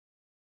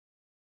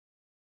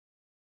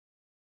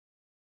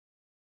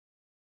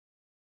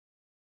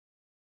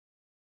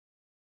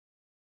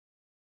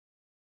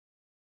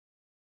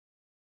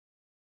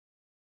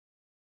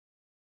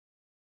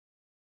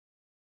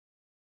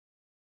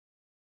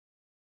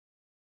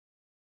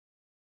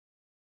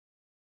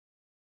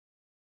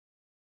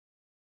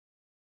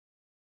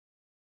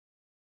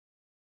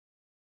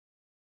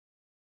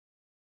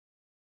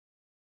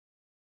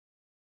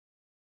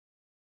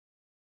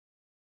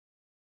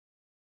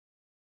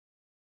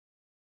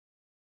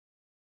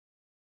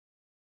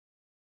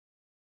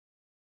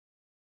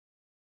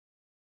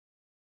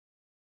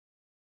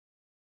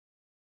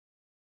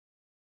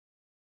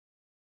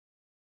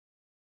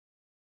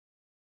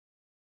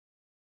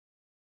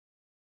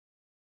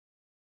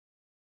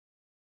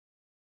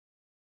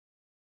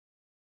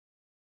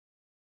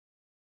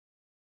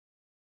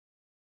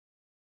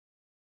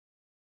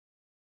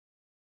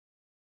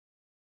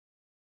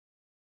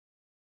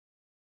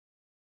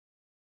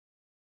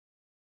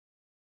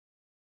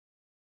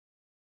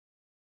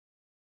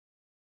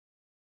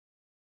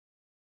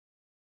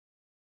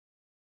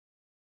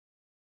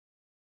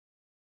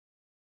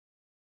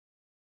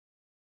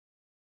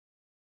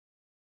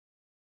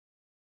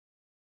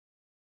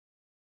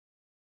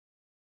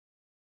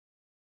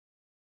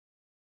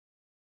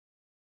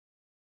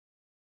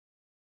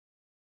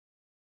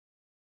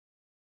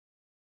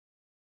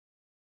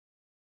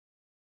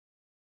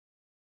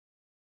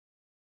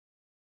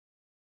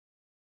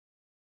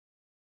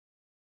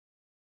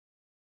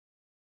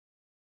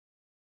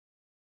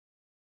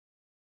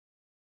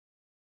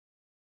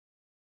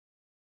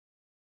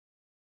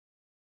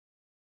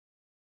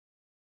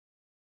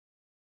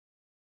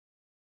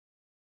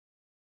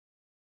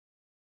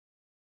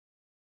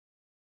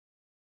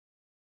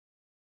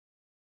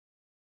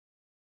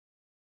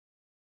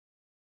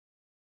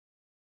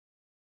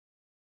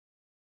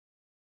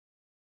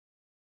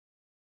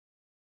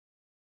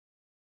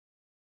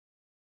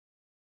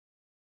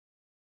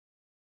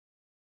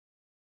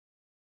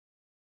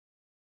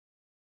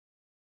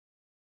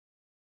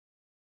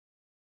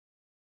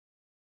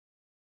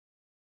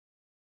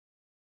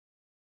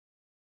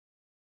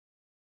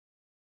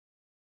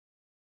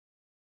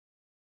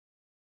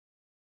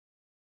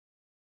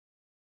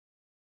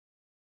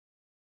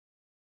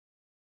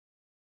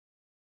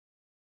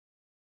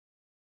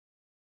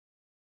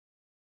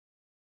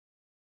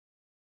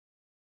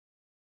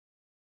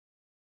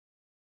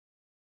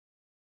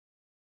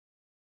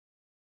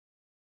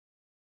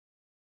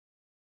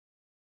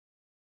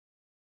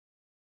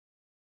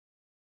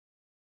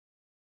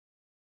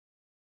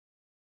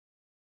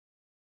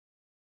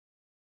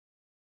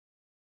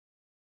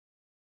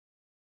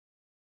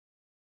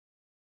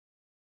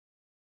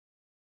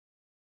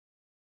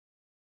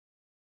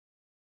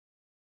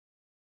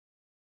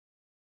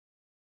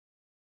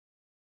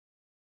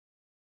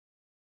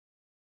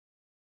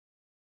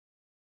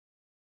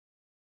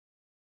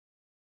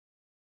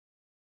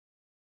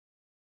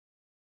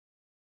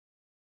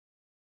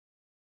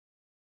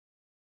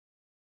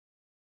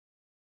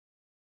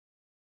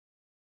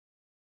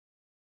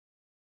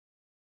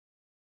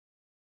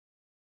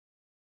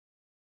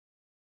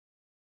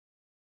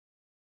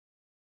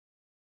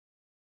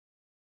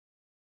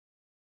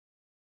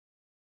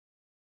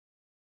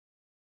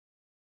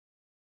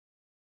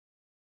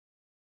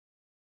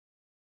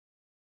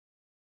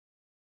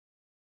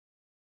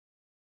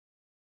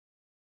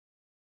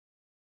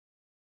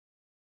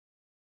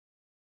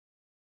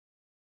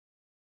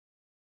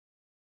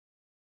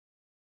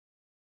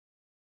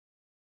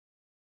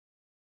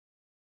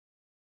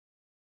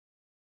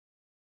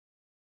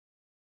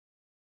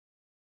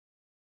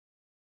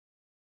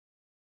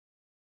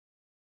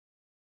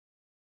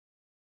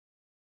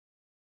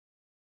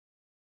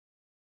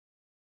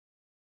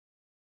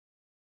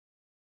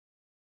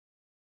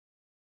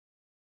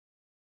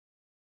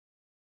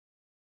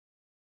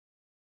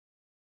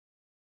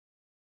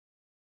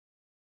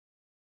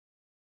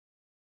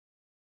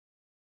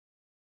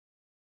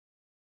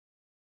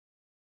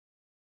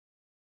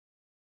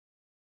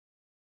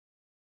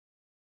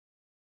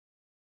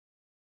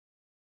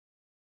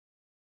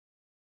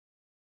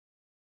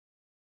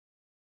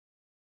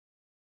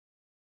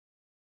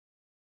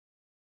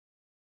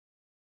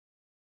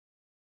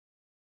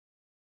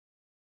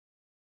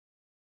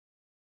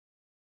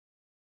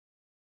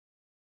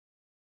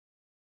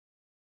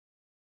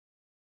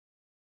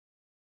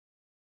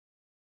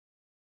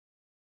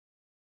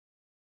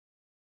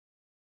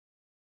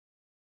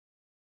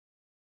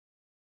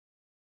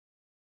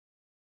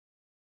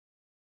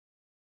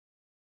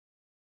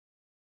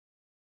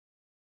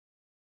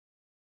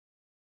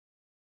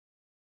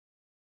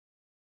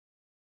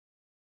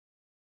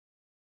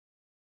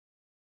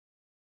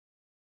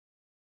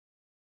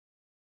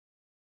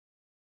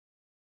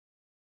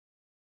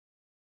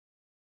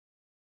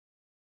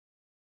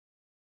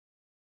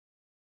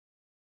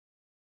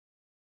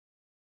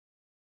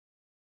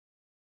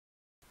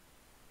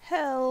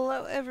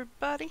Hello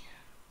everybody,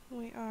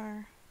 we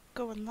are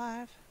going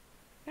live.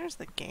 There's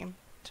the game.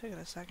 Took it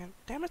a second.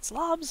 Damn it,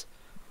 slobs!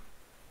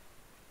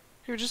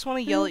 You just want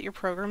to yell at your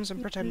programs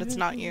and pretend it's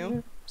not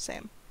you?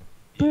 Same.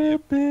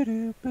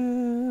 And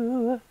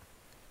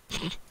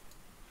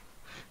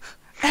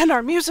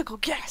our musical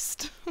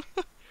guest!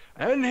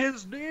 And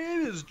his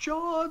name is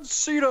John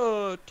Cena!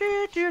 Oh,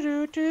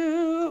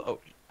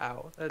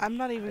 ow. I'm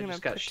not even gonna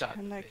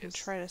pretend I can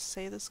try to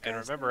say this guy's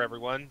And remember name.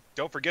 everyone,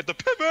 don't forget the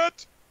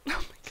pivot! Oh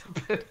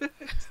my god.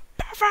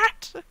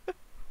 Perfect!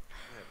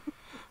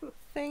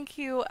 Thank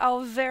you,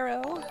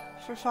 Alvaro,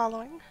 for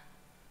following.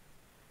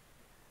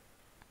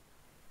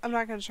 I'm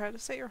not gonna try to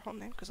say your whole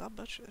name because I'll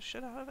butcher the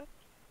shit out of it.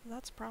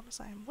 That's a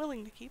promise I am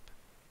willing to keep.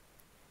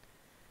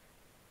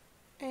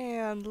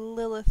 And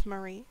Lilith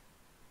Marie.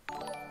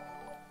 I'm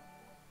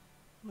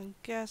gonna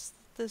guess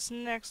this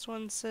next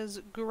one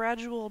says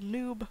Gradual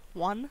Noob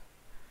 1.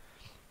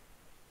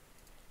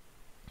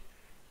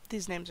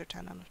 These names are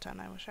 10 out of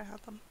 10. I wish I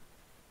had them.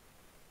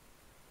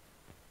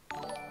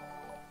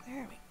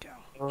 There we go.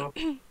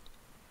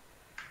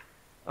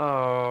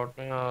 Oh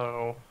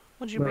no.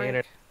 What'd you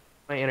break?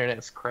 My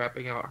internet's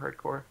crapping out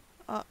hardcore.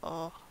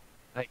 Uh-oh.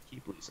 I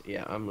keep losing.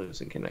 Yeah, I'm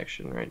losing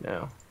connection right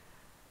now.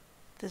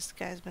 This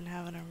guy's been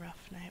having a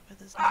rough night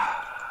with his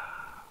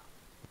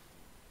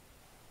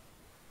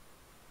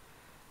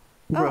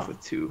Rough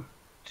with two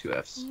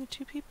Fs. Only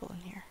 2 people in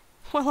here.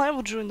 Well, I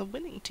will join the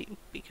winning team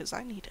because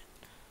I need it.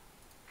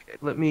 Okay,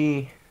 let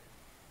me...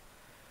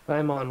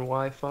 I'm on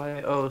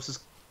Wi-Fi. Oh, this is...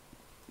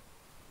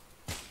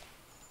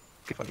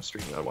 If I'm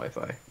streaming on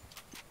Wi-Fi.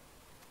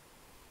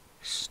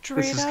 Straight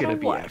This is out gonna of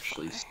be Wi-Fi.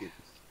 actually stupid.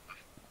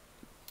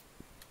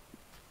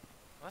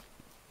 What?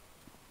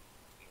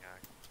 Yeah.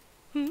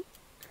 Hmm? Okay.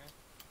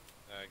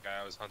 The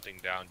guy I was hunting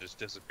down just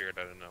disappeared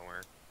out of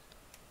nowhere.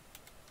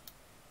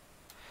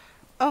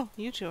 Oh,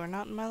 you two are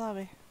not in my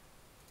lobby.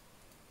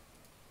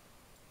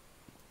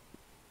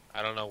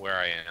 I don't know where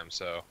I am,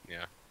 so,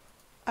 yeah.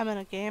 I'm in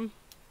a game.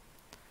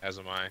 As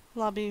am I.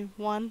 Lobby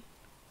 1.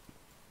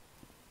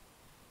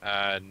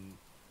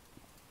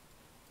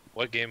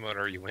 What game mode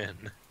are you in?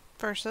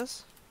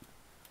 Versus.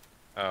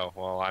 Oh,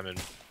 well, I'm in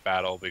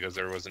battle because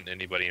there wasn't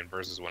anybody in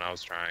versus when I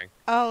was trying.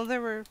 Oh,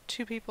 there were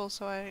 2 people,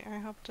 so I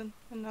hopped in.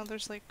 And now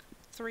there's like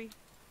 3.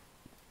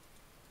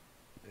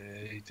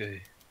 Hey.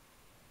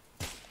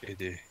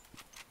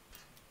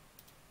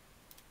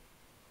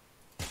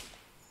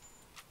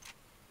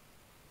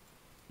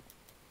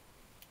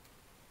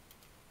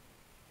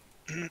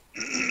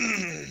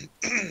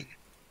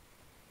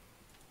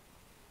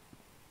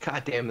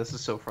 God damn, this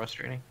is so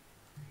frustrating.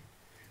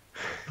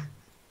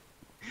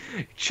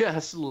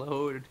 Just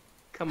load.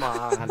 Come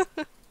on.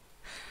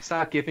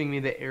 Stop giving me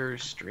the error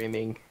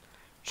streaming.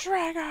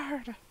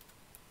 Dragard!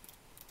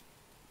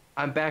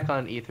 I'm back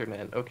on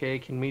Ethernet, okay?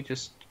 Can we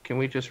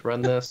just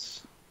run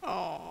this?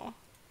 Oh.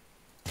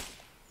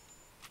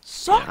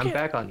 Suck I'm it!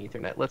 back on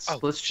Ethernet.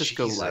 Let's just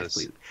go live, Jesus.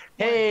 please.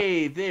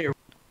 Hey there.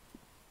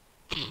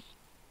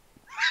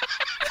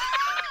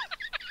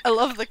 I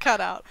love the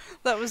cutout.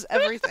 That was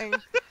everything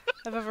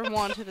I've ever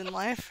wanted in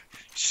life.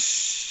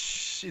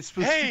 Shh, it's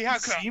supposed Hey, to how be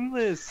come?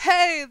 seamless.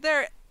 Hey,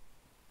 there.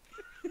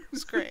 It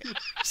was great.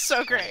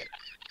 So great.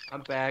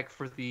 I'm back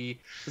for the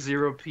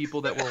 0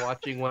 people that were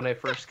watching when I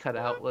first cut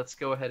out. Let's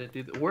go ahead and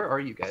do that. Where are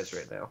you guys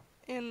right now?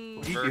 In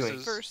What are you doing?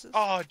 versus.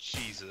 Oh,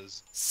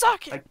 Jesus.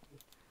 Suck it!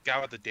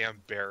 Guy with the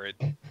damn Barrett.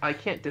 I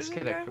can't There's a guy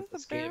disconnect from with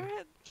this a game.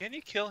 Barrett? Can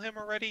you kill him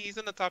already? He's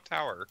in the top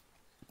tower.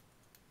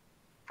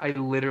 I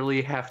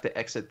literally have to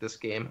exit this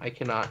game. I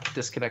cannot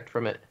disconnect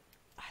from it.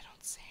 I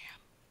don't see him.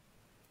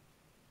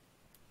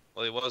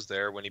 Well, he was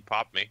there when he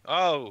popped me.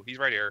 Oh, he's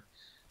right here.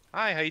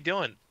 Hi, how you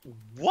doing?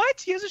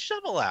 What? He has a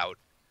shovel out.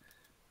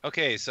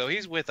 Okay, so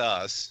he's with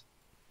us.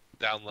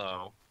 Down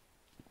low.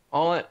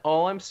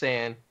 All I'm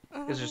saying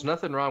is there's Oh.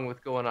 nothing wrong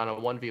with going on a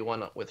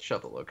 1v1 with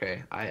shovel,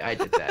 okay? I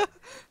did that.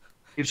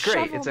 It's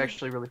great. Shovel It's me.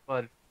 actually really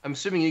fun. I'm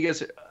assuming you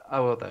guys are...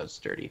 Oh, well, that was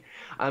dirty.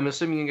 I'm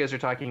assuming you guys are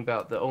talking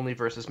about the only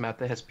versus map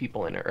that has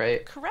people in it,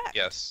 right? Correct.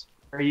 Yes.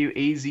 Are you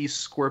AZ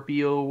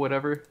Scorpio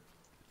whatever?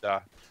 Duh.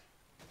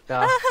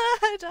 Duh.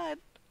 I died.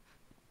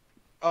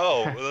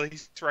 Oh, well,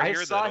 he's right I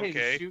here saw then. him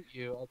Okay. shoot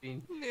you. I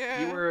mean,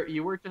 Yeah.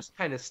 you were just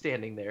kind of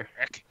standing there.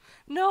 Heck.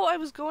 No, I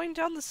was going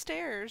down the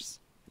stairs.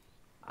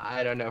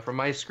 I don't know. From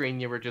my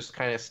screen, you were just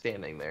kind of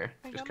standing there,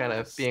 I just got kind my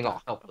of being all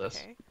stuff. helpless.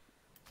 Okay.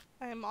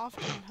 I am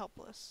often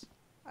helpless.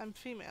 I'm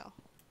female.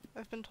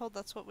 I've been told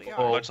that's what we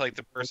Oh. are. Much like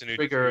the person who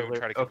Trigger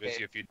tried to alert. convince Okay.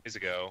 you a few days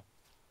ago.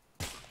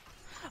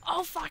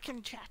 Oh,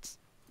 fucking chats.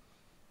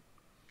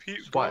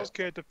 What? Girls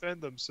can't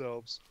defend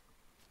themselves.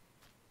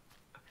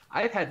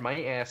 I've had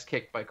my ass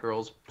kicked by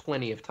girls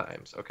plenty of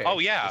times. Okay. Oh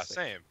yeah, Just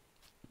saying. same.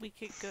 We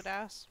kick good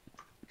ass.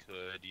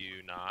 Could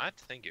you not?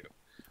 Thank you.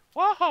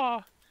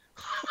 Waha!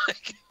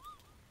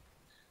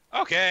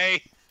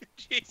 Okay.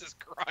 Jesus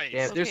Christ.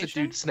 Yeah, there's a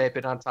Location? dude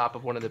sniping on top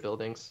of one of the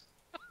buildings.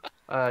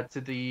 To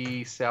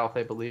the south,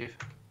 I believe.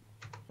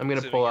 I'm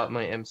gonna Sitting pull at- out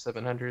my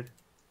M700.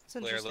 What's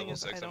interesting level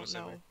is 6, I I'm don't know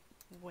assuming.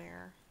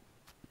 where.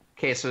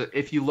 Okay, so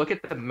if you look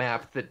at the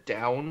map, the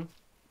down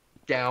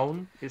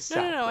down is No,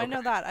 south. no, no, I okay?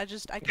 know that. I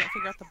can't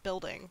figure out the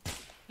building.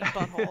 You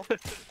butthole.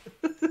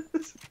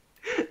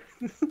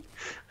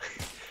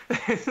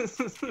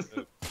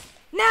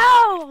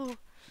 No!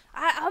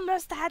 I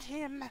almost had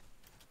him.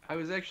 I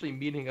was actually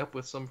meeting up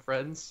with some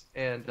friends,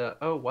 and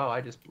oh wow,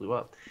 I just blew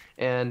up,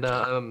 and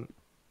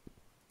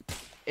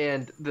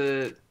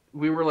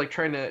we were like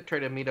trying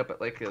to meet up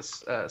at like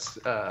this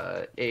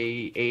a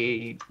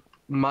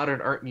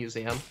modern art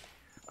museum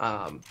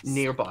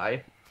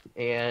nearby,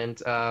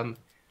 and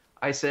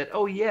I said,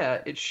 oh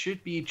yeah, it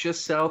should be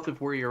just south of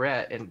where you're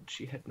at, and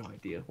she had no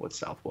idea what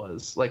south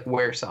was, like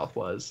where south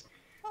was.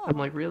 Oh. I'm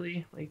like,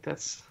 really? Like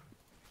that's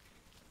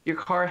your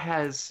car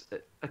has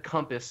a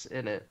compass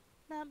in it,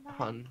 Not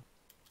mine.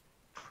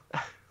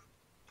 hun.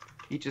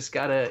 You just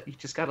gotta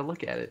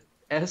look at it.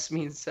 S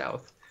means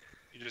south.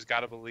 You just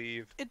gotta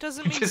believe. It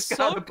doesn't You mean just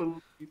gotta suck.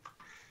 believe.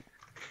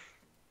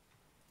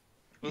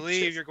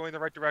 Believe you're going the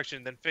right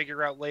direction, then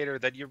figure out later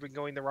that you've been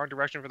going the wrong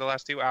direction for the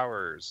last 2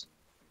 hours.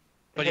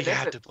 But Hey, you that's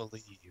had a- to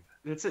believe.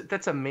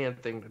 That's a man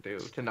thing to do,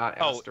 to not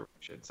ask Oh,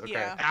 directions. Okay.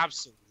 yeah.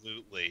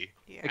 Absolutely.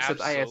 Yeah.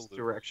 Except I ask Absolutely.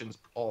 directions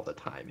all the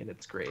time, and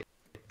it's great.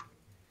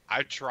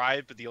 I've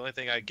tried, but the only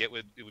thing I get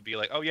would be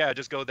like, oh yeah,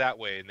 just go that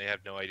way, and they have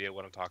no idea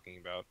what I'm talking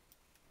about.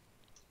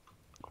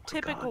 Oh my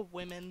Typical God.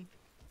 women.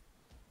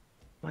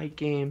 My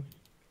game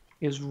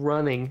is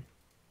running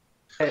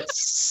at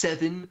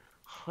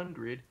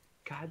 700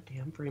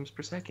 goddamn frames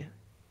per second.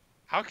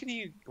 How can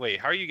you wait?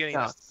 How are you getting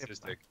Oh, this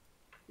statistic?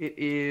 It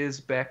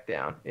is back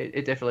down.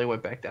 It definitely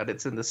went back down.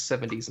 It's in the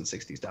 70s and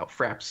 60s now.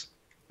 Fraps.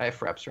 I have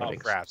fraps Oh, running.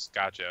 craps.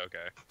 Gotcha.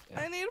 Okay. Yeah.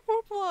 I need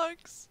more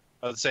plugs.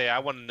 I would say I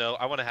want to know.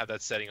 I want to have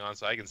that setting on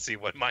so I can see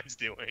what mine's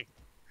doing.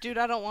 Dude,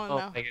 I don't want to Oh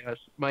know. my gosh,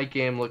 my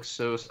game looks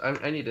so.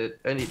 I need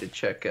to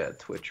check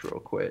Twitch real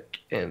quick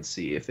and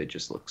see if it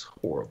just looks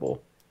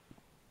horrible.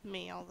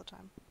 Me all the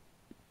time.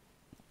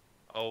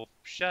 Oh,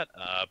 shut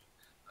up.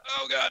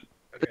 Oh god.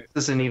 Okay.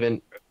 This isn't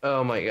even.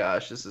 Oh my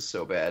gosh, this is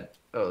so bad.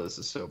 Oh, this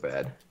is so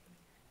bad.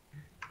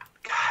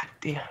 God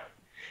damn.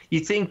 You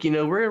think,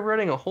 we're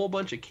running a whole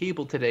bunch of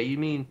cable today. You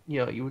mean,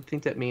 you would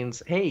think that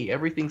means, hey,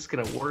 everything's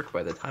gonna work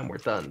by the time we're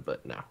done.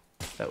 But no,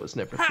 that was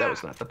never. That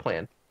was not the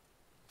plan.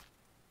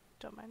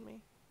 Don't mind me.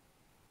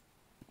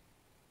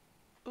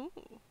 Ooh.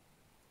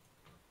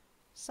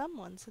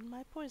 Someone's in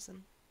my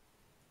poison.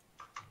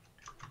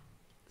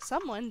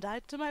 Someone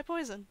died to my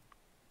poison.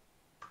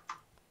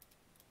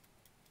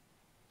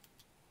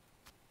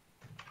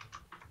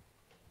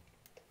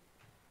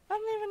 I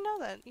didn't even know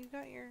that. You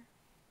got your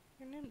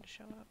name to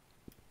show up.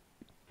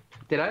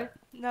 Did I?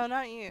 No,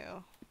 not you.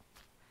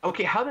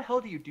 Okay, how the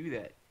hell do you do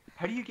that?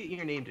 How do you get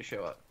your name to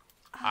show up?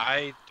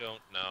 I don't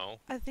know.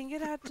 I think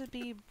it had to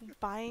be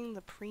buying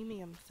the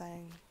premium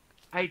thing.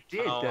 I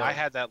did. Oh, though. I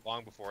had that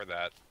long before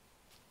that.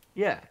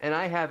 Yeah, and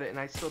I have it, and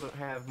I still don't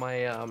have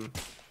my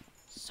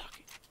Suck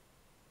it.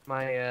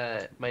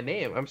 my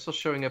name. I'm still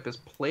showing up as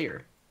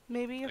player.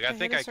 Maybe you Like, have I to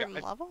think hit a I certain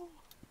got- level?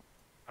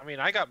 I mean,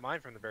 I got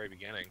mine from the very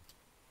beginning,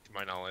 to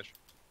my knowledge.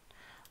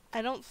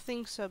 I don't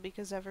think so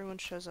because everyone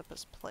shows up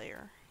as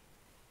player.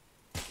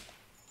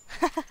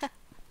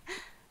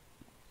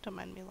 Don't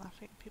mind me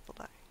laughing at people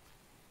dying.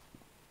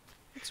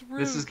 It's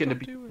rude. This is going to don't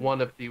be do it. one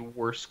of the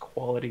worst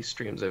quality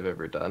streams I've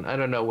ever done. I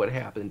don't know what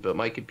happened, but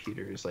my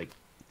computer is like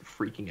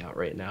freaking out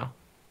right now.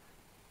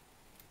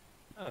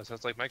 Oh,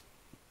 sounds like my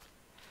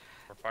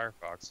or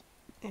Firefox.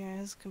 Yeah,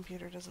 his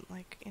computer doesn't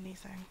like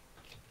anything.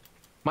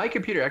 My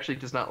computer actually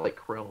does not like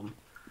Chrome.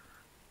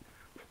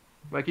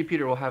 My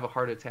computer will have a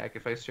heart attack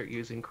if I start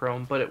using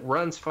Chrome, but it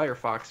runs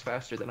Firefox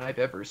faster than I've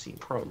ever seen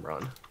Chrome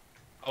run.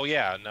 Oh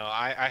yeah, no,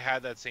 I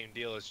had that same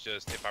deal. It's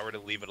just if I were to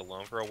leave it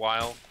alone for a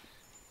while,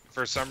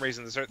 for some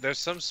reason there's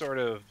some sort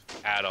of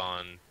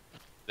add-on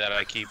that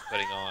I keep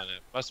putting on.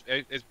 It's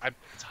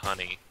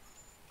honey,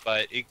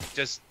 but it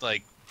just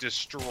like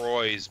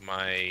destroys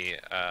my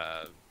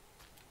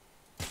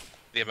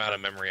the amount of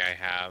memory I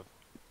have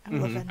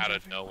I'm living out of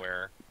everywhere.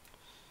 nowhere.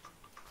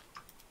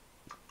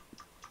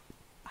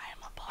 I am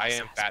a boss I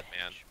am ass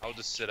Batman. bitch, I'll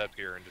just sit up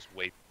here and just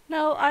wait.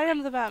 No, I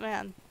am the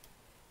Batman.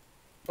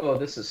 Oh,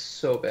 this is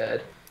so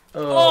bad.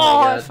 Oh,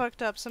 Oh, my I god.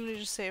 fucked up. Somebody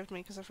just saved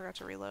me because I forgot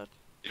to reload.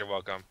 You're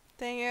welcome.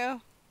 Thank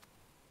you.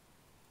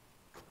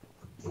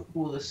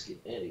 Will this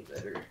get any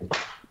better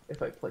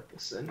if I plug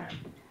this in?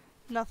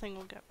 Nothing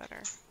will get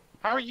better.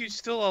 How are you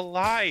still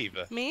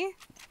alive? Me?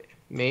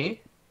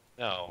 Me?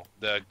 No,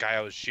 the guy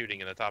I was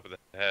shooting in the top of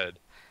the head.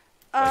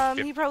 He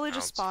 50 probably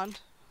just pounds.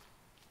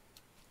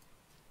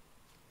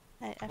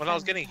 spawned. I When I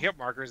was finally getting got- hit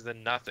markers,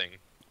 then nothing.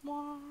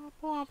 Wah,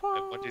 wah, Like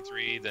wah. 1, 2,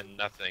 3, then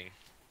nothing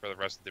for the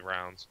rest of the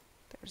rounds.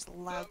 There's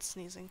loud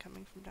sneezing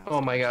coming from downstairs.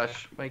 Oh my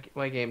gosh,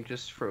 my game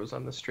just froze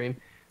on the stream.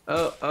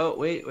 Oh,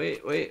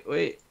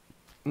 wait.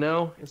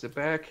 No, is it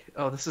back?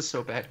 Oh, this is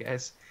so bad,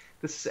 guys.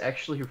 This is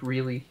actually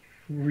really,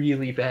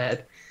 really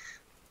bad.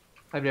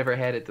 I've never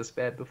had it this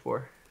bad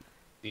before.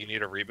 Do you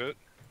need a reboot?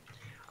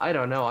 I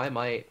don't know, I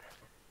might.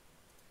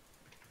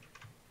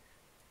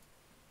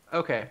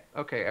 Okay,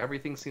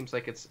 everything seems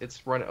like it's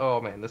running. Oh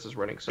man, this is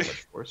running so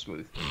much more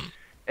smooth.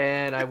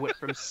 and I went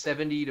from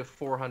 70 to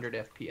 400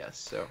 FPS.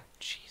 So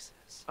Jesus.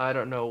 I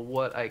don't know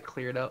what I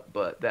cleared up,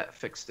 but that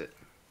fixed it.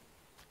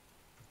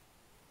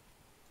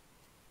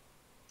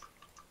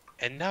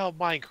 And now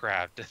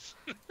Minecraft.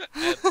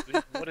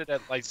 Put it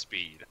at light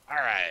speed. All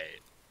right.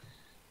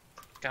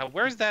 God,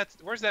 where's that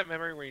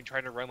memory where you're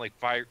trying to run like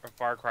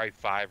Far Cry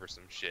 5 or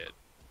some shit?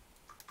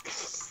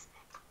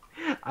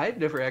 I've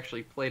never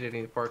actually played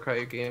any Far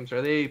Cry games.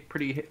 Are they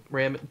pretty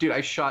ram? Dude,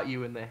 I shot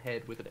you in the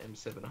head with an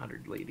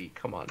M700, lady.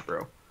 Come on,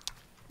 bro.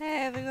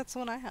 Hey, I think that's the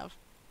one I have.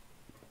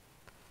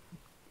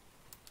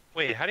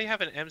 Wait, how do you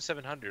have an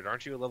M700?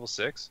 Aren't you a level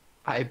 6?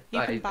 I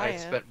buy it.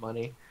 spent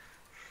money.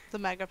 The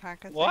Mega Pack,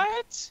 I think.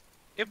 What?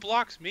 It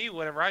blocks me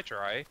whenever I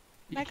try.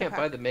 You Mega can't Pack.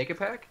 buy the Mega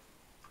Pack?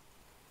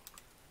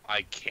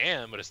 I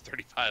can, but it's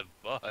 35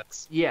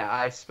 bucks. Yeah,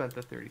 I spent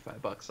the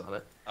 $35 on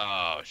it.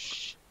 Oh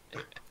shit.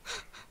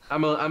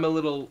 I'm a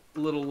little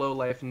low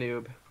life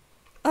noob.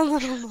 A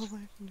little life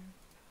new.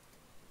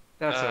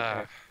 That's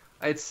okay.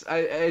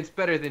 It's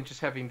better than just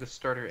having the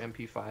starter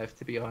MP5,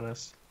 to be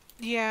honest.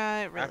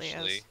 Yeah, it really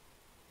Actually, is.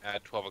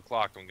 at 12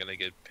 o'clock I'm gonna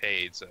get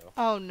paid, so.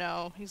 Oh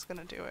no, he's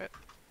gonna do it.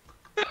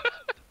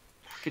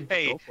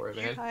 Hey, Go for it,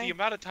 man. Hi. the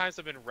amount of times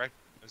I've been wrecked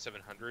on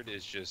 700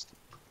 is just.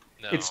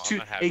 No, It's I'm too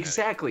not having it.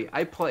 exactly.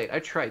 I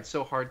tried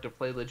so hard to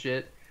play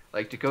legit,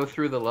 like to go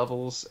through the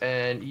levels,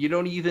 and you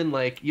don't even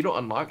you don't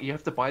unlock. You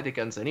have to buy the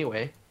guns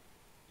anyway.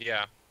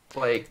 Yeah.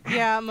 Like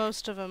Yeah,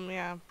 most of them,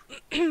 yeah.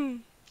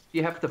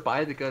 you have to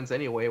buy the guns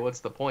anyway. What's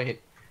the point?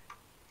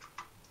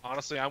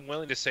 Honestly, I'm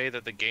willing to say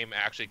that the game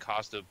actually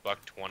cost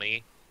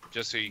 $1.20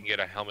 just so you can get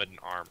a helmet and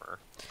armor.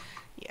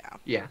 Yeah.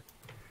 Yeah,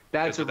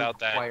 that's Because a without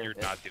that, you're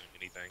requirement. not doing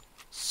anything.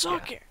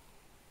 Suck Yeah. it!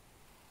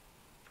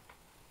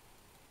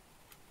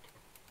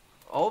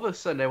 All of a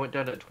sudden, I went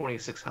down to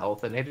 26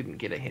 health, and I didn't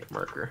get a hit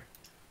marker.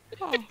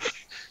 Oh.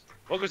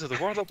 Welcome to the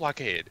world of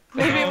Blockade.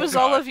 Maybe it Oh, was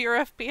all God. of your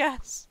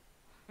FPS.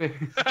 Too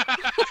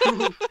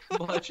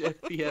much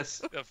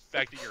FPS.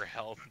 Affecting your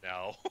health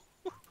now.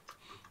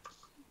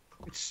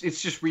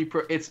 It's just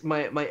repro. It's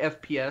my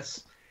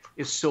FPS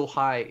is so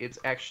high. It's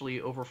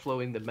actually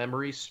overflowing the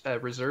memory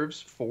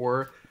reserves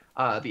for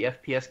the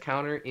FPS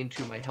counter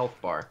into my health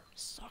bar.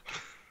 Suck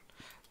it.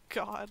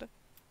 God.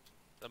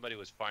 Somebody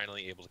was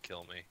finally able to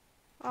kill me.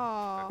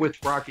 Aw.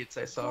 With rockets,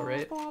 I saw,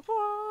 right? Blah,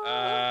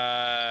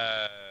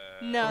 blah.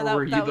 No, Or that,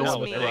 were you that the was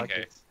one with me. the Okay.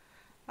 rockets?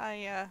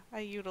 I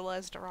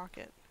utilized a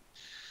rocket.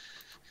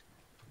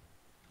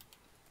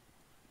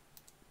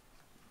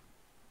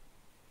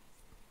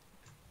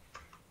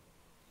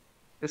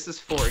 This is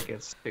 4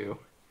 against 2.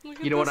 Look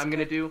at You know what this I'm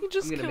gonna guy. do? He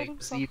just I'm gonna killed make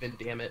this himself. even.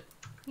 Damn it!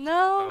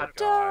 No, Oh,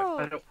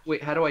 God. don't.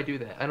 Wait, how do I do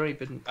that? I don't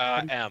even.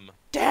 M.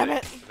 Damn it. I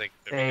think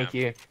there we Thank go.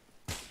 you.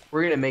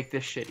 We're gonna make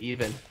this shit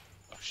even.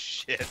 Oh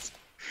shit.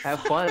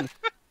 Have fun.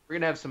 We're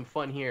gonna have some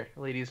fun here,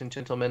 ladies and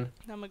gentlemen.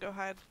 I'm gonna go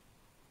hide.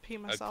 Pee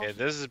myself. Okay,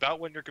 this is about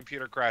when your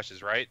computer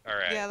crashes, right? All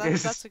right. Yeah,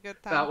 This that's is a good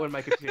About time. when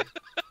my computer.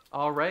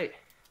 All right.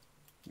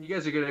 You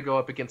guys are gonna go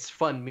up against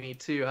fun me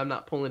too. I'm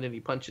not pulling any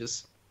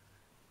punches.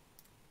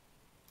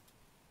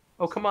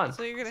 Oh come on.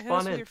 So you're gonna hit Spawn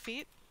us with in. your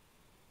feet?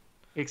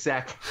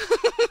 Exactly.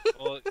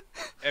 Well,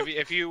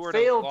 if you were to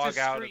Failed to log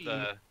out of stream.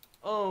 the.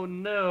 Oh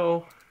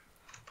no.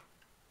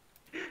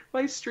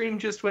 My stream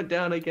just went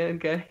down again,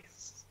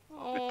 guys.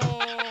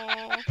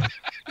 Oh.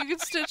 You could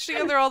stitch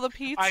together all the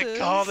pizzas. I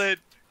called it.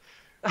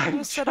 I'm I'm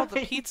gonna set all the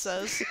trying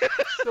pizzas.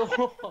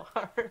 so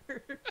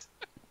hard.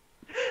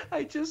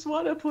 I just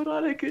want to put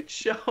on a good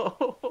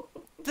show.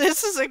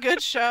 This is a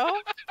good show.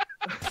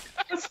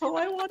 That's all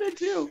I want to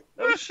do.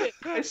 Oh shit!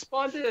 I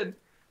spawned in.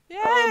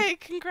 Yay!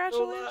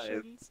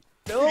 Congratulations.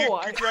 No,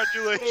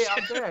 Congratulations. Hey,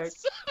 I'm back.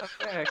 I'm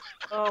back.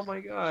 Oh my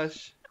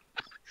gosh.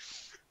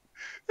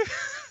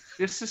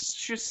 This is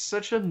just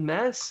such a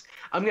mess.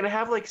 I'm gonna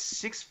have like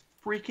 6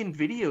 freaking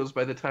videos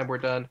by the time we're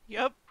done.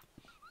 Yep.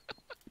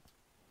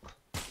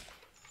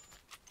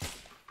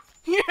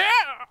 Yeah.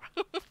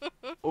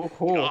 Oh,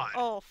 God.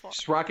 Oh fuck.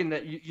 just rocking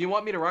that. You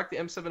want me to rock the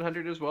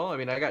M700 as well? I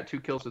mean, I got 2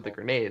 kills with the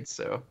grenades,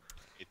 so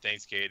Hey,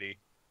 thanks, Katie.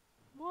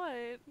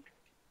 What?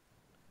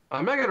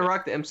 I'm not gonna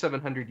rock the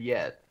M700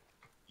 yet.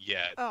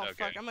 Yeah. Oh okay.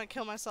 fuck! I'm gonna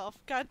kill myself.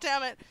 God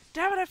damn it!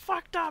 Damn it! I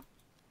fucked up.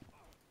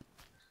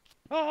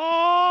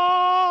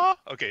 Oh.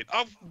 Okay.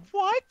 Oh,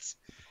 what?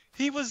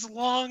 He was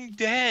long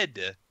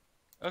dead.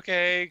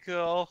 Okay,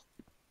 cool.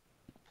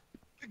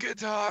 Good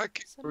talk.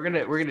 We're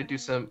gonna do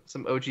some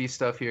OG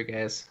stuff here,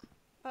 guys.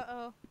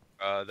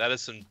 Uh That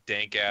is some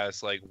dank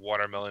ass like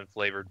watermelon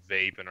flavored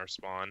vape in our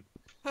spawn.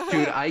 oh.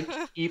 Dude,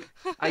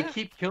 I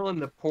keep killing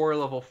the poor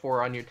level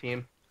 4 on your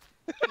team.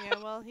 Yeah,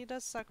 well, he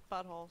does suck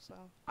butthole, so.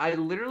 I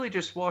literally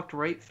just walked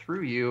right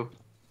through you.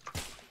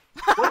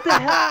 What the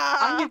hell?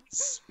 I am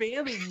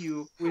spamming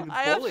you with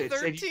I have bullets.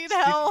 and you 13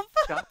 still health.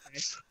 die.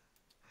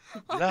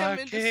 I'm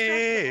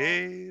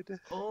indestructible. Blockade.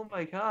 Oh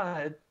my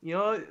god. You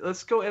know what?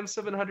 Let's go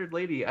M700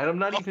 lady. I'm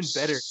not even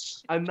better.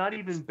 I'm not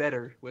even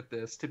better with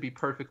this, to be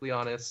perfectly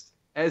honest.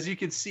 As you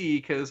can see,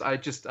 because I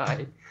just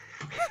died.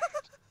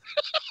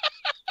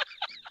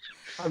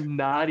 I'm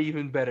not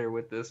even better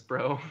with this,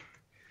 bro.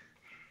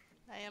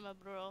 I am a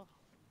bro.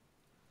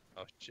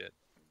 Oh shit.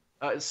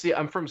 See,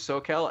 I'm from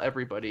SoCal.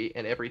 Everybody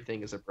and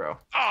everything is a bro.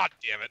 Ah,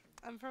 damn it.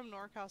 I'm from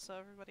NorCal, so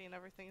everybody and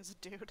everything is a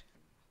dude.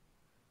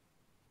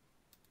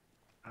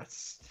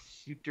 That's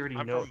you dirty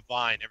I'm note. from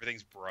Vine.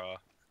 Everything's bruh.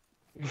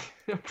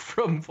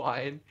 From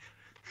Vine.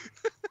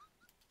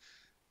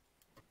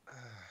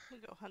 We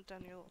go hunt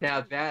down your little.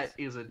 Now tendrils. that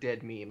is a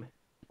dead meme.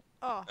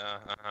 Oh,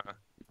 Uh-huh.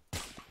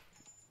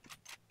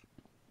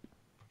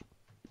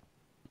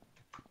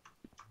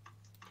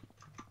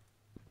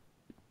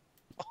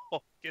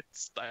 Oh, get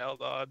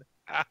styled on.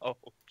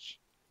 Ouch.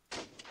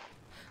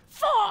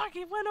 fuck!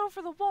 He went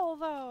over the wall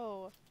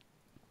though.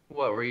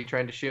 What, were you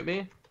trying to shoot me?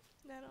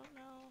 I don't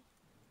know.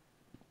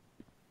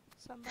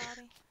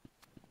 Somebody.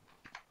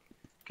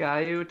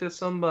 Got you to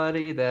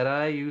somebody that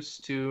I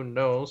used to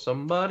know.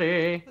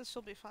 Somebody. This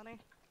will be funny.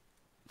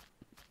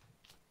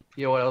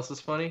 You know what else is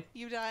funny?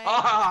 You dying.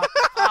 Ah!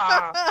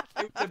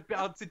 I was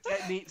about to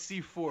detonate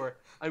C4.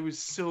 I was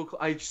so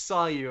I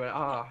saw you.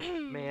 Ah,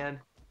 man.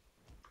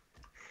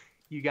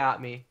 You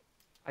got me.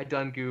 I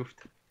done goofed.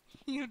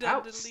 You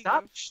Ow, done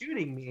stop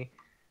shooting me.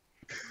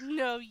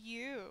 No,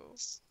 you.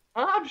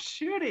 Stop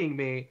shooting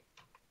me.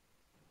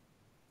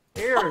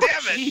 Here, Damn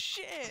it! geez.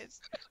 Shit.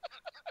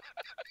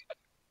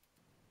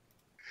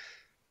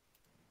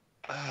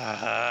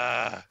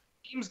 Ah.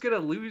 Team's gonna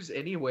lose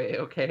anyway,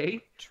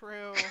 okay?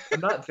 True. I'm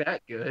not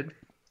that good.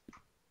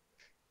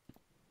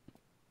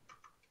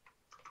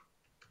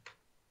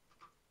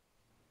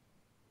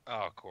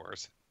 Oh, of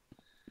course.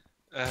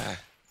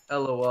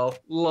 LOL.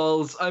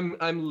 Lulz. I'm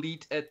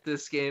leet at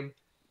this game.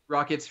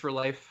 Rockets for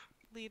life.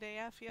 Lead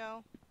AF,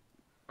 yo.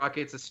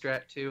 Rockets a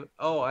strat too.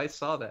 Oh, I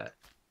saw that.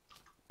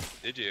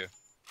 Did you?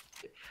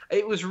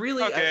 It was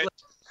really Okay.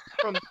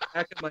 from the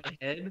back of my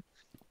head.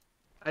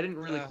 I didn't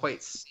really Ah.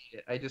 quite see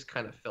it. I just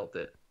kind of felt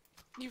it.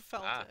 You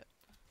felt Ah. it.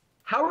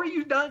 How are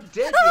you not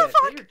dead Oh, yet?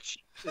 fuck! They're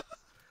cheating.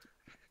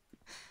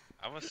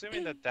 I'm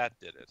assuming that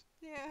did it.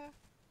 Yeah.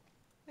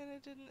 And I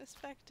didn't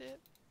expect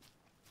it.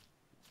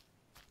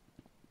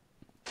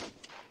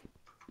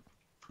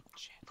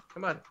 Shit.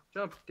 Come on,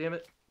 jump, damn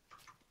it.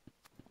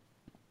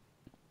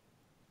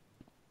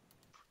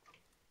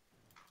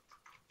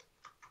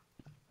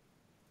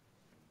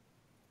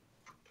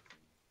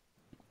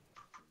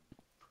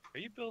 Are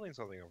you building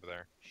something over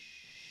there?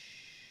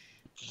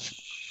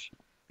 Shh.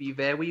 Be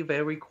very,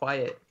 very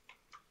quiet.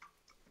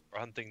 We're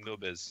hunting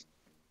noobs.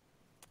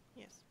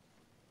 Yes.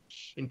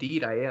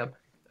 Indeed, I am.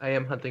 I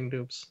am hunting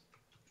noobs.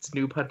 It's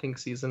noob hunting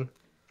season.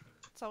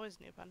 It's always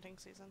noob hunting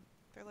season.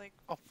 They're like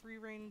Oh.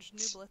 free-range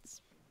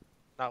nooblets.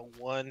 Not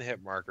one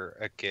hit marker.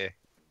 Okay.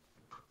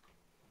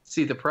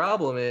 See, the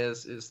problem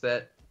is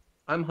that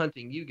I'm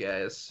hunting you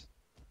guys.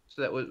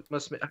 So that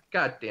must.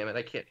 God damn it!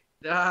 I can't.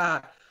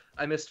 Ah!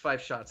 I missed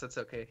 5 shots. That's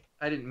okay.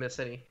 I didn't miss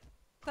any.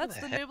 That's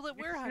the the heck? nooblet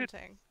we're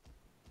hunting.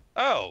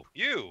 Oh,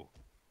 you!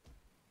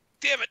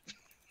 Damn it!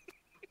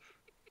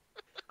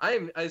 I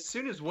am. As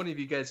soon as one of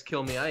you guys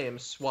kill me, I am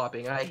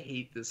swapping. I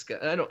hate this gun.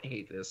 I don't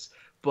hate this,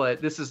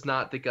 but this is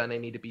not the gun I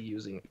need to be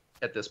using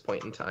at this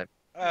point in time.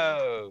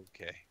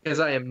 Okay. Because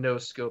I am no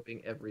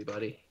scoping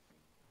everybody.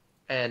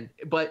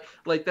 But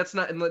like that's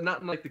not in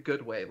like the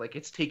good way. Like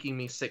it's taking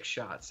me 6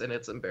 shots and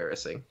it's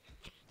embarrassing.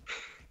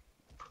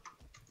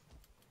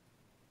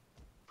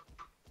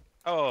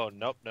 Oh,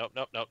 nope.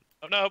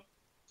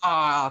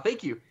 Ah,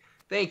 thank you,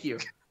 thank you,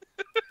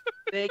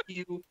 thank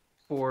you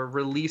for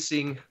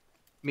releasing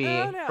me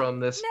Oh, no. from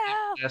this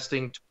No!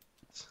 casting.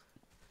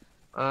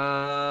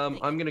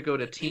 I'm gonna go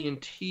to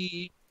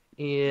TNT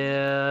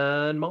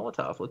and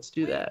Molotov. Let's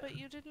do Wait, that. but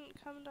you didn't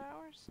come to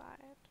our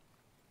side.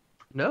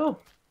 No.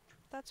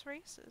 That's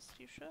racist.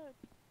 You should.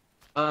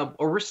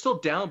 Or we're still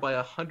down by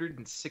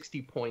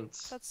 160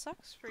 points. That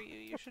sucks for you.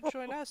 You should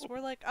join us.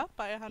 We're like up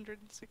by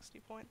 160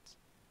 points.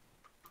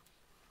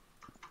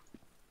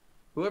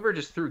 Whoever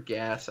just threw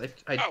gas, Oh.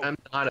 I'm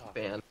not a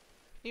fan.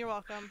 You're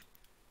welcome.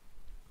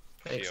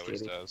 Thanks, She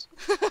always Katie. does.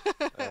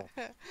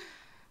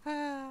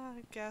 Ah,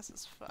 gas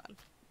is fun.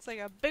 It's like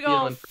a big Feeling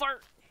old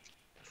fart.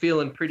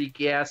 Feeling pretty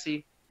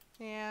gassy.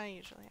 Yeah, I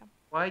usually am.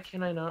 Why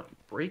can I not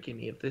break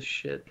any of this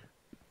shit?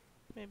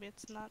 Maybe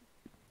it's not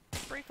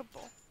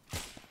breakable.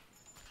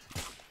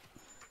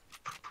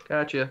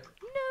 Gotcha.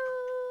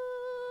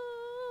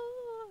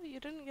 No, you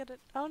didn't get it.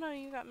 Oh no,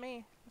 you got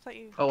me. I thought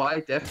you. Oh, I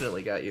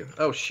definitely got you.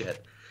 Oh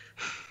shit.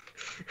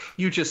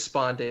 You just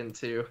spawned in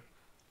too.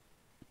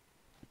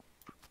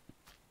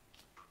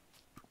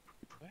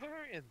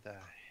 Where in the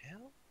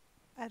hell?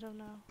 I don't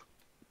know.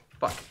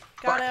 Fuck.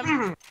 Got Fuck.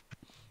 him.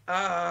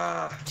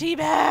 Ah.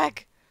 Teabag.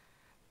 It's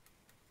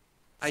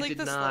I like did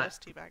the not.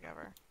 slowest teabag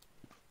ever.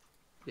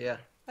 Yeah.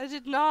 I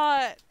did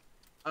not.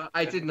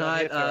 I did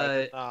not.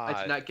 I I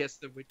did not guess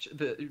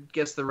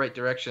the right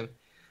direction.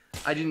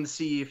 I didn't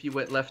see if you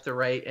went left or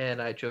right,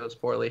 and I chose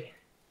poorly.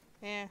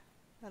 Yeah,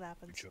 that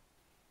happens.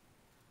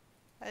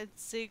 I'd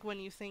zig when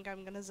you think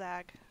I'm gonna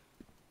zag.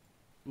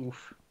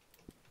 Oof.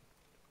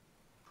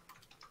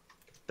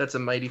 That's a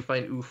mighty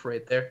fine oof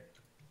right there.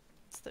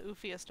 It's the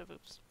oofiest of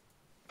oops.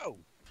 Oh,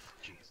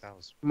 jeez, that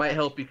was. Might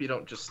help if you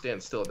don't just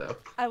stand still though.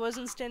 I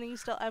wasn't standing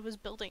still. I was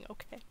building.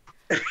 Okay.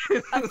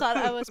 I thought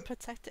I was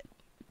protected.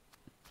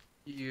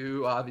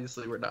 You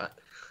obviously were not.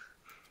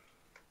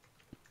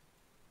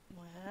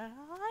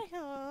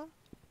 Well,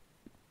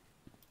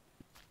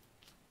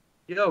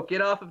 Yo,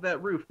 get off of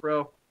that roof,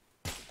 bro.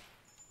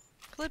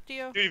 clipped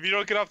you. Dude, if you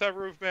don't get off that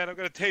roof, man, I'm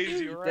gonna tase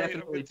you, alright? I'm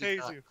Definitely gonna did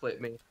tase not you. clip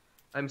me.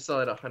 I'm still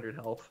at 100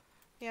 health.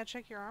 Yeah,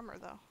 check your armor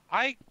though.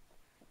 I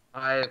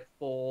have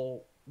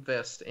full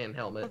vest and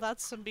helmet. Well,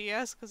 that's some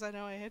BS because I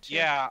know I hit you.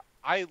 Yeah,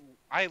 I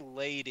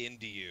laid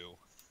into you.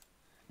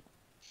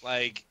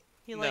 Like,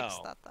 He likes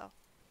no. that though.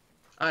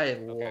 I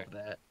love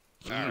that.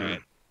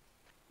 Alright.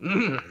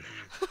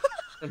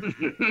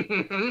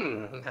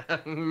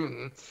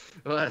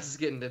 Well, this is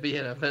getting to be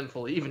an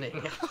eventful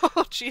evening.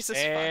 Oh Jesus!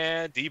 Fuck.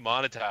 And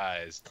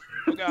demonetized.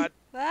 Oh god.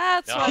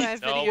 That's No, why my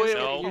no, videos no,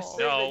 get you pulled. said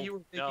no, that you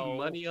were making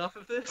money off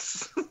of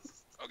this?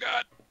 Oh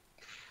god.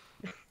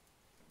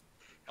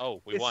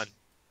 Oh, we won.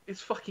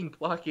 It's fucking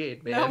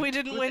Blockade, man. No, we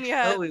didn't Who win the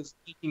yet. hell is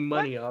making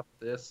money off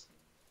this?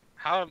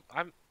 How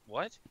I'm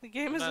what? The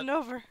game I'm isn't not-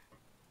 over.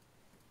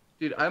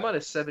 Dude, I'm on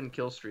a 7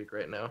 kill streak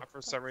right now. I'm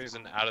for some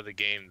reason out of the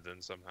game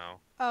then somehow.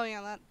 Oh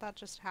yeah, that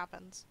just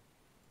happens.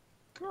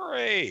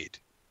 Great.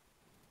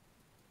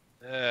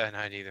 And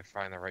I need to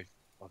find the right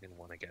fucking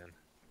one again.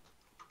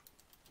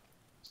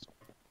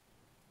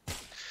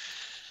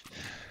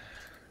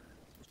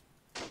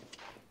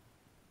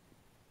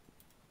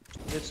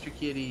 Mr.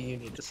 Kitty, you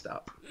need to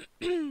stop.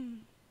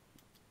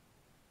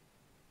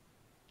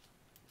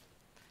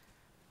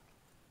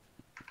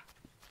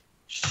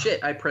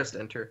 Shit, I pressed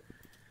enter.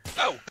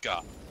 Oh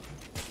god.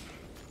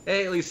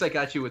 Hey, at least I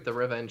got you with the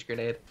revenge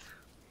grenade.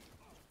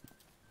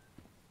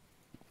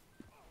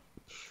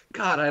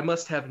 God, I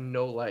must have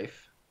no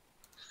life.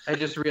 I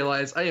just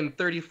realized I am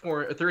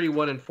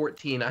 31 and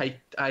 14.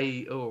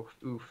 Oh,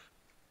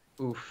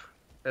 oof.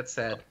 That's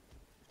sad.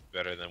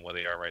 Better than what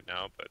they are right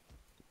now, but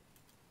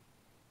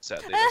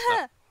sadly that's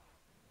not.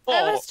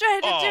 I was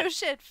trying to Oh. do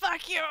shit.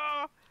 Fuck you.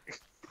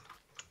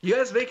 You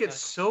guys make it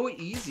so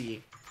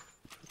easy.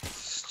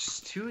 It's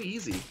just too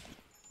easy.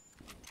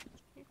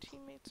 Your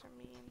teammates are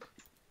mean.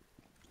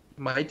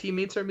 My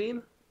teammates are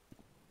mean?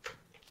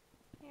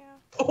 Yeah.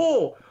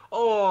 Oh!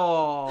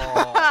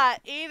 Oh!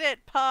 Eat it,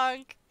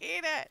 punk.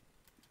 Eat it.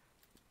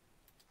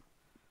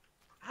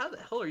 How the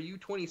hell are you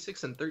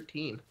 26 and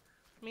 13?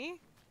 Me?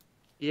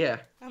 Yeah.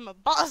 I'm a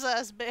boss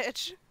ass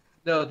bitch.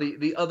 No,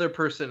 the other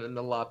person in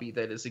the lobby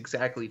that is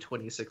exactly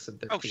 26 and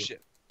 13. Oh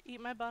shit. Eat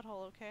my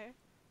butthole, okay?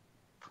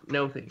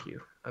 No, thank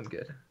you. I'm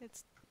good.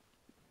 It's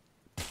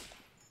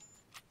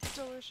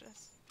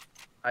delicious.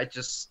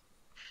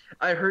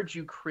 I heard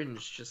you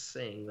cringe just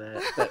saying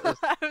that. That was...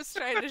 I was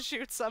trying to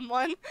shoot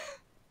someone.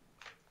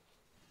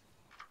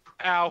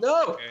 Ow.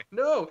 No! Okay.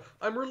 No!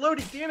 I'm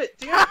reloading, damn it!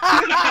 Damn it!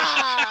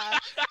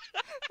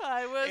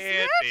 I was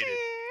And ready.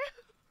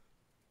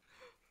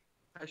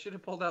 I should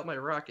have pulled out my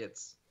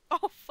rockets.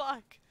 Oh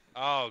fuck.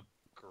 Oh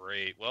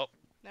great. Well,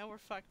 Now we're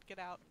fucked. Get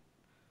out.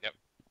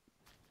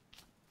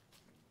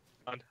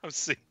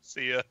 see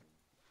ya.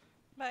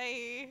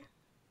 Bye.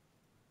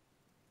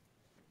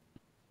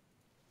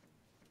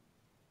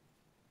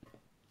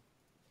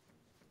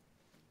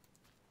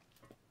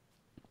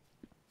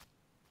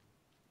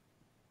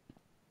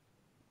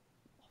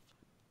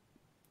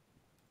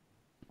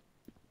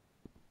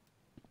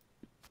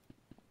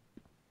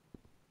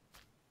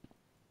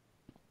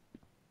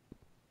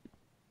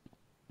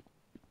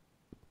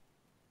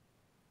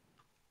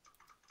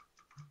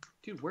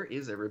 Dude, where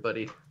is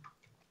everybody?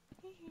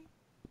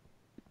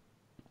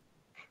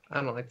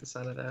 I don't like the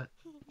sound of that.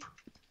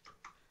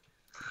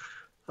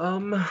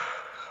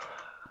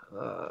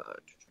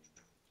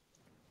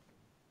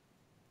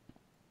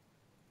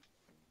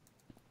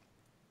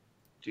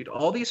 Dude,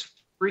 all these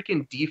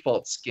freaking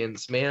default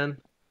skins, man.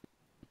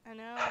 I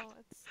know,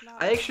 it's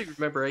not. I actually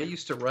remember I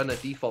used to run a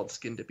default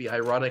skin to be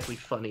ironically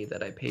funny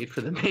that I paid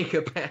for the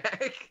mega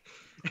pack.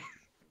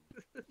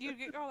 You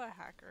get all that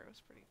hacker. It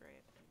was pretty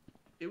great.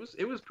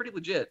 It was pretty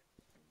legit.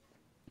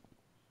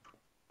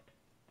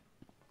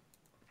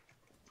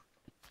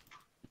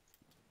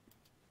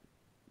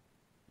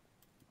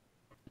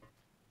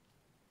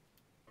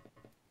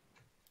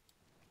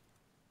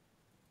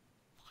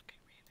 Fuck, I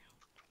ran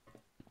out.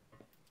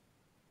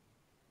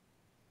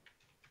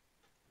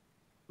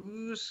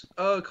 Who's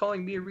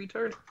calling me a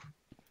retard?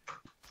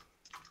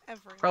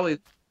 Everyone. Probably.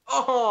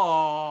 Oh,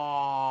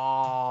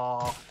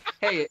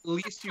 hey, at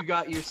least you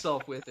got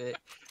yourself with it.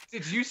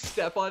 Did you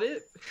step on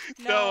it?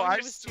 No, I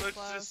he was too was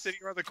close. just sitting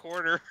around the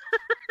corner.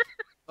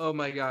 Oh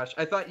my gosh,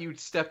 I thought you'd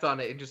stepped on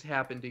it and just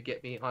happened to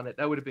get me on it.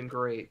 That would have been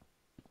great.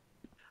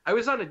 I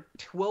was on a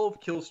 12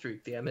 kill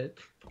streak, damn it.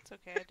 It's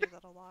okay, I do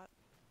that a lot.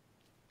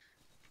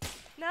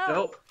 No!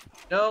 Nope.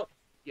 Nope.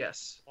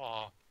 Yes.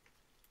 Aw.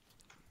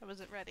 I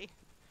wasn't ready.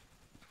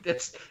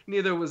 That's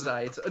neither was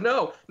I. It's,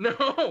 no,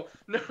 no,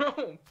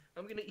 no.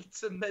 I'm gonna eat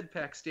some med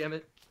packs, damn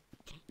it.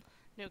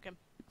 Nuke him.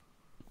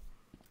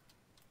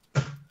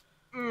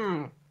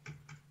 Mm.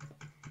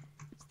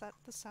 Is that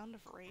the sound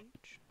of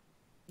rage?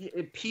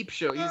 Yeah, Peep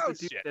Show. He's Oh, the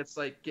dude shit. that's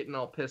like getting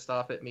all pissed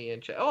off at me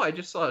and oh, I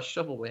just saw a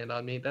shovel land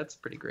on me. That's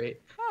pretty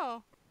great.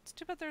 Oh, It's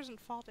too bad there isn't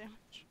fall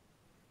damage.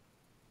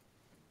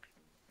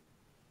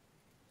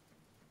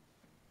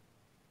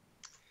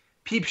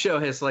 Peep Show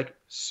has like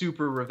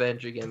super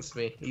revenge against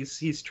me.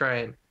 He's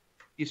trying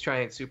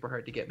super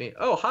hard to get me.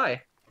 Oh,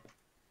 hi.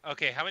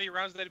 Okay, how many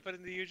rounds did I put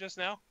into you just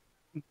now?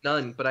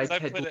 None, but I 'Cause I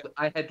had put it-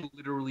 I had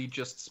literally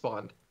just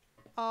spawned.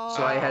 Oh.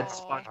 So I had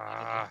spawned.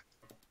 Ah.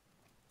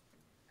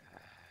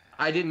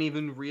 I didn't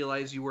even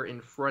realize you were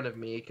in front of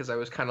me because I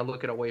was kind of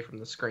looking away from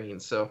the screen.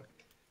 So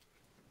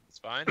It's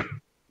fine.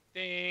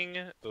 Ding.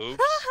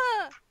 Oops.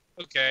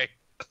 Okay.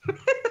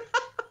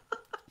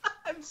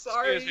 I'm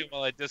sorry. Excuse me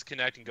while I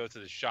disconnect and go to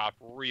the shop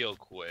real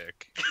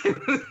quick.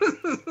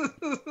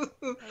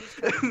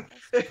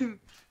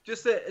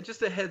 just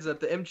a heads up,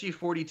 the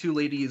MG42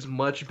 lady is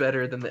much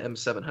better than the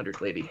M700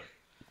 lady.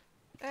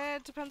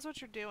 It depends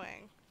what you're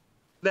doing.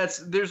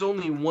 There's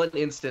only one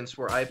instance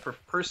where I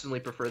personally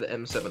prefer the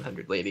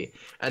M700 lady,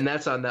 and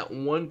that's on that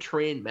one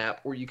train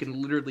map where you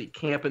can literally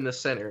camp in the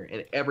center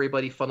and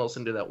everybody funnels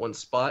into that one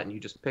spot and you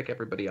just pick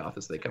everybody off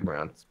as they come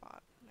around.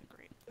 Spot. A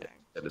great thing.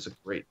 That is a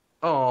great.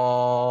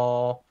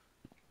 Aww.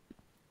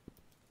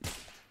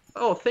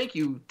 Oh, thank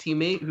you,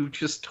 teammate, who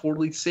just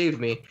totally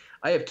saved me.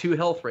 I have 2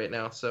 health right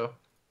now, so.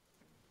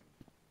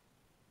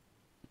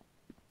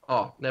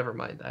 Oh, never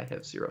mind. I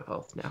have 0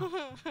 health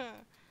now.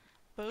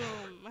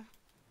 Boom.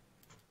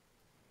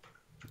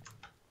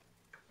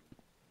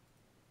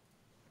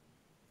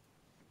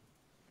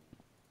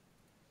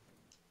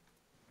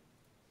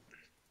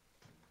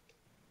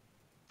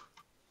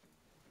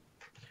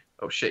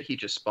 Oh shit, he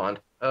just spawned.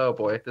 Oh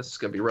boy, this is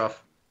gonna be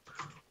rough.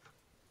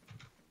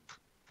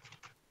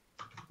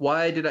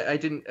 Why did I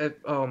didn't...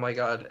 oh my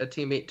god, a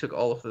teammate took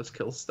all of those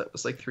kills. That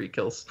was like 3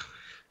 kills.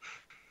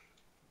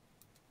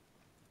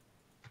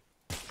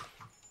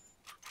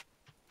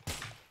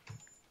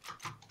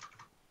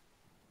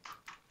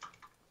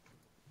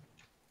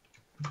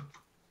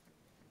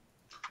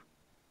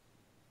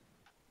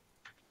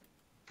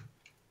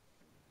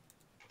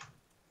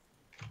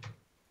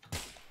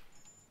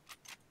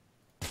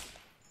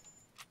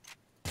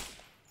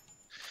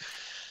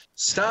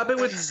 Stop it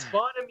with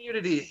spawn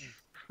immunity!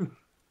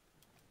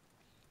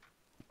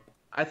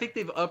 I think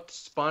they've upped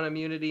spawn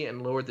immunity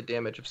and lowered the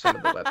damage of some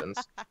of the weapons.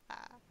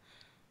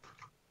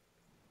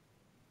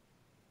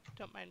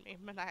 Don't mind me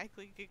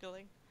maniacally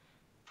giggling.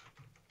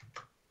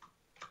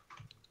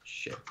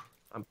 Shit,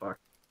 I'm fucked.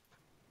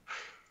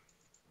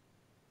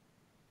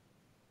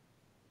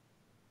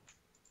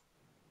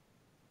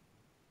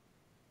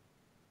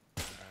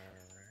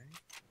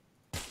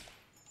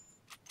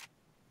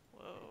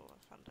 Whoa,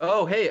 I found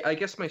Oh, hey, I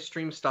guess my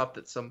stream stopped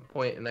at some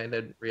point and I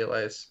didn't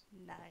realize.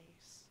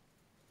 Nice.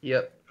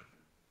 Yep.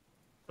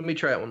 Let me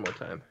try it one more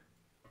time.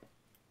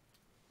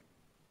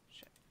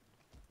 Shit.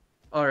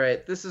 All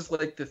right, this is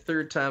like the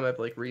 3rd time I've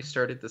like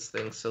restarted this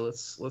thing, so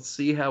let's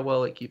see how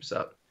well it keeps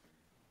up.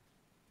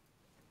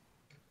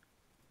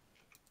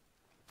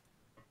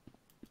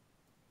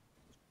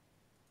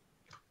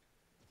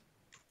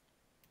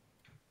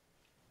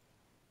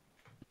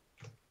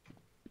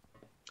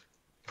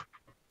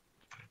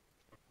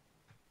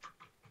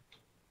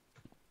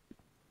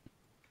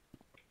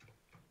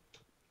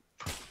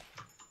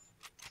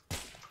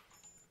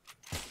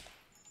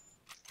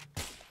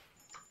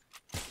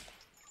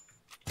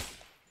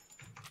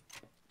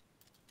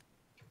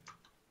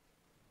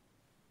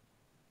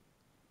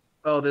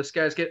 Oh, this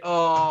guy's get.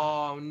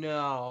 Oh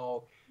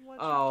no.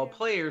 What'd Oh, you do?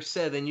 player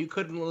 7, you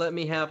couldn't let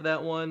me have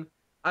that one.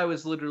 I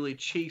was literally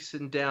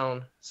chasing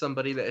down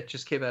somebody that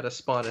just came out of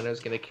spawn, and I was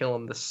gonna kill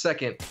him the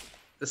second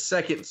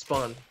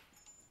spawn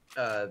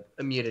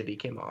immunity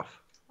came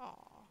off. Aw,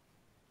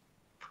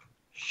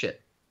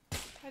 Shit.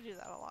 I do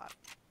that a lot.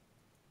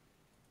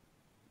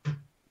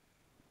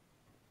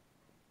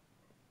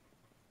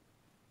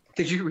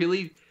 Did you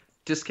really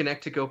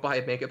disconnect to go buy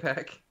a mega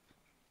pack?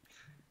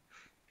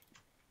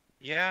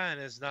 Yeah, and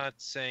it's not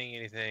saying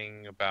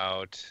anything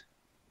about...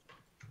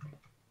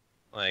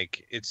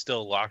 Like, it's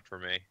still locked for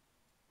me.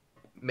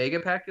 Mega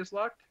pack is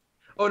locked?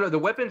 Oh no, the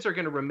weapons are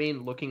gonna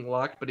remain looking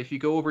locked, but if you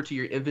go over to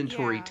your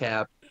inventory Yeah.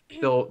 tab,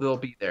 they'll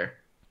be there.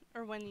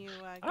 Or when you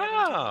get into the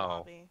Oh.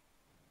 lobby.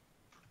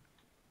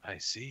 I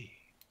see.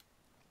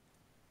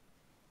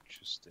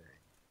 Interesting.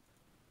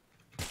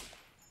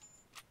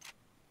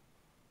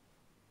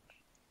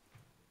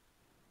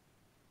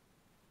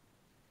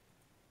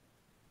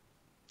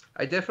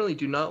 I definitely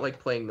do not like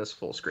playing this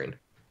full screen.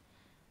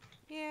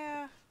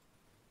 Yeah.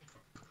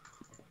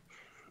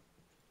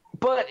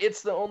 But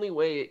it's the only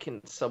way it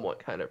can somewhat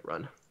kind of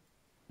run.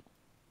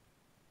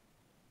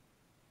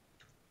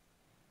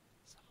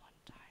 Someone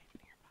died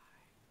nearby.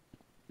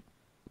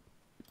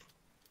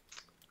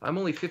 I'm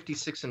only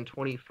 56 and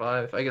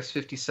 25. I guess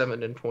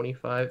 57 and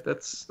 25.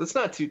 That's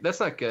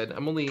not good.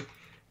 I'm only,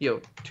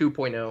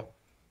 2.0.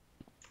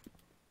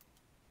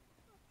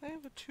 I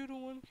have a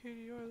 2-to-1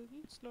 KDR.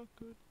 That's not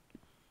good.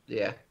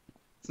 Yeah.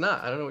 It's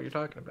not. I don't know what you're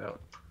talking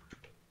about.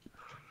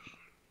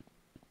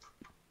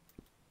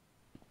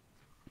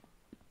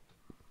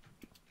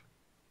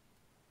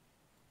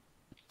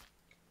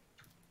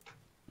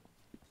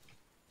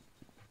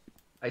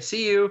 I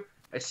see you.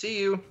 I see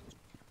you.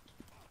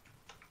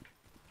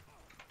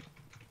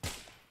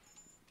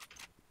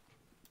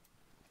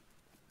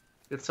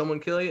 Did someone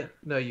kill you?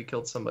 No, you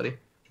killed somebody.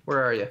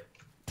 Where are you?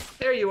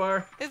 There you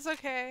are. It's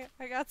okay.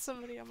 I got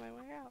somebody on my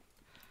way out.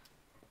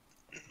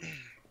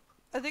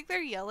 I think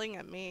they're yelling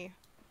at me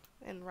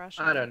in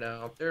Russian. I don't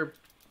know. They're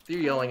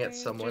yelling at I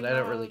someone. do I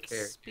don't really not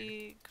care.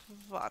 Speak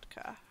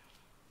vodka.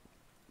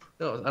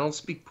 No, I don't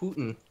speak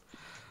Putin.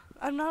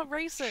 I'm not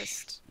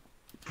racist.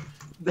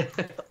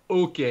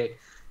 Okay.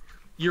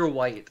 You're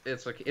white.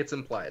 It's okay. It's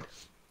implied.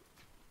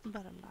 But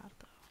I'm not,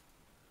 though.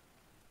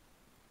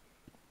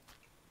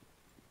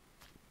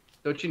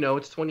 Don't you know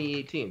it's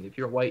 2018? If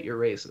you're white, you're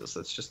racist.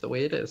 That's just the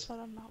way it is. But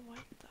I'm not white,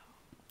 though.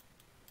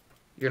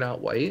 You're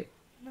not white?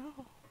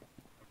 No.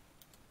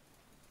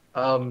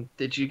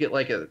 Did you get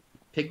like a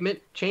pigment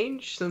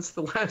change since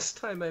the last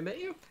time I met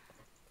you?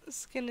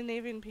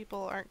 Scandinavian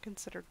people aren't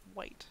considered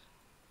white.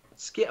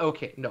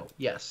 Okay, no,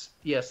 yes.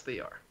 Yes, they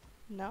are.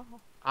 No.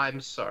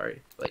 I'm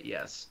sorry, but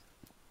yes.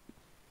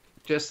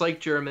 Just like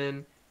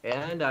German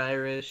and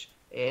Irish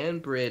and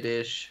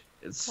British,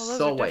 it's Well, those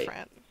so are white.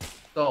 different.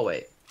 So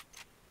white.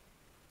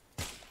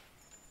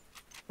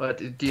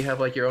 But do you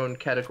have like your own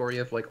category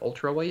of like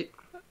ultra white?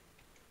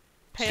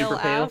 Pale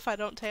Super pale? AF, I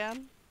don't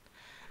tan.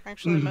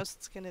 Actually,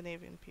 most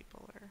Scandinavian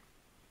people are,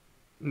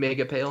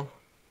 Mega pale?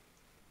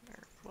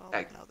 well,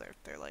 I- no,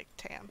 they're like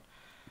tan.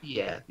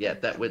 Yeah, They're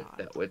that would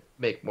not.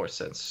 make more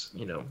sense,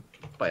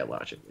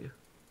 biologically.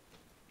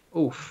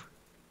 Oof.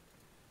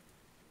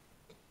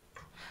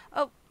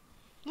 Oh,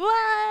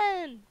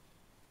 one!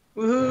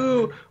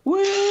 Woohoo!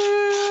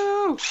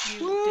 Woo!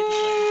 You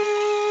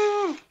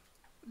Woo!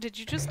 Did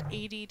you just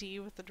ADD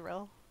with the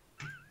drill?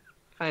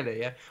 Kinda,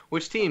 yeah.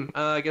 Which team?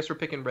 I guess we're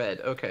picking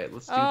red. Okay,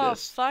 let's do Oh,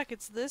 this. fuck,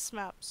 it's this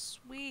map.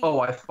 Sweet. Oh,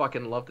 I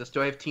fucking love this.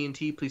 Do I have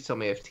TNT? Please tell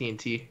me I have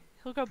TNT.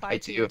 He'll go buy I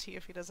do. TNT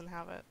if he doesn't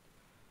have it.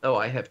 Oh,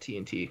 I have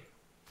TNT.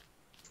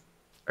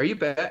 Are you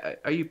back?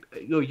 Oh,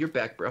 you're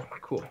back, bro.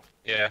 Cool.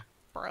 Yeah.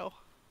 Bro.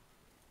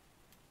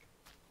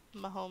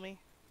 My homie.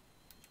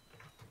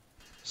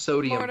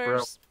 Sodium,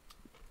 Mortars.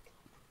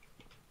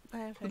 I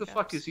have bro. Who the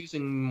fuck is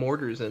using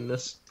mortars in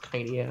this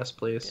tiny ass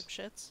place?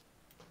 Dipshits.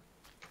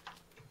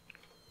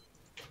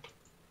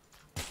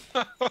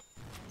 I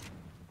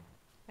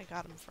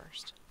got him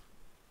first.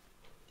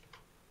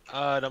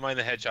 Don't mind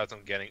the headshots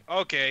I'm getting.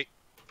 Okay.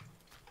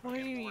 What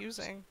are you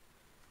using?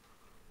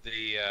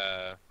 The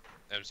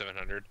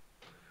M700.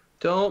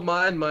 Don't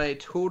mind my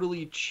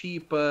totally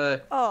cheap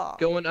Oh.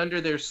 going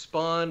under their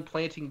spawn,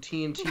 planting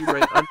TNT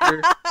right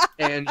under,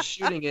 and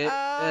shooting it.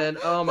 And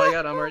oh my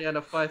god, I'm already on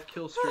a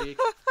 5-kill streak.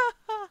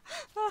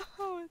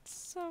 Oh, it's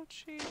so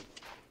cheap.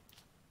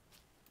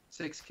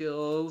 6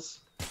 kills.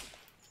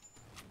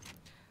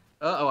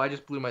 Uh-oh, I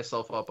just blew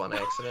myself up on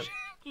accident.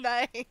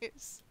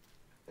 Nice.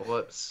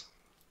 Whoops.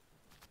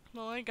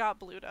 Well, I got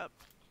blued up.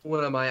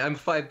 What am I? I'm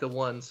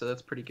 5-1, so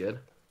that's pretty good.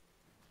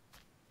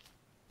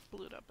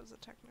 Blued up is a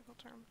technical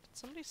term. Did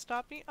somebody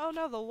stop me? Oh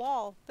no, the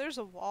wall. There's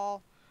a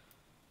wall.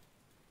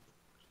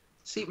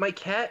 See, my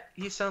cat,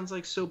 he sounds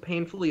like so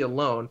painfully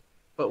alone,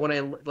 but when I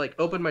like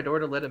open my door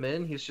to let him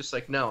in, he's just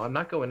like, no, I'm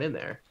not going in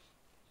there.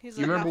 He's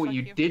You like, remember "Oh, what fuck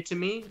you did to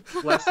me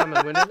last time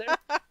I went in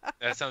there?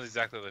 That sounds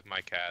exactly like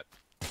my cat.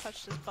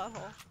 Touched his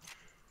butthole.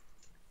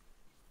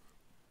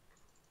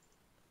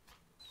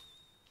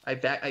 I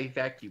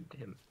vacuumed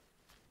him.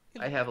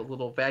 I have a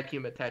little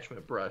vacuum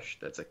attachment brush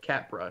that's a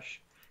cat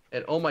brush.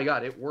 And oh my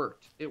god, it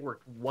worked. It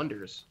worked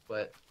wonders,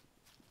 but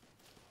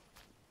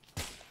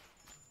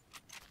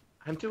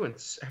I'm doing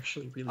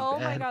actually really Oh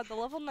bad. my god, the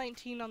level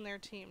 19 on their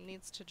team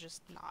needs to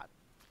just not.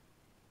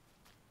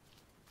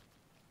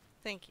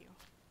 Thank you.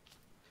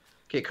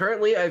 Okay,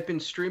 currently I've been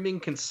streaming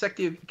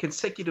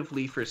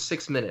consecutively for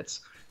 6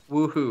 minutes.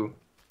 Woohoo.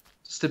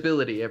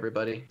 Stability,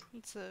 everybody.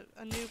 It's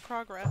a new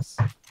progress.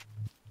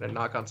 Gonna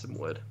knock on some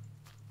wood.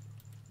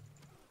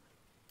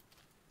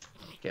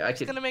 Okay, I I was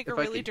could. gonna make a if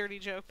I really could- dirty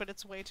joke, but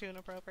it's way too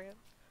inappropriate.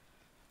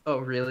 Oh,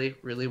 really?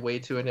 Really way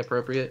too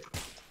inappropriate?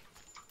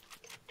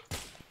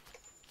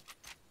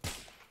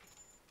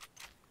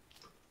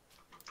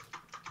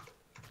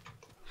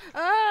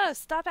 Ah!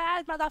 Stop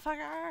it,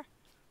 motherfucker!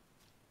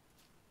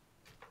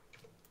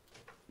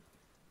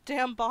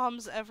 Damn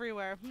bombs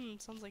everywhere.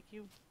 Sounds like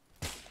you.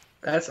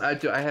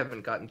 I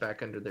haven't gotten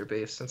back under their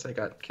base since I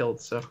got killed,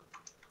 so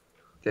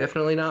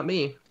definitely not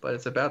me, but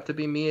it's about to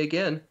be me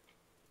again.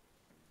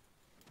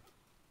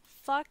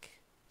 Fuck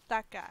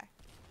that guy.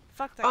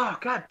 Fuck that guy. Oh,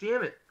 god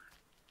damn it.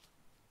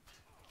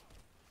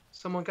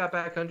 Someone got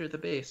back under the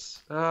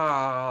base.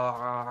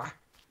 Ah.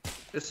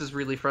 This is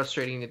really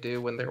frustrating to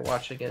do when they're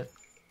watching it.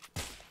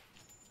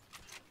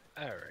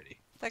 Alrighty.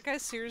 That guy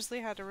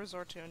seriously had to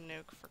resort to a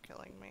nuke for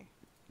killing me.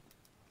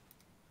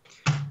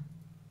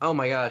 Oh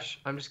my gosh,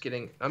 I'm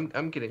getting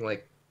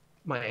like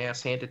my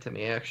ass handed to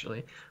me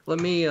actually. Let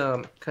me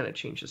kind of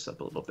change this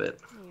up a little bit.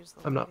 Use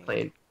the I'm not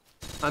lighting.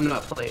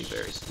 playing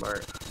very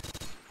smart.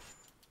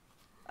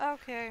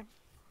 Okay.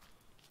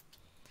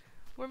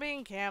 We're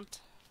being camped.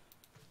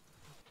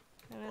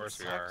 And Of course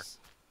it we are. sucks.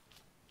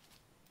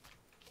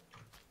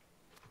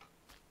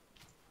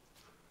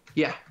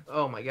 Yeah.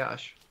 Oh my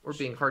gosh. We're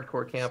being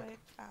hardcore camp. Site,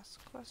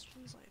 ask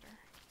questions later.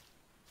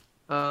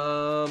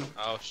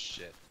 Oh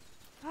shit.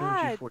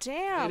 Ah, MG40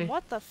 damn! lady.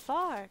 What the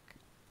fuck?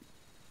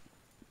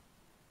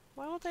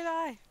 Why won't they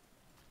die?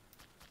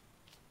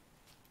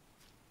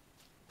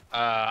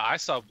 I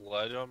saw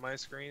blood on my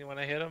screen when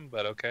I hit him,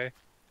 but okay.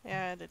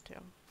 Yeah, I did too.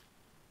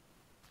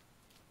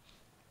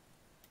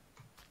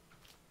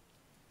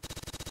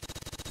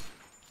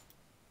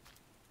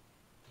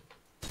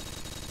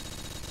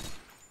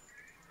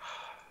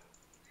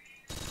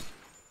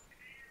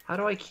 How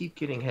do I keep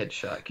getting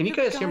headshot? Can you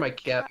Your guys hear my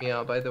cat cat.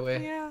 meow, by the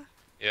way? Yeah.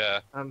 Yeah.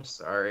 I'm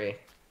sorry.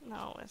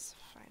 No, it's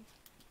fine.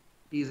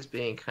 He's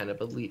being kind of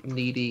a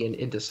needy and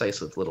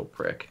indecisive little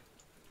prick.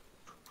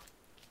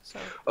 So.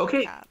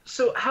 Okay, Cat.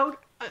 so how...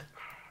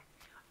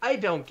 I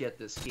don't get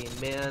this game,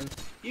 man.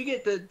 You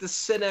get the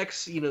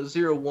Cinex,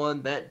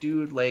 01, that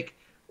dude, like,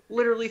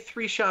 literally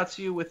 3 shots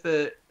you with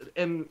a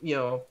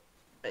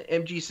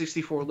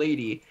MG64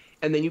 lady,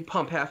 and then you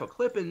pump half a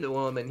clip into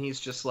him, and he's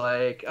just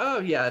like, oh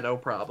yeah, no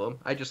problem.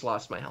 I just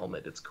lost my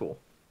helmet. It's cool.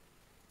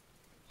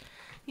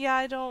 Yeah,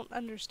 I don't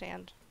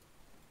understand.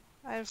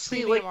 I have See,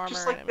 premium like, armor.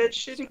 just and like it that makes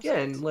shit no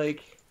again, sense.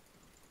 like...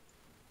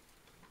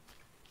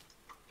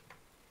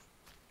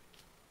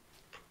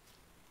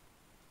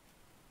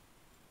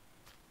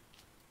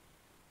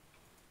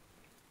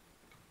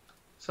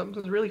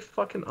 Something's really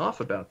fucking off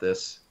about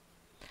this.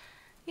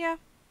 Yeah.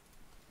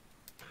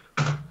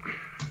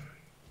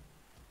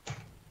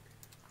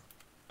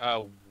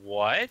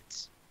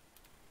 What?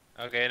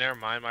 Okay, never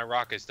mind. My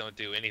rockets don't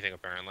do anything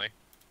apparently.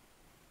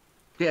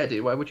 Yeah,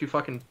 dude, why would you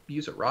fucking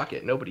use a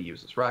rocket? Nobody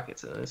uses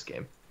rockets in this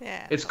game.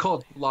 Yeah. It's totally.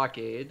 called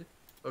Blockade.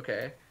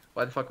 Okay.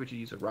 Why the fuck would you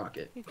use a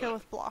rocket? You kill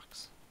with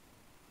blocks.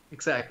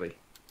 Exactly.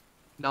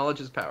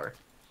 Knowledge is power.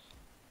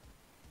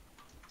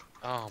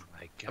 Oh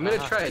my god. I'm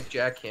gonna try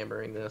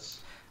jackhammering this.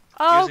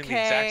 Using the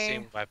exact Okay.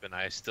 same weapon,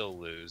 I still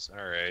lose.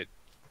 Alright.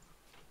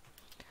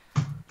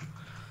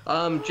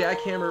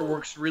 Jackhammer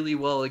works really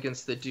well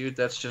against the dude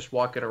that's just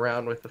walking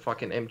around with the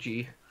fucking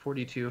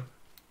MG42.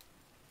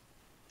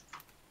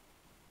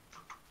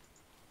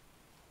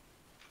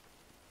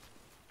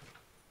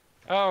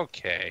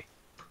 Okay.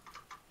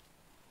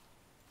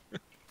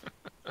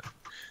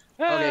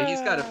 Okay,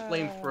 he's got a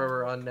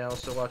flamethrower on now,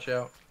 so watch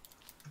out.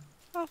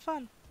 Oh,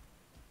 fun.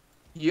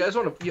 You guys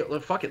want to...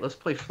 fuck it, let's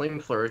play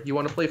flamethrower. You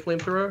want to play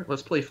flamethrower?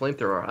 Let's play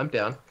flamethrower. I'm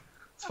down.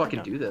 Let's I fucking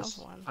don't do this.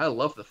 have one. I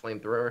love the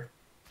flamethrower.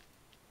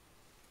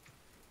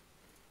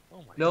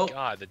 Oh my Nope.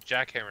 god, the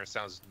jackhammer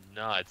sounds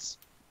nuts.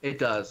 It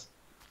does.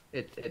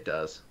 It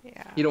does.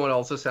 Yeah. You know what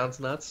also sounds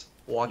nuts?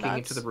 Walking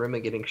Nuts. into the room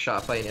and getting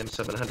shot by an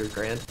M700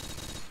 Grand.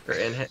 Or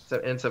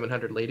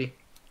N700 lady.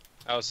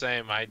 I was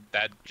saying,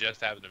 that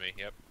just happened to me,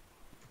 yep.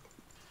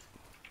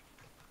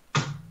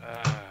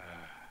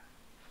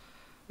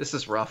 This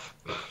is rough.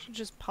 Should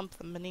just pump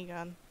the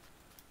minigun.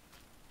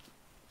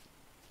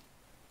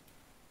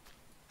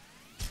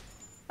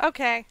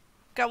 Okay.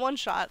 Got one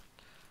shot.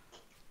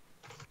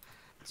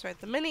 That's right,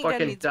 the minigun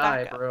Fucking needs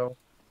die, backup. bro.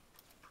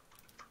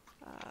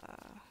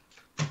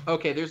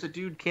 Okay, there's a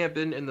dude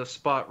camping in the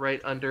spot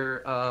right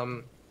under,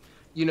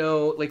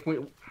 like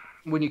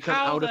when you come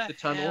How out of the the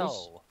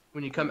tunnels. hell?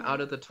 When you come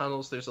out of the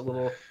tunnels, there's a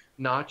little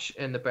notch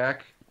in the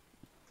back.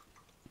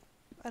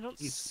 I don't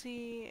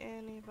see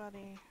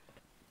anybody.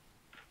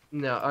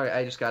 No, alright,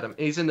 I just got him.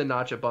 He's in the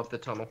notch above the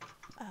tunnel.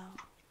 Oh.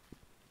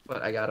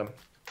 But I got him.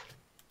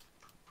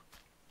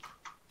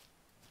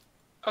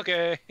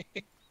 Okay.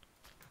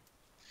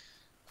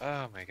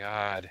 Oh my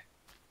god.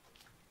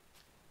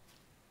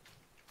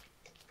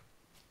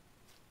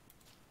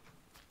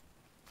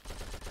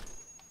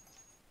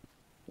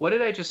 What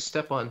did I just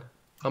step on?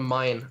 A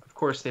mine. Of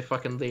course, they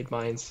fucking laid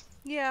mines.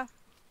 Yeah.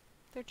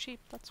 They're cheap,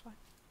 that's why.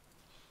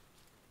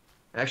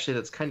 Actually,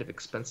 that's kind of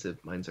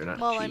expensive. Mines are not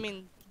Well, cheap. I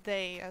mean,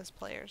 they, as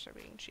players, are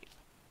being cheap.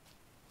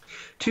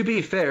 To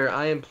be fair,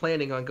 I am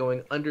planning on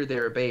going under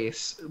their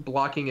base,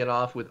 blocking it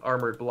off with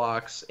armored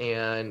blocks,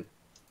 and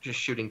just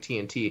shooting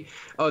TNT.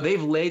 Oh,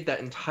 they've laid that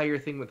entire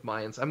thing with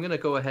mines. I'm gonna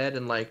go ahead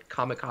and, like,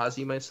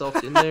 kamikaze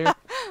myself in there,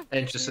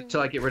 and just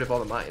until I get rid of all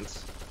the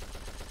mines.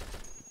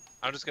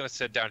 I'm just gonna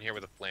sit down here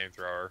with a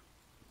flamethrower.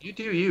 You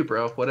do you,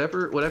 bro.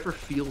 Whatever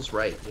feels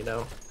right, you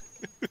know?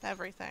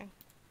 Everything.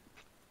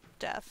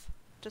 Death.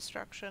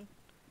 Destruction.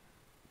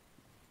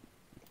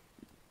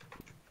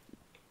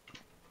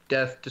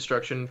 Death,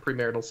 destruction,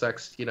 premarital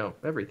sex,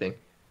 everything.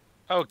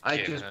 Okay, I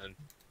just- then.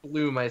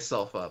 Blew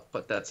myself up,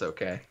 but that's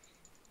okay.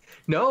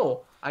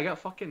 No! I got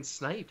fucking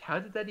sniped. How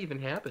did that even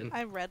happen?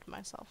 I read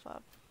myself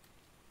up.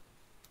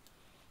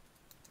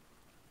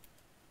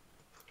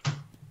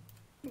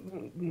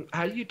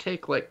 How do you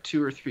take, like,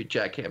 2 or 3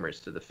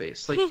 jackhammers to the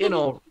face? Like, in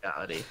all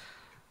reality.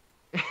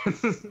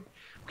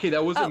 Okay,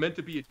 that wasn't meant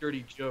to be a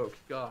dirty joke.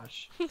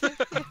 Gosh.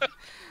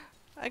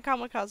 I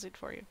kamikazed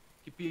for you.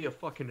 You be a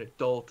fucking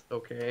adult,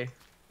 okay?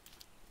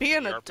 Be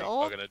an We are big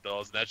adult? fucking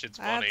adults, and that shit's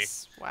funny.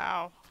 That's...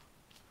 wow.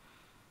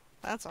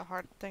 That's a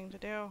hard thing to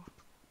do.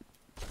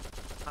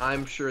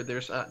 I'm sure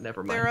there's...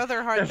 never mind. There are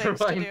other hard Never things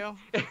to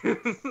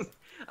mind. do.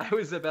 I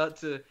was about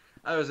to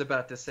I was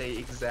about to say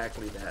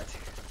exactly that.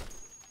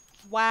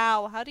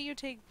 Wow, how do you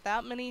take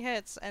that many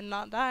hits and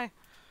not die?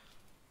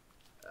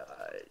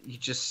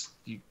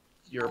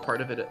 You're a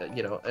part of it,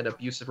 an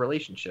abusive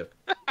relationship.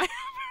 That's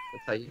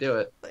how you do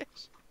it.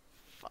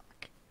 Fuck.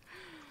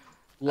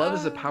 Love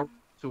is a powerful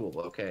tool,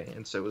 okay,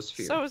 and so is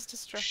fear. So is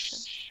destruction.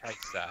 Shite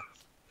that.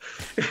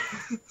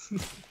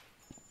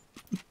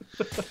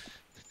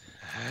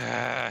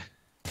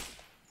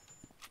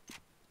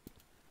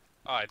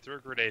 Oh, I threw a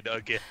grenade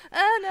again.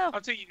 No.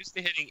 I'm too used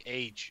to hitting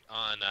H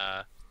on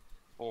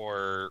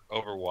for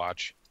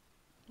Overwatch.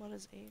 What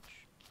is H?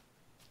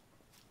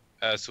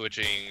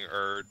 Switching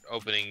or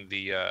opening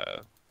the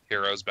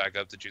heroes back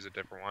up to choose a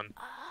different one.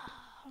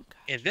 Oh,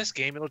 okay. In this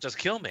game, it'll just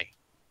kill me.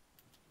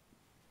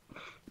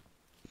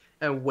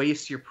 And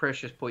waste your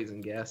precious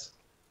poison gas.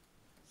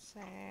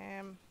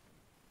 Same.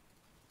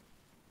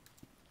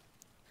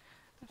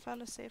 I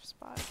found a safe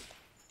spot.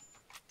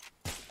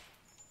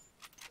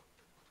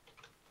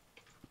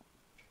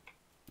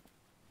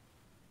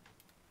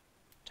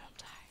 Don't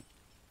die.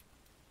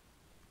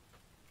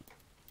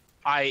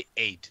 I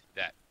ate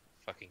that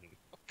fucking.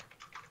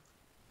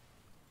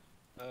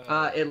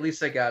 At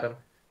least I got him.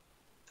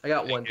 I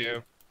got Thank one you.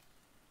 dude.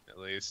 At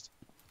least.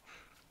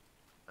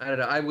 I don't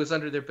know. I was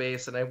under their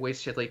base and I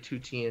wasted like 2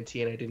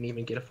 TNT and I didn't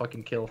even get a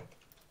fucking kill.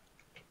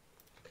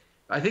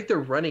 I think they're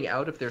running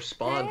out of their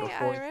spawn Hey,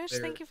 before Irish,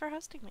 they're... thank you for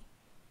hosting me.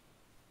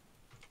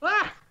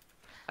 Ah!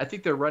 I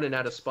think they're running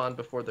out of spawn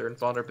before their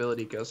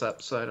invulnerability goes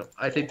up, so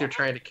I think they're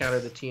trying to counter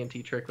the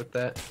TNT trick with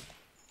that.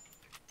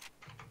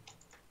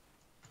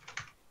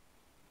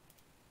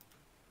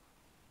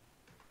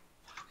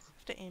 I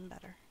have to aim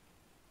better.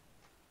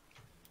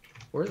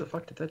 Where the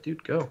fuck did that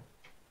dude go?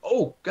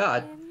 Oh,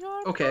 God.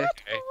 Okay.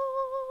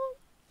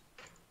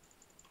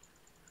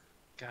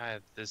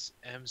 God, this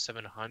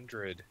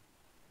M700.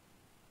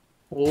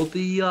 Hold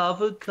the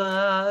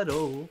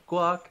avocado,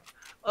 guac,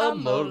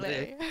 Amole.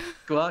 amole,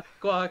 guac,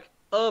 guac,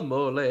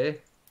 amole.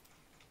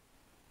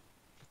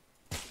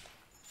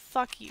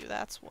 Fuck you,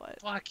 that's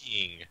what.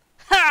 Fucking.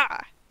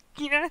 Ha!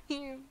 Get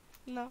him.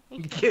 No.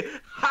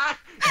 Ha!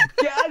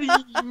 Got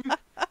him!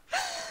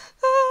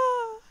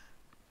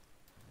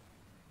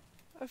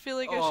 I feel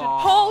like I should.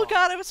 Aw. Oh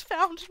god, I was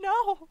found. No!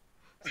 I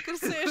was gonna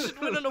say I should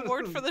win an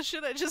award for the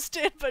shit I just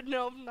did, but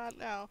no, not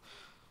now.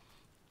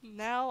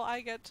 Now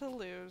I get to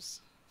lose.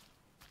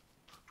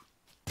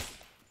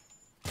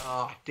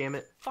 Oh, damn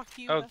it. Fuck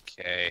you.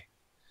 Okay.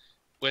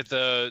 With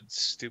a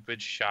stupid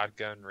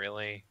shotgun,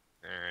 really?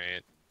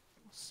 Alright.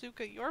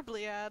 Suka, your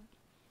bliad.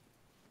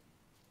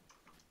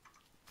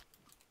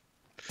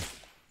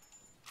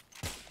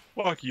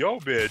 Fuck yo,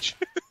 bitch.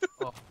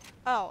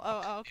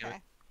 Oh,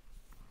 okay.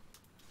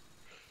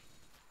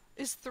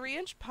 Is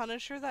 3-inch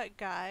Punisher that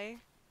guy?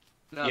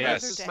 No,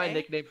 Yes. that's just my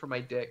nickname for my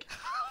dick.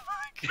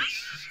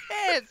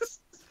 Shit!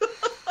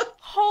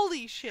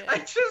 Holy shit! I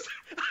just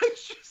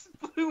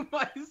blew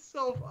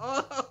myself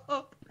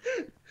up.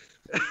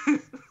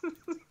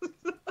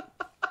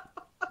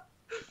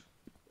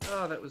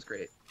 Oh, that was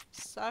great.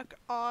 Suck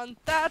on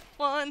that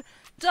one!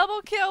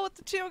 Double kill with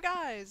the 2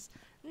 guys!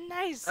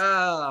 Nice!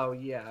 Oh,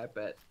 yeah, I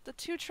bet. The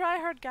 2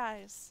 tryhard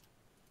guys.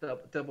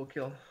 Double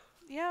kill.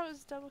 Yeah, it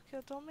was double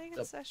kill. Don't make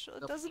it sexual.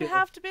 It double doesn't kill.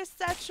 have to be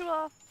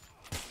sexual.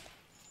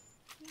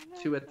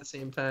 2 at the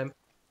same time.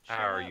 How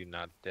Shut are up. you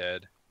not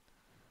dead?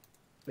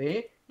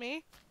 Me?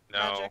 Me? No.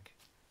 Magic.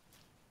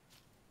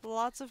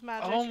 Lots of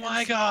magic. Oh and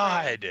my spray.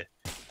 god! Ooh,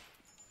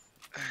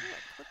 I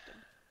clipped him.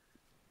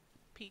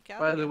 Peek out.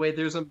 By the again. way,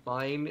 there's a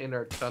mine in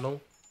our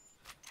tunnel.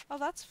 Oh,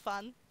 that's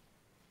fun.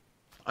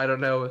 I don't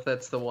know if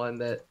that's the one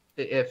that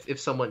if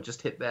someone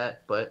just hit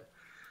that, but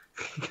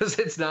because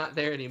it's not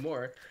there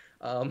anymore.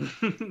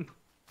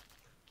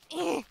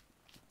 Eh.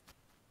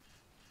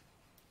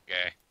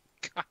 Okay.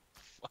 God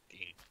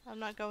fucking. I'm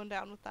not going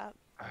down with that.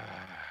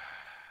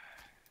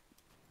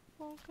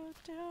 Won't go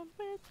down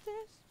with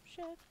this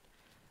shit.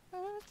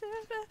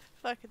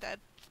 Fucking dead.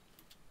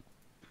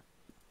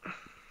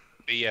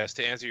 But yes,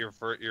 to answer your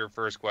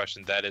first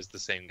question, that is the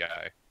same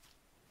guy.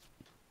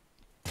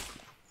 You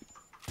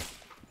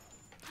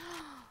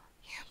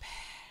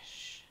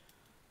bitch.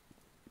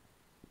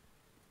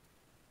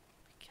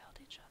 We killed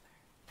each other.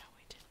 No,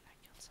 we didn't. I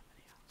killed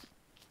somebody else.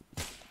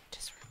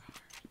 Disregard.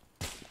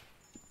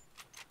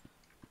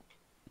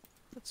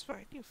 That's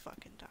right, you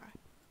fucking die.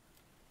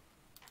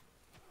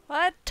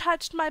 What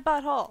touched my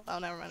butthole? Oh,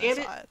 never mind. I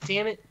saw it.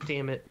 Damn it,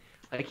 damn it.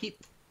 I keep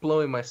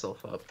blowing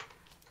myself up.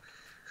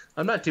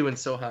 I'm not doing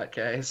so hot,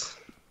 guys.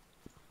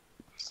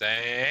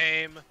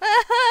 Same.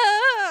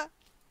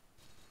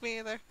 Me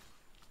either.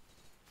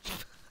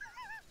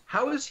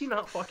 How is he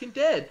not fucking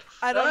dead?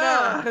 I don't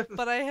Ah! know,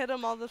 but I hit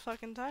him all the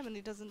fucking time and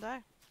he doesn't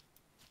die.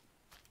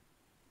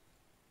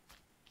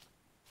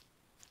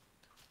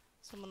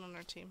 Someone on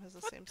our team has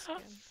the same skin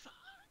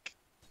Fuck.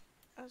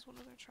 as one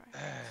of their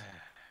tryhards.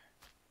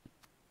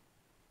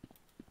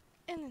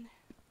 And then...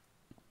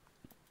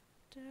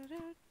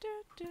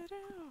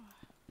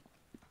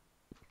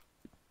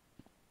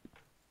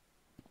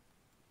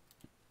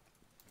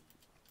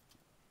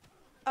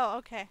 Oh,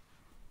 okay.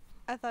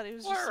 I thought he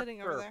was just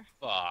sitting over there.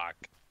 Fuck.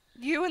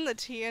 You and the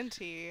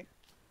TNT.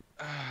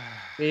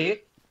 Me?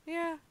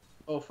 Yeah.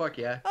 Oh, fuck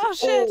yeah. Oh,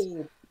 shit!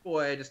 Oh,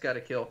 boy, I just got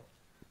a kill.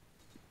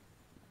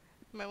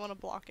 You might want to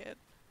block it.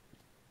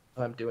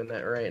 I'm doing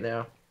that right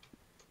now.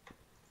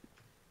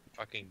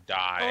 Fucking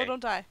die. Oh,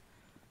 don't die.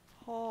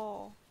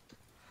 Oh.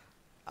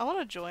 I want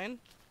to join.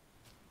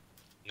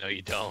 No,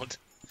 you don't.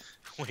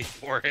 Wait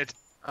for it.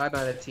 I'm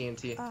out of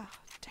TNT. Ah,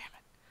 damn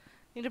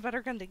it. Need a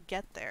better gun to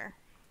get there.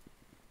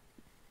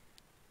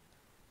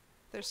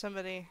 There's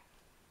somebody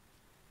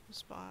who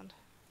spawned.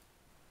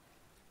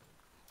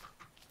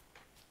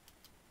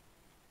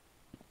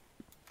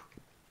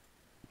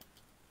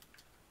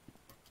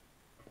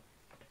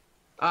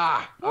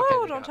 Ah! Okay,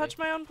 Whoa, they don't got touch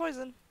me. my own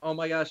poison. Oh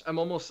my gosh, I'm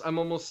almost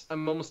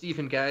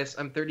even, guys.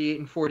 I'm 38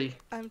 and 40.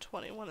 I'm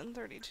 21 and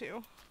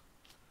 32.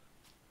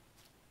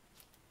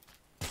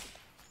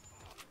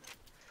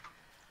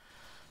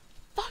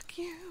 Fuck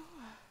you.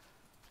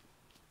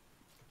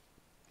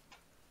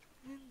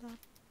 In the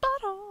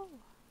bottle.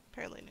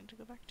 Apparently I need to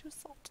go back to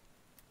assault.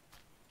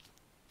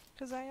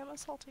 Because I am a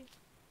salty.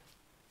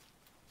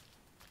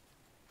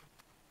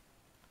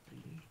 I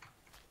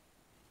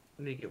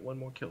need to get one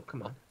more kill.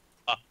 Come on.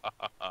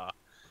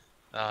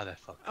 Oh, that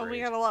fucked. Oh, we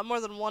got a lot more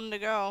than one to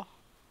go.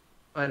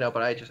 I know,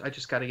 but I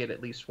just got to get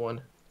at least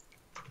one.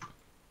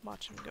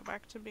 Watch him go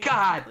back to being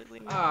God!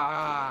 completely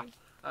Ah! not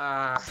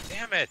Ah!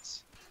 Damn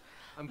it!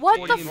 I'm What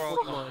 40 the and fuck?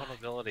 41.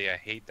 Vulnerability. I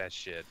hate that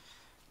shit.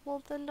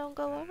 Well, then don't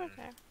go over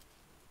there.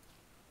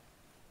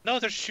 No,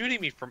 they're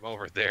shooting me from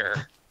over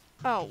there.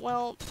 Oh,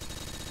 well.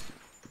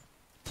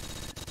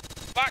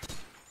 Fuck!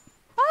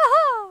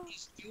 Aha!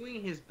 He's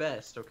doing his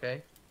best,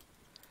 okay?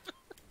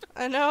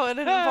 I know, and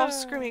it involves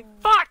screaming,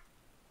 fuck!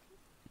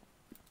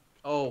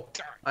 Oh,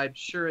 I'm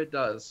sure it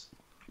does.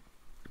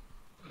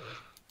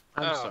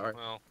 I'm Oh, sorry.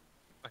 Well,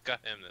 I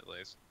got him at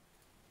least.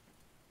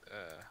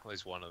 At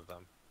least one of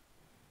them.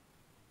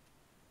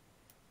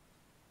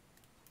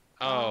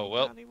 Oh,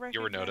 well, God, he you were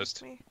recognized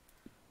noticed. me.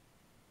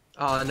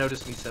 Oh,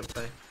 notice me,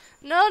 senpai.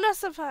 No, no,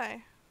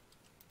 senpai.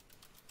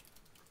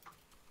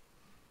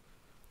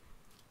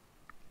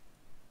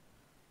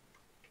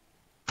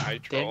 I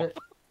Damn troll. it.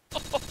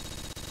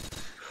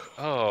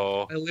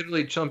 Oh. I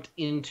literally jumped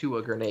into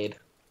a grenade.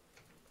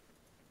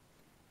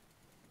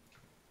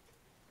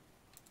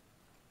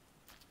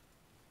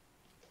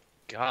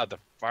 God, the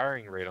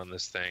firing rate on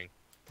this thing.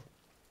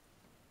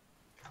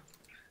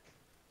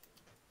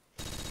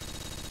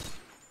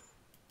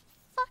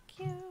 Fuck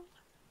you.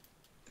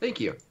 Thank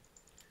you.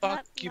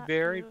 Fuck you, not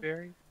Barry, you.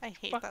 Barry. I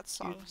hate Fuck that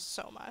song you.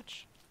 so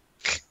much.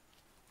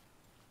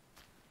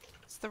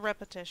 It's the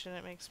repetition,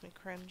 it makes me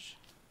cringe.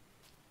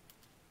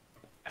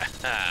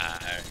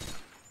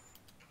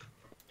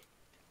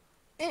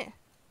 Eh.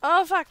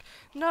 Oh, fuck.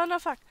 No, no,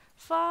 fuck.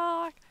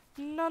 Fuck.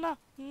 No, no,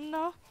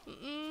 no.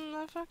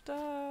 I fucked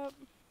up.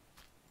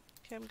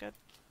 Okay, I'm good.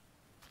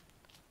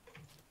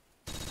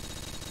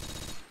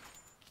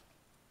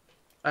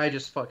 I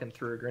just fucking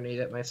threw a grenade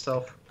at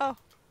myself. Oh.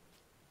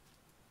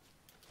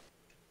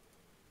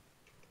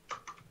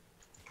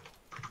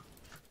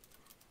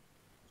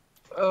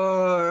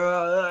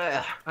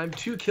 I'm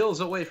 2 kills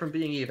away from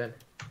being even.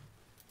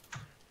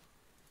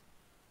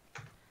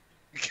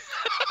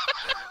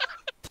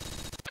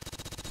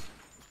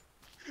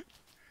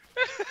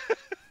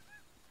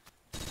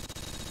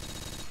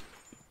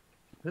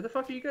 Who the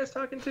fuck are you guys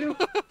talking to?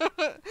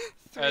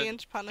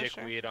 3-inch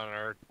Punisher. Dickweed on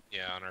our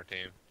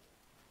team.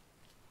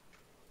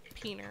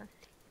 Peener.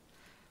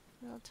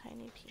 Little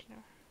tiny peener.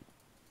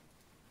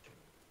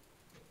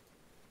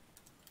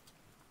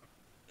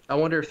 I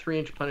wonder if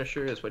 3-inch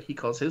Punisher is what he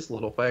calls his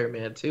little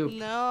fireman too.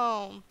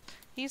 No.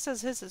 He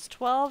says his is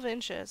 12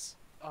 inches.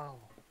 Oh.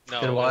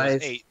 No, Then it why was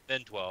is- 8,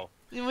 then 12.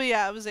 Well,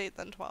 yeah, it was 8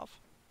 then 12.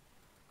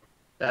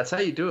 That's how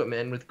you do it,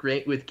 man. With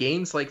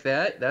gains like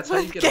that, that's how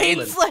you With get a woman.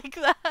 gains like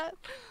that.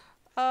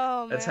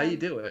 Oh, That's man. how you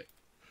do it.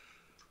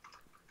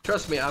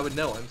 Trust me, I would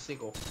know. I'm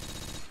single.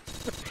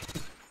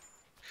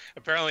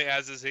 Apparently,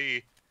 as is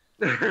he.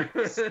 I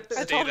Stay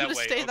told him that to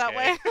way, stay that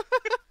okay.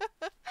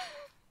 way.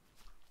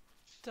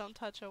 Don't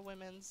touch a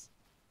women's.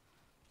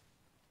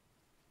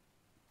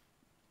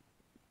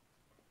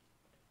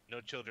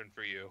 No children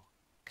for you.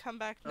 Come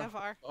back,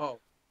 Navarre.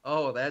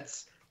 Oh,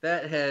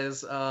 that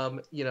has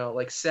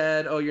like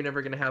sad. Oh, you're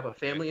never gonna have a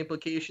family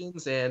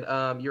implications, and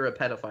you're a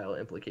pedophile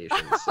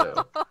implications.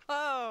 So.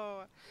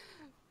 Oh,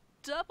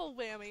 double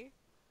whammy.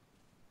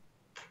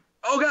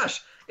 Oh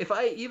gosh, if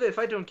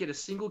I don't get a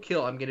single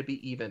kill, I'm gonna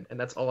be even, and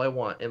that's all I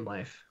want in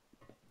life.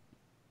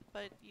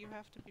 But you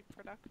have to be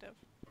productive.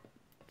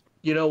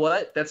 You know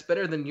what? That's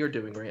better than you're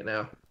doing right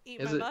now. Eat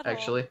Is my it butthole.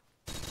 actually?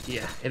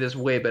 Yeah, it is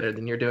way better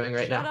than you're doing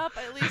right Shut now. up,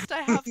 at least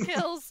I have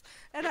kills,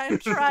 and I'm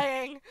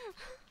trying.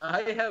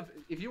 I have.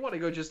 If you want to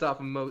go just off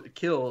of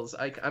kills,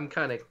 I'm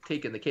kind of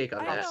taking the cake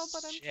on I that. know,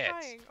 but I'm Shit.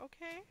 trying,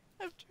 okay?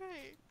 I'm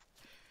trying.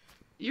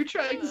 You're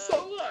trying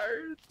so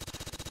hard.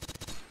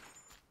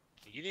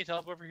 You need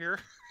help over here?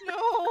 No,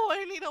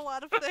 I need a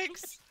lot of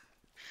things.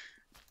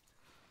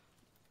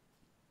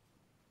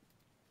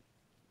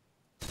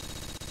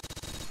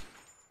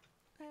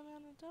 I'm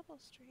on a double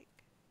streak.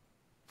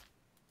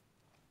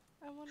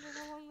 I wonder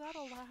how long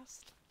that'll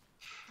last.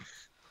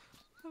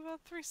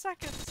 About 3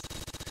 seconds.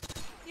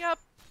 Yep.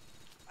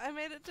 I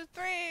made it to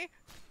 3.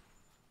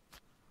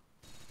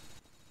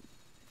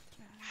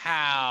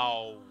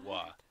 How?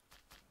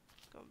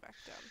 Going back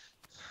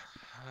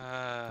down.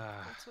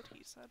 Uh, That's what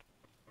he said.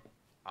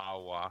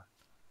 oh.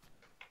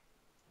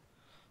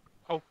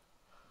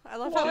 I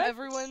love how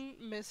everyone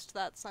missed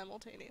that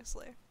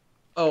simultaneously.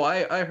 Oh,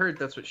 I heard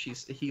that's what he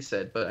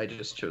said, but I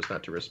just chose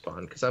not to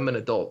respond because I'm an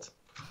adult.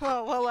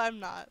 Oh, well, I'm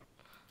not.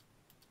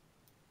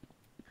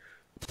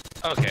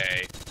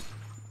 Okay.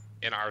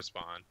 In our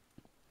spawn.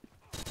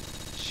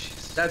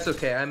 Jeez. That's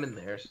okay, I'm in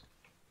theirs.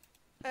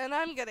 And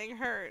I'm getting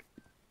hurt.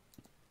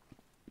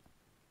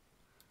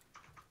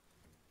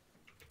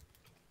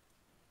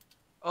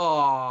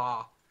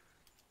 Aw.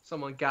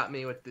 Someone got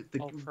me with the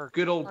for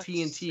good old fuck's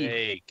TNT.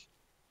 sake.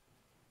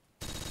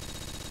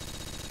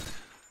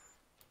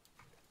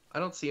 I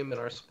don't see him in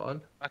our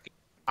spawn.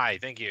 Hi,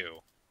 thank you.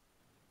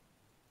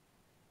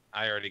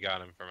 I already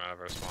got him from out of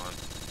our spawn.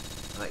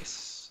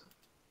 Nice.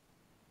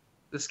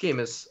 This game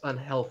is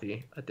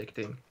unhealthy,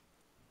 addicting.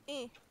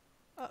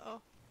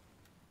 Uh-oh.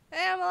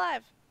 Hey, I'm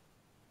alive!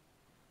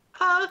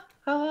 Ha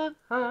ha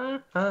ha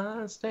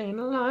ha, staying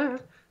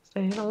alive,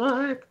 staying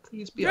alive.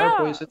 Please be our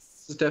poison.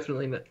 This is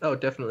definitely not, oh,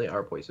 definitely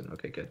our poison.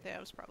 Okay, good. Yeah, it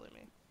was probably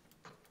me.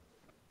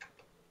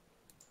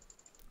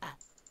 Ah.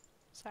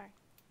 Sorry.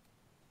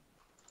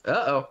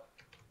 Uh-oh.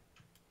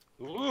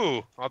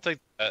 Ooh, I'll take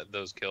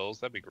those kills.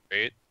 That'd be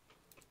great.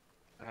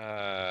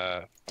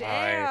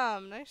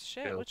 Damn, nice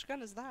shit. Which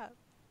gun is that?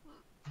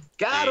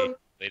 Got him!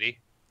 Lady.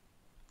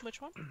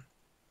 Which one?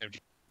 MG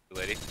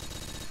lady.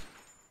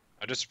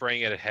 I'm just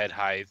spraying it at head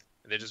height,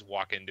 and they just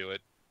walk into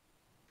it.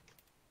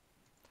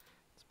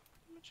 That's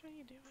pretty much how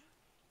you do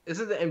it.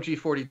 Isn't the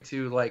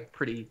MG42, like,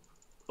 pretty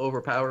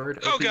overpowered?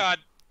 Oh god!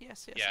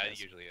 Yes, yes, Yeah, it it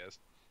is. usually is.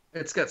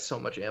 It's got so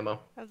much ammo.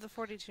 I have the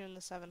 42 and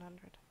the 700.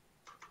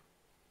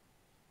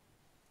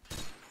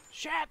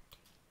 Shit!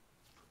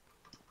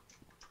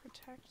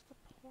 Protect the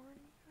porn,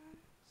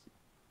 guys?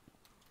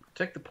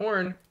 Check the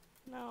porn.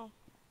 No.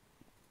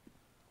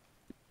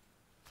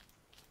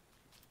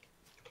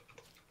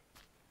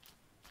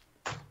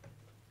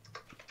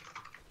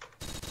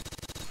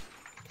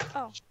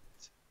 Oh.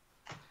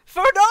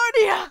 For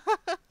Narnia!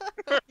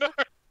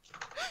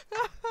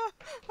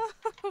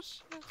 Oh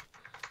shit.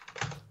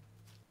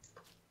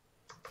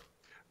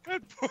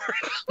 That poor...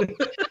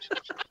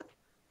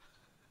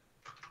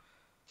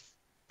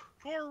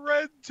 poor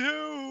red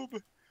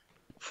tube!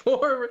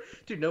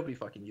 Dude, nobody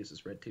fucking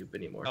uses RedTube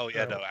anymore. Oh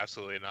yeah, no,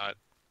 absolutely not.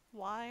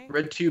 Why?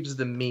 RedTube's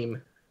the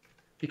meme.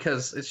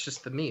 Because it's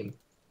just the meme.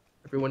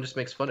 Everyone just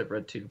makes fun of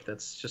RedTube.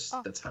 That's just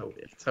that's how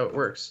it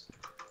works.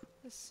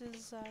 This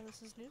is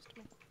news to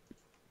me.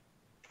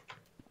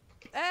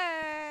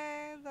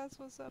 Hey, that's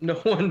what's up. No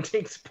one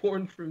takes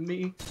porn from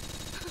me.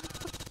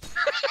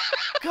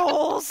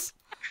 Goals!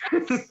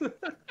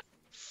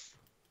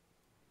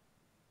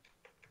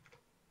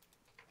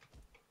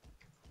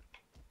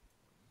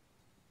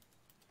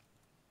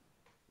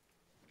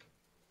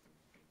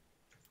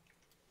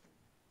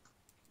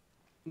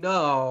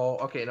 No.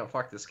 Okay, no,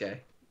 fuck this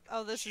guy.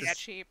 Oh, this is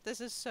cheap.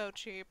 This is so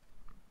cheap.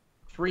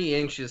 3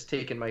 inches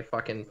taking my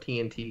fucking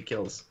TNT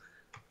kills.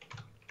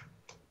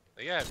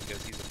 Yeah,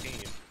 because he's a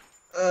teen.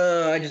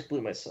 I just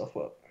blew myself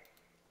up.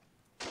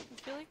 I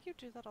feel like you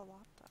do that a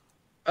lot,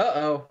 though.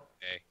 Uh-oh.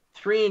 Hey.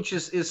 3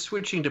 inches is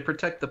switching to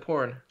protect the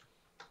porn.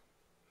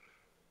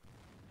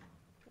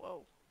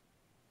 Whoa.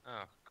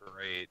 Oh,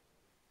 great.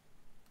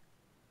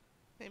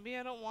 Maybe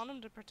I don't want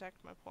him to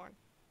protect my porn.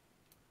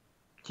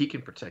 He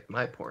can protect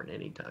my porn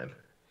anytime.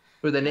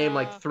 With a name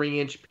like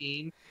 3-inch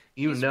Peen,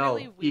 you know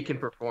really he can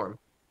weird. perform.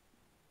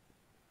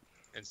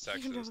 And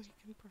You know sexist.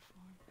 he can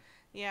perform.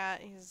 Yeah,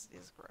 he's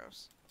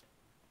gross.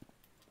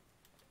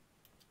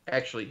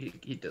 Actually,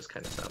 he does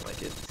kind of sound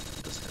like it.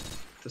 It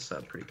does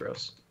sound pretty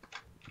gross.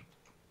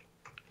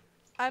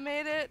 I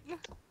made it.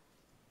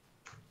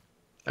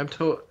 I'm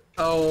to.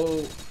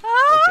 Oh.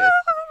 Ah, Okay.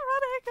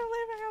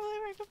 I'm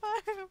leaving.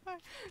 Goodbye.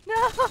 No,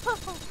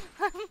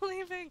 I'm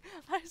leaving.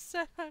 I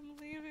said I'm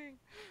leaving.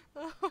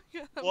 Oh my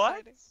god. I'm What?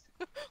 hiding.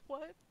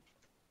 What?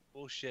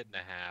 Bullshit and a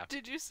half.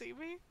 Did you see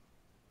me?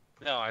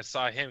 No, I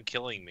saw him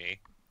killing me.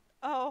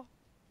 Oh,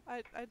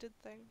 I did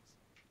things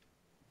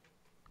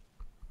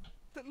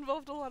that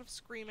involved a lot of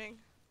screaming.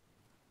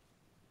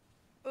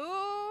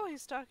 Ooh,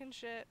 he's talking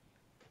shit.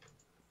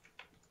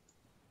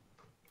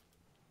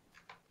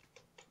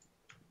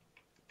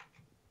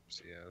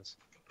 Yes, he is.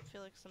 I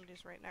feel like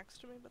somebody's right next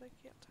to me, but I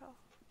can't tell.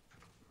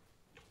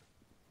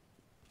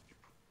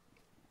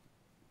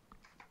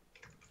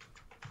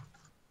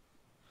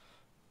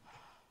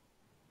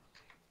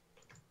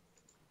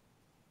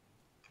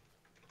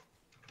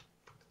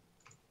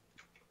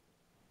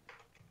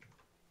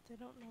 They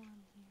don't know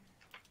I'm here.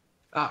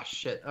 Ah,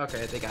 shit.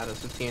 Okay, they got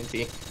us with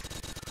TNT.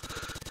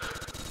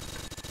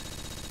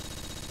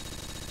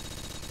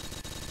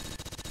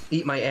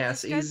 Eat my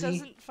ass, This guy easy.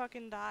 doesn't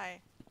fucking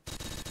die.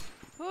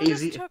 Who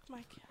Easy. just took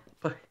my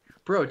kill?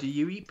 Bro, do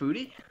you eat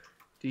booty?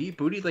 Do you eat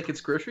booty like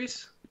it's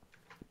groceries?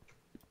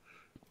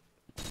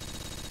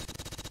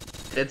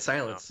 Dead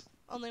silence.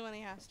 Only when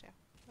he has to.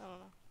 I don't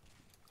know.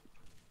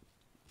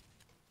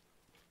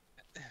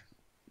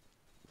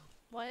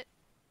 What?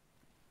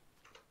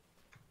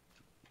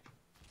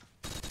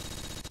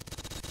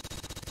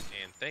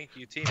 And thank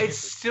you, team. I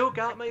still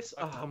got my.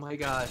 Oh my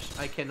gosh!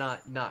 I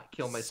cannot not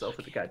kill myself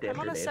with a goddamn I'm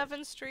on a grenade.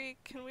 7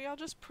 streak. Can we all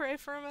just pray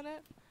for a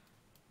minute?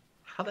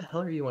 How the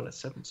hell are you on a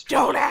 7 streak?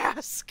 Don't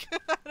ask!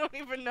 I don't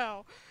even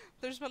know.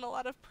 There's been a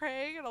lot of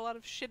praying and a lot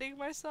of shitting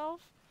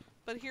myself,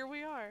 but here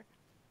we are.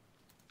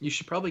 You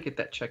should probably get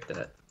that checked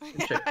out.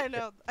 Yeah, I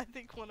know. I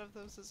think one of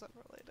those is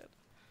unrelated.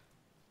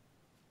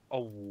 A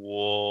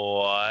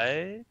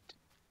what?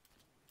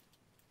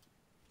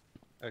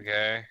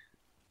 Okay.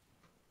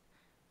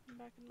 I'm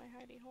back in my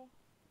hidey hole.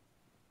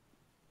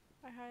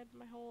 I hide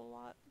my hole a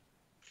lot.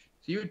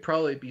 So you would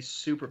probably be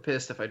super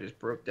pissed if I just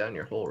broke down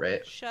your hole,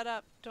 right? Shut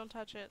up. Don't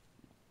touch it.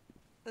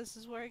 This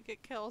is where I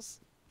get kills.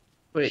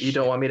 Wait, you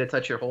don't want me to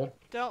touch your hole?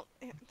 Don't.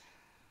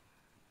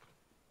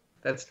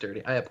 That's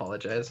dirty. I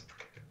apologize.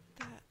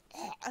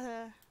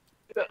 Uh,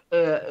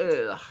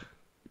 Ugh.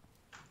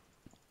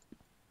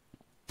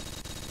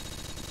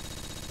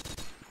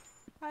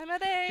 I'm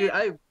at 8.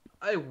 Dude,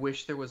 I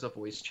wish there was a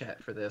voice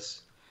chat for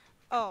this.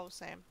 Oh,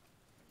 same.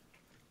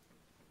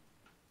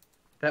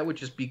 That would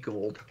just be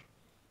gold.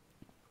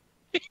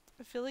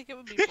 I feel like it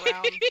would be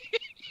brown.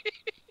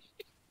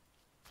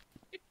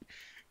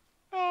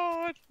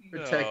 Oh,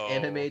 Protect no.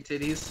 anime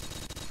titties.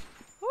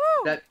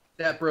 Woo!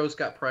 That bro's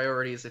got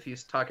priorities if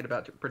he's talking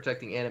about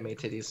protecting anime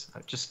titties.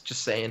 I'm just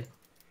saying.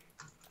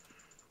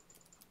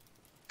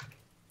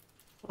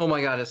 Oh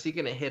my god, is he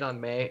gonna hit on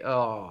May?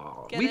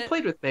 Oh, Get we've it?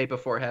 played with May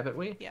before, haven't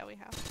we? Yeah, we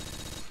have.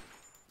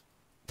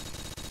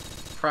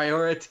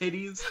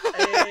 Priorities.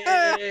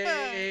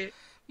 Hey,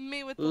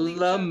 Me with the leech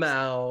jokes.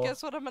 Lamau.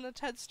 Guess what? I'm on a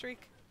 10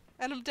 streak.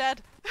 And I'm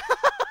dead.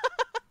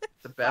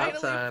 It's about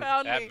Finally time.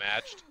 found That me.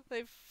 matched.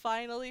 They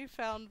finally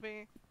found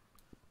me.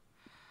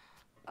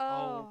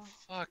 Oh, Oh.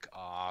 fuck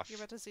off. You're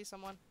about to see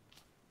someone.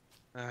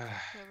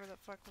 Whoever the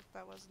fuck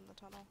that was in the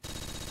tunnel.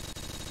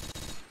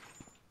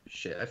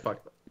 Shit, I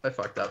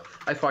fucked up.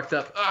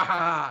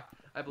 Ah!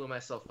 I blew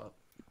myself up.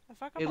 I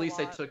fuck up At a least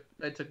lot.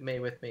 I took May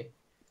with me.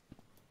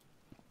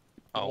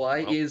 Oh,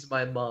 Why well. is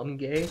my mom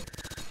gay?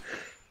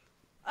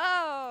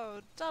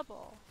 Oh,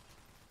 double.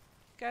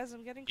 Guys,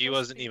 I'm getting He close to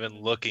wasn't being-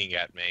 even looking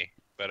at me,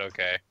 but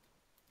okay.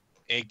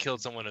 And he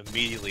killed someone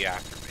immediately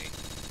after me.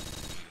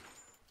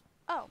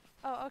 Oh,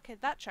 okay,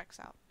 that checks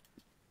out.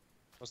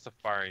 What's the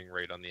firing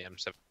rate on the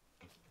M7?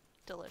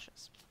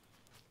 Delicious.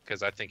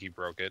 Because I think he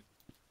broke it.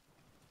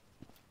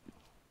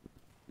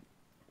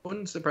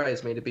 Wouldn't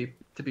surprise me to be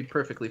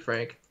perfectly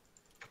frank.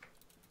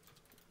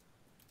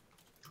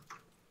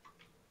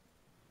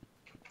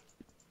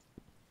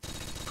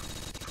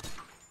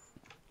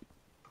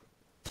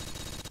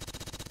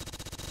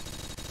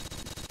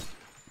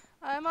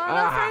 I'm on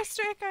a 3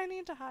 streak, I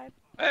need to hide.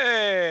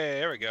 Hey,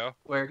 there we go.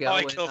 We're Oh,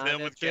 going I killed on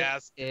him a with trip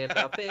gas. in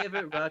our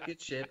favorite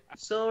rocket ship,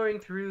 soaring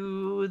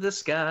through the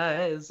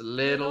skies,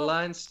 little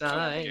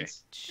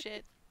Einsteins.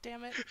 Shit,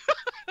 damn it.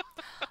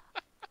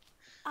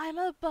 I'm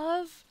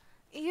above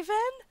even?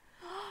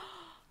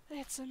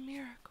 It's a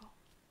miracle.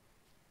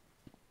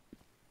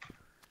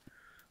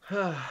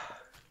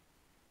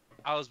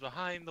 I was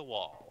behind the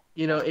wall.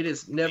 You know, it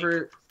is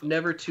never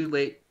too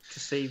late to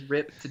say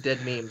rip to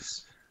dead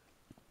memes.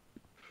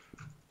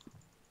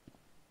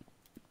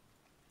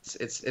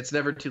 It's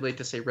never too late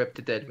to say rip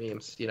to dead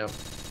memes, you know.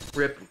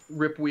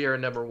 Rip we are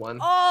number one.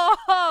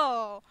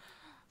 Oh!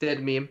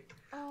 Dead meme.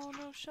 Oh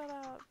no, shut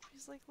up.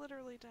 He's like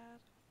literally dead.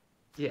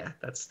 Yeah,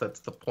 that's the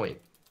point.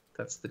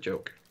 That's the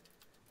joke.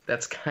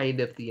 That's kind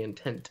of the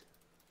intent.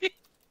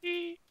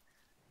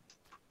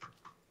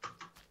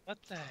 What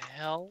the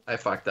hell? I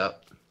fucked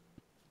up.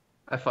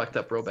 I fucked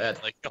up real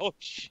bad. Like, oh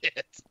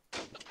shit.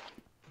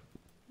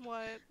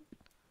 What?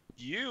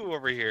 You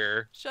over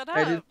here. Shut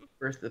I did up.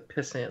 birth the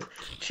pissant.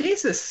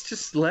 Jesus,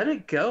 just let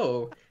it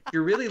go.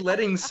 You're really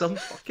letting some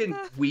fucking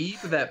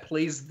weeb that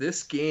plays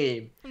this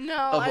game. No,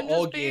 Of I'm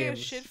all just being games.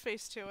 a shit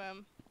face to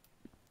him.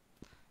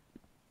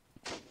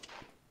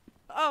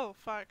 Oh,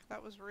 fuck.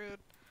 That was rude.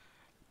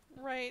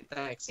 Right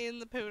Thanks. in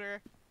the pooter.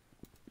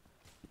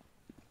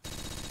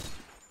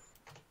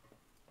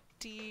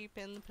 Deep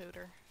in the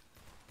pooter.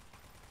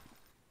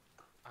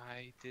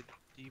 I didn't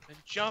even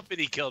jump and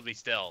he killed me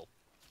still.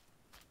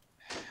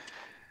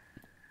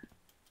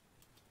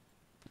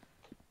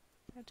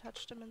 I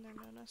touched him in their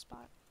no-no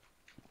spot.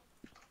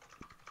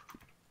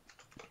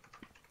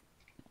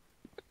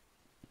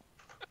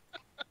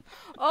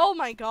 Oh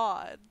my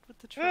god! With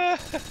the triple.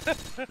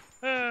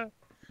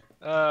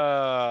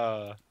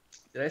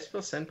 Did I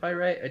spell senpai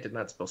right? I did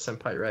not spell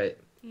senpai right.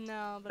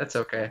 No, but That's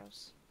it's okay.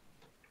 close.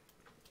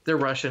 They're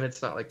Russian.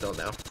 It's not like they'll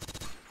know.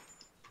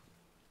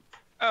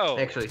 Oh.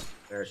 Actually,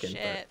 American.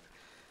 Shit.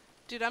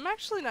 Dude, I'm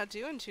actually not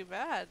doing too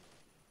bad.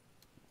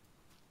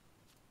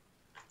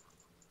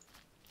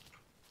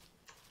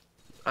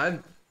 But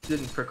I've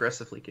been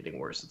progressively getting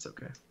worse. It's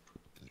okay.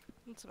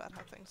 That's about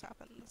how things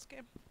happen in this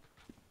game.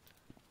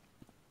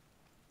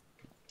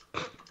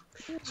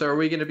 So are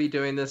we gonna be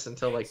doing this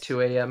until like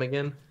 2 a.m.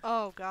 again?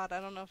 Oh god, I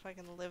don't know if I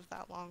can live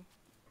that long.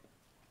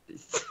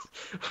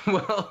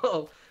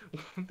 Well,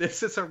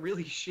 this is a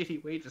really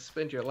shitty way to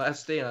spend your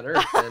last day on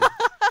Earth, then.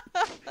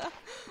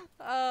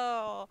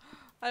 Oh,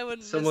 I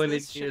wouldn't Someone miss in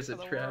this here shit is for a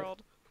the trap.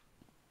 world.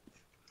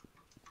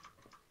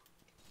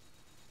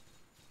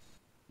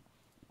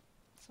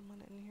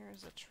 Someone in here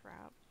is a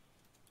trap.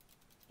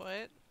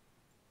 What?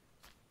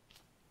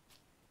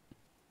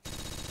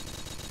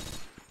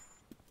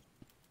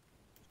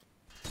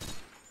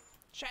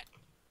 Shit.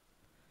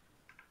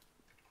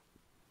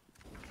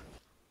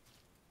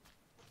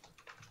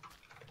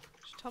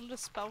 Should tell him to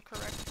spell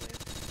correctly.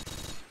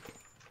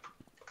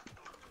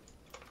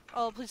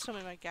 Oh, please tell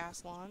me my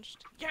gas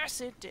launched. Yes,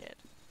 it did.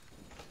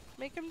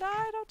 Make him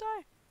die, don't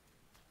die.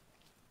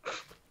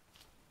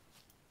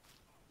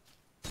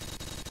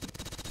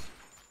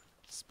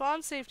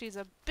 Spawn safety's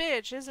a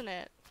bitch, isn't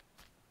it?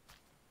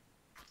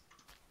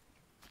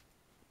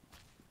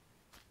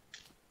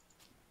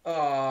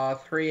 Aw,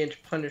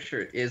 3-inch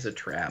Punisher is a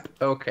trap.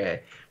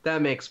 Okay,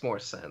 that makes more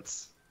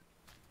sense.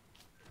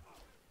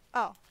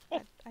 Oh,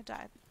 I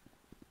died.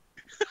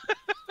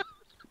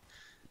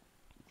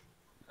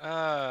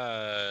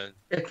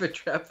 If a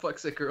trap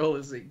fucks a girl,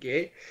 is it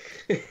gay?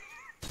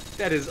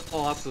 That is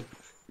awesome.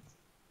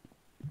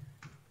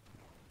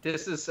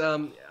 This is,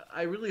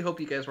 I really hope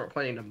you guys weren't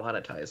planning to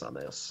monetize on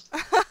this.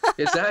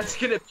 Because that's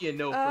gonna be a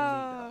no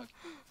from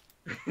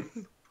me,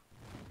 dog.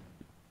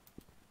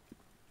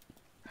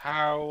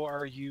 How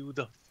are you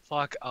the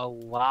fuck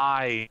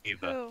alive?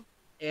 Who?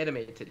 Anime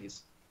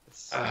titties.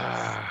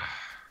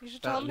 You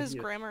should tell him his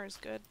you. grammar is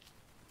good.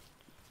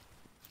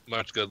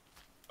 Much good.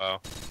 Oh.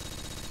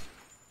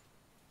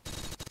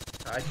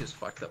 I just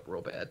fucked up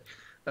real bad.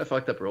 I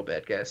fucked up real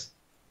bad, guys.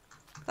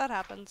 That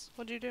happens.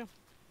 What'd you do?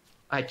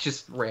 I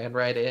just ran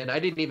right in. I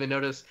didn't even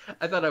notice.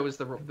 I thought I was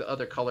the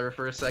other color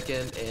for a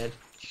second, and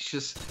he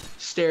just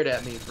stared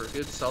at me for a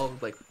good solid,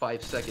 like,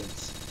 5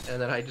 seconds.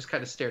 And then I just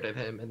kind of stared at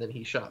him, and then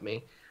he shot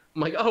me.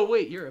 I'm like, oh,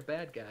 wait, you're a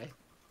bad guy.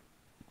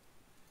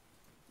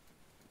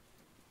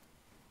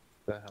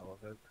 The hell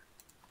of it.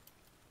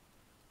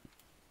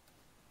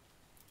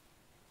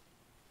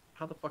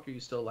 How the fuck are you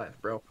still alive,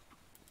 bro?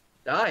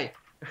 Die!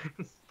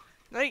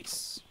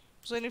 Nice! I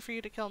was waiting for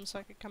you to kill him so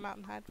I could come out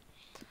and hide.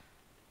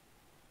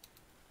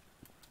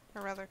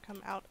 Or rather,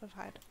 come out of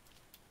hide.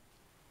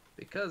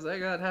 Because I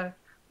got high.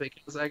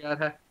 Because I got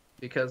high.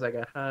 Because I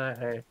got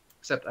high.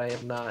 Except I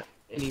am not,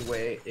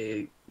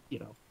 anyway,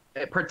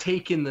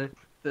 partake in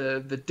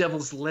the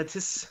devil's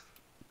lettuce.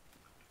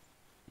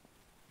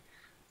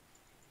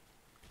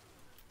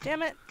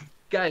 Damn it!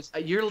 Guys,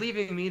 you're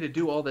leaving me to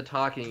do all the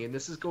talking, and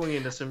this is going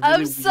into some really I'm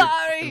weird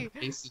sorry!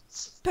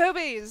 places.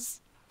 Poobies!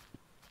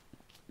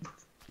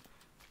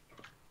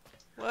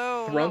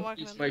 Whoa, I'm not Thrump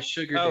walking is in my there.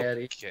 sugar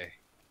daddy. Okay.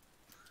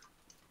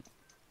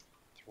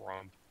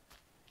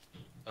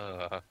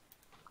 Thrump.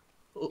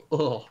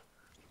 Oh.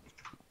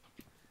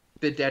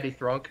 Big Daddy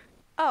Thrunk.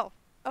 Oh,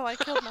 I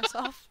killed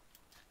myself.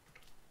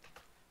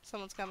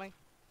 Someone's coming.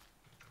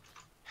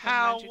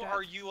 How Never mind, you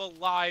are you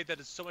alive? That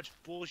is so much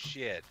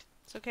bullshit.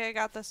 It's okay, I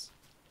got this.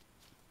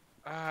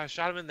 I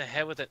shot him in the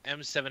head with an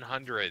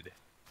M700.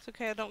 It's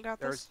okay, I don't got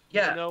There's this.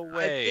 Yeah, no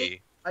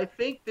way. I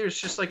think there's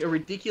just like a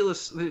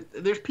ridiculous.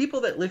 There's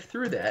people that live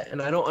through that, and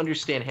I don't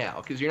understand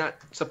how, because you're not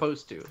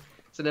supposed to.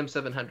 It's an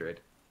M700.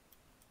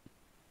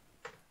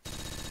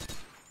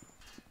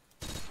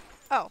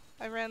 Oh,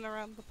 I ran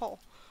around the pole.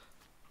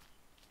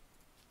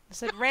 I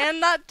said ran,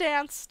 not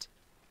danced.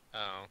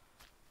 Oh.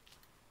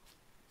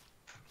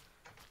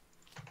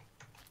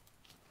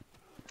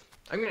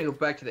 I'm gonna go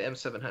back to the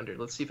M700.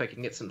 Let's see if I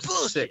can get some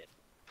Bullshit.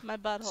 My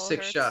butthole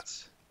sick hurts.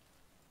 shots.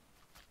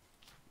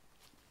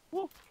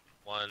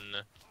 One.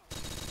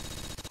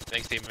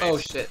 Thanks, teammates. Oh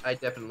shit! I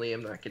definitely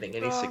am not getting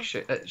any sick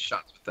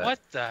shots with that. What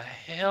the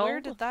hell?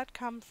 Where did that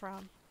come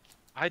from?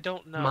 I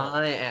don't know.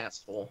 My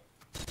asshole.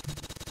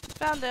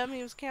 Found him,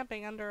 he was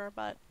camping under our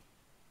butt.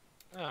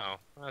 Oh,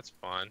 that's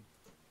fun.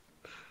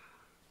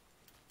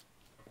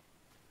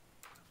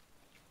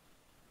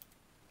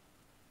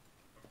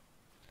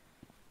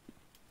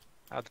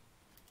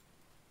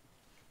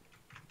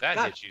 That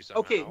God, hit you somehow.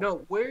 okay,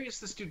 no, where is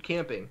this dude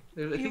camping?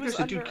 I think was there's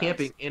a dude under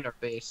camping us. in our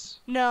base.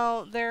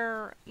 No,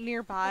 they're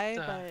nearby,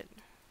 What but...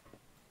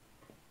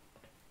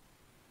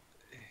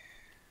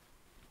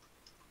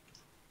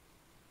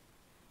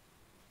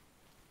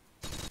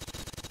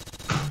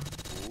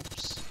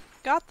 Oops.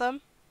 Got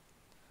them.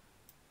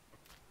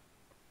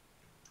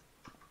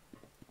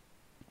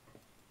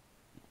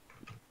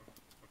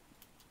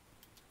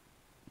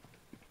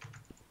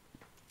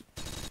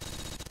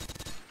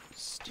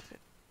 Stupid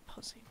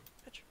pussy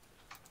bitch.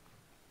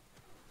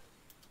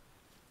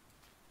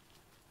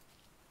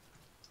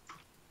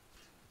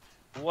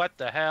 What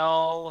the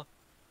hell?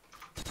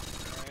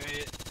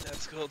 Alright,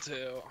 that's cool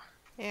too.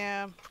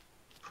 Yeah.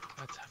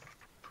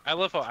 I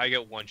love how I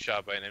get one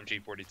shot by an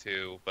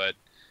MG42, but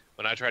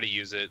when I try to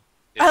use it,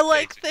 I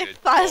like takes a thick good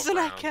thighs 12 and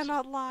I rounds.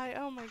 cannot lie.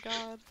 Oh my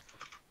god.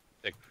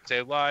 They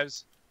save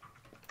lives.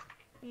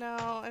 No,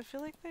 I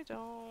feel like they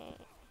don't.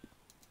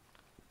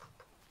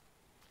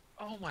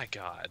 Oh my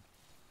god.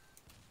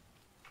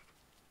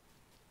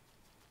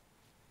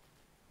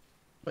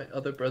 My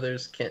other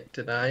brothers can't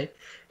deny.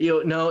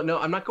 No,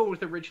 I'm not going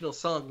with original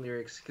song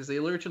lyrics because the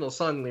original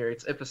song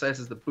lyrics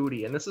emphasizes the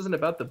booty, and this isn't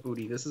about the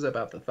booty. This is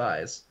about the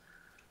thighs.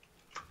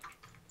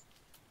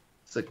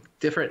 It's a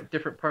different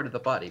part of the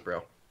body,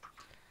 bro.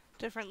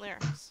 Different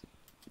lyrics.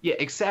 Yeah,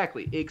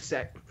 exactly. You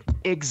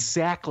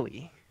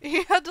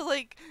had to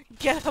like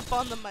get up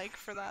on the mic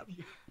for that.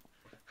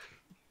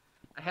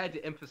 I had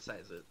to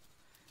emphasize it.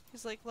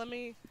 He's like, let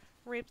me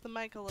rape the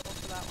mic a little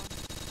for that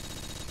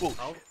one.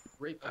 I'll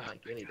rape the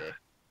mic any day.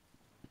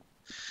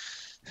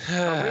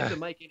 I'll rape the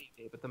mic any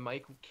day, but the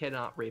mic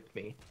cannot rape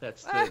me.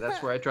 That's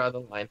where I draw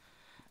the line.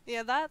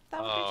 Yeah, that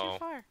would be too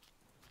far,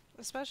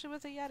 especially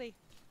with a Yeti.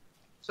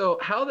 So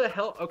how the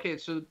hell? Okay,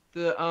 so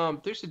the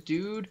there's a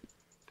dude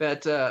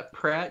that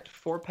Pratt,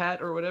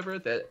 4-Pat or whatever,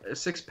 that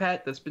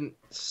 6-Pat that's been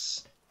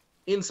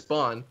in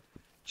spawn,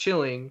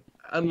 chilling,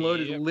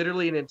 unloaded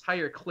literally an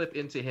entire clip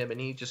into him,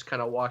 and he just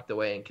kind of walked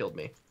away and killed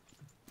me.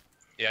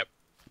 Yep.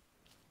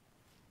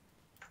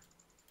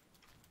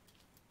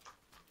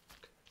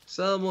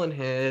 Someone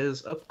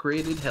has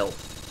upgraded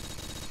health.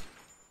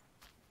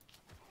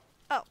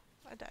 Oh,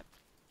 I died.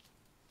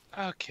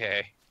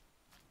 Okay.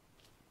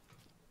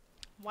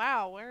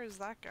 Wow, where is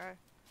that guy?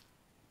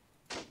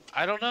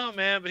 I don't know,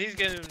 man, but he's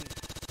getting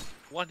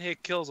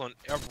one-hit kills on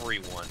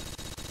everyone.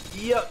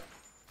 Yep.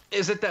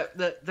 Is it that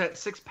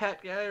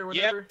 6-Pat guy or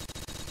whatever? Yep.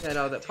 Yeah,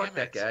 no, fuck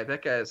that guy.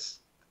 That guy's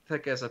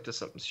up to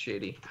something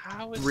shady.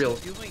 How is Real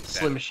he doing that?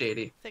 Slim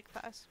shady. Thick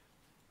thighs.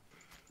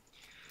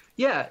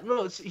 Yeah,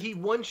 no, he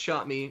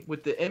one-shot me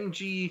with the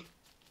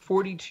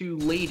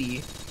MG42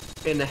 lady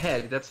in the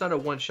head. That's not a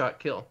one-shot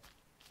kill.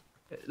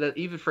 That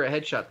even for a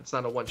headshot, that's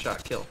not a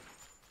one-shot kill.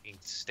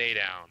 Stay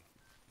down.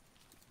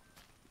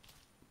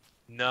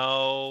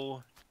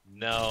 No. I'm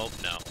not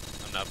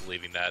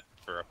believing that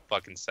for a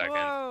fucking second.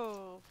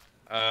 Whoa.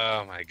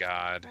 Oh my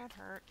god. That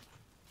hurt.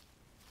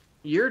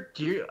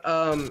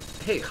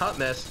 Hey, Hot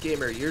Mess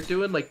Gamer, you're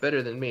doing like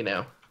better than me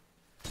now.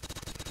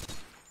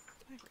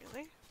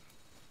 Really?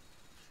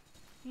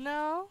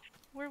 No,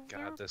 we're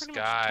God, this pretty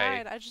guy. much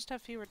tied. I just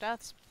have fewer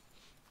deaths.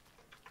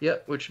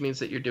 Yep, which means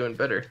that you're doing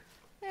better.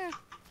 Yeah.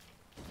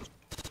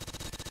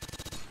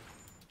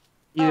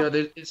 You know,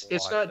 it's a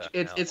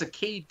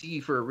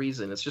KD for a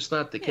reason. It's just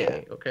not the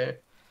K, okay?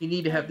 You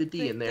need to have the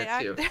D in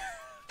there too.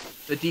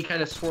 The D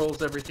kind of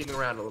swirls everything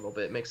around a little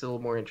bit, makes it a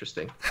little more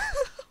interesting.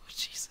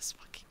 Jesus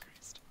fucking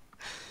Christ.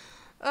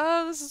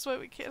 Oh, this is why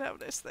we can't have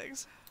nice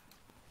things.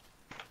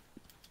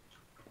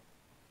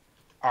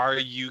 Are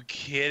you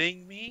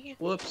kidding me?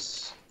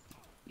 Whoops.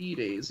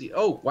 E-daisy.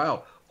 Oh,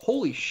 wow.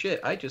 Holy shit,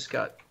 I just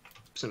got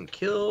some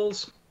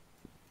kills.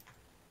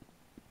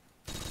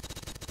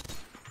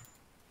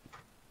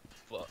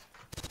 Fuck.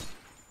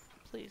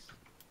 Please.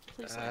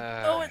 Please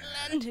land. Oh, it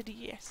landed,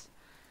 yes.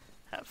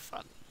 Have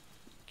fun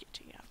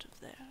getting out of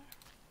there.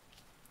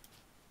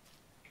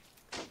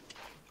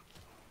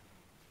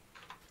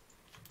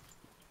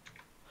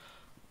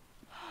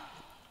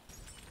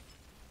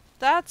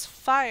 That's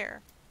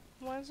fire.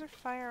 Why is there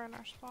fire in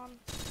our spawn?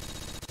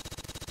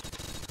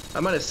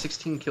 I'm on a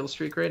 16 kill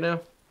streak right now.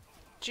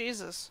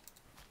 Jesus.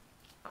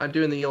 I'm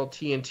doing the old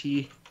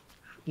TNT,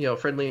 you know,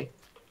 friendly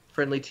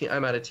team.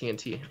 I'm out of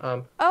TNT.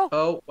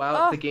 Oh,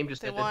 wow, the game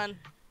just ended. Won.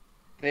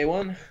 They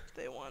won?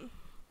 They won.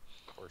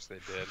 Of course they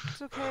did.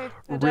 It's okay.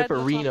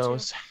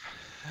 Ripperinos.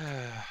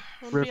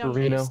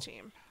 Ripperino.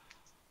 Team.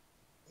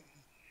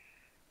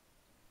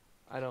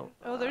 I don't.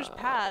 Oh, there's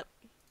Pat.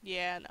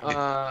 Yeah,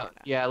 no.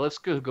 Yeah, let's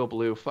go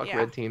blue. Fuck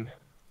red team.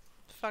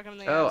 Fuck him in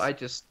the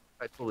ass.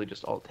 I totally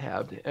just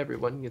alt-tabbed.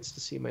 Everyone gets to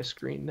see my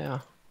screen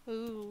now.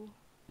 Ooh.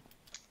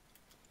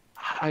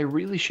 I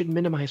really should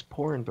minimize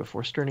porn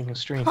before starting a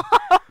stream.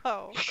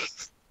 Oh.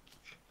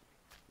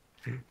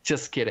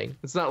 Just kidding.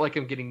 It's not like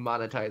I'm getting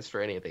monetized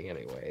for anything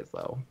anyway,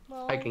 though.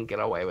 Well, I can get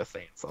away with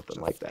saying something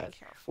like that.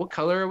 What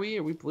color are we?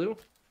 Are we blue?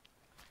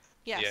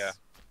 Yes. Yeah.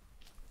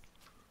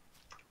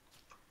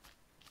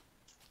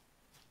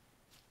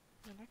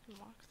 And I can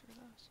walk through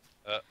this.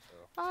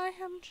 Uh-oh. I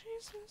am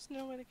Jesus.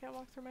 No way, I can't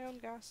walk through my own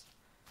gas.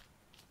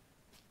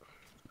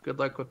 Good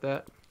luck with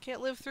that.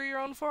 Can't live through your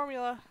own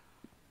formula.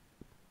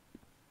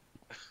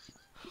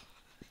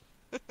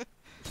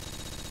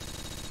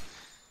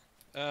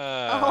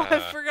 Oh, I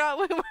forgot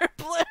we were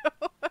blue.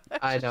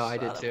 I know, I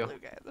did too. Blue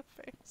guy in the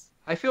face.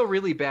 I feel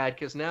really bad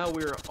because now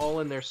we're all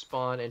in their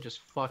spawn and just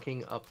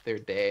fucking up their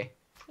day.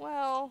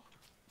 Well,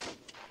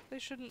 they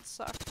shouldn't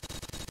suck.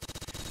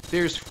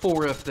 There's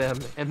 4 of them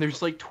and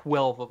there's like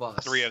 12 of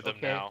us. 3 of them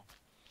now.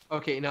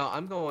 Okay, no,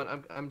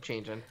 I'm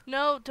changing.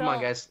 No, don't. Come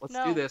on, guys, let's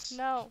do this.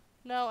 No,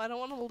 I don't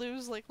want to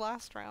lose like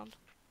last round.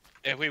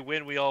 If we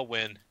win, we all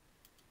win.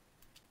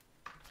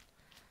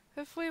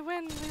 If we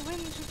win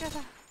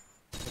together.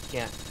 I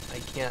can't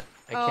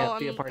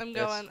be a part of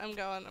this. I'm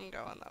going.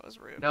 That was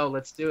rude. No,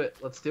 let's do it.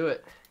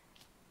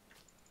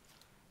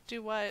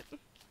 Do what?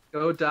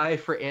 Go die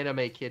for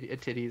anime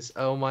titties.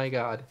 Oh my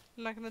god.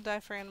 I'm not gonna die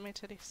for anime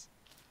titties.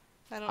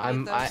 I don't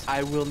need those.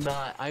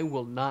 I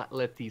will not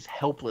let these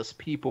helpless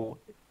people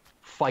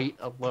fight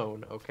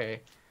alone,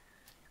 okay?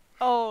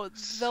 Oh,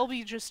 they'll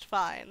be just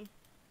fine.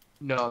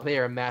 No, they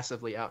are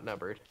massively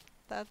outnumbered.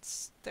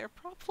 That's their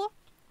problem.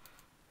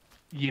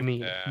 You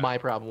mean my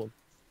problem?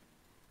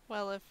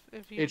 Well,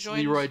 if you It's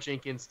joined... Leroy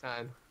Jenkins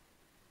time.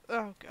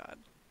 Oh god.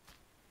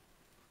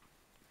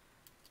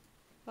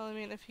 Well, I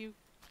mean, if you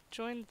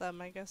joined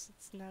them, I guess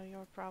it's now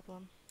your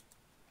problem.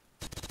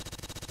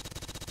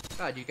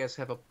 God, you guys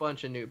have a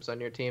bunch of noobs on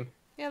your team.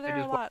 Yeah, there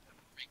are a lot.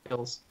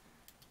 Kills.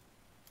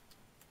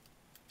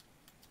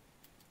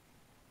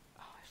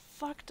 Oh, I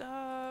fucked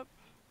up.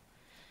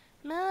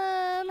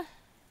 Mom!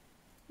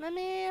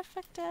 Mommy, I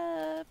fucked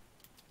up.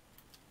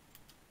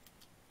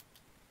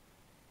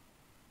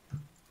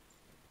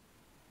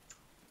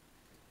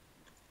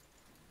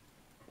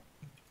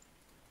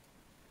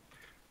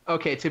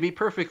 Okay, to be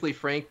perfectly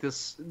frank,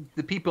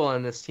 the people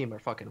on this team are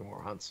fucking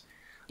morons.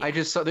 Yeah. I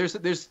just saw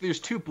there's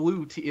two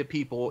blue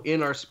people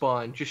in our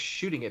spawn just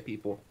shooting at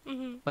people,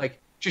 like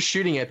just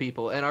shooting at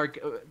people, and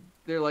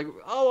they're like,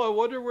 oh, I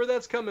wonder where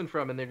that's coming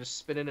from, and they're just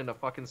spinning in a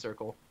fucking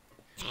circle.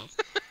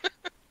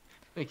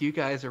 Like, you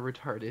guys are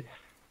retarded.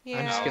 Yeah,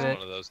 I'm just I gonna... was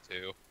one of those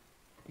two.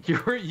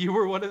 You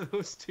were one of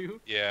those two?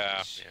 Yeah.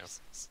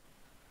 Jesus. Yeah.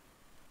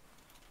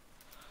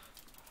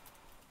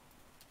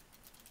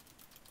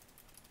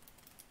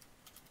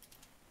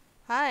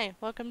 Hi,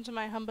 welcome to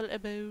my humble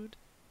abode.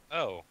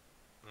 Oh.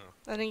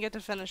 I didn't get to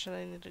finish it,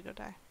 I need to go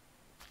die.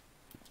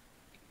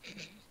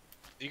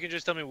 You can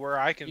just tell me where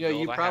I can You know,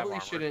 build.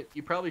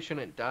 you probably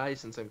shouldn't die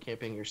since I'm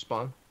camping your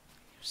spawn.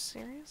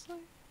 Seriously?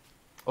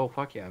 Oh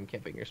fuck yeah, I'm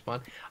camping your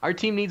spawn. Our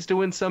team needs to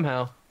win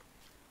somehow.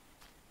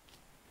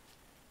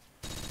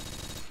 At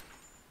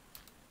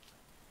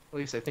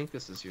least I think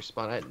this is your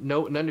spawn.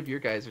 None of your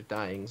guys are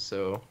dying,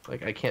 so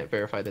like I can't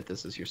verify that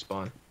this is your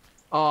spawn.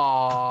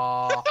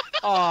 Aww.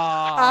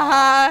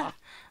 Aww.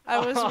 I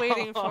was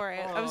waiting for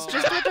it. I was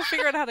just about to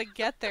figure out how to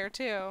get there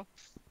too.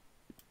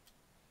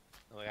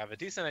 Well, I have a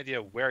decent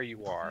idea where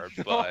you are,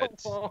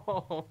 but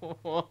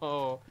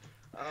oh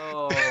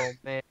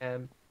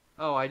man.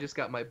 Oh, I just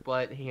got my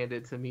butt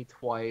handed to me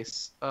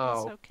twice.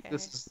 Oh, okay.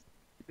 this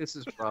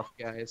is rough,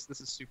 guys.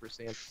 This is Super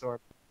Sandstorm.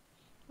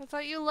 I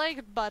thought you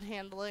liked butt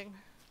handling.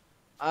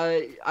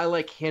 I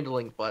like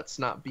handling butts,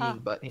 not being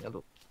butt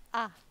handled.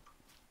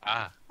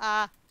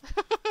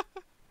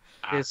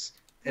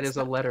 It is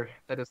a letter.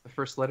 That is the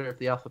first letter of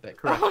the alphabet,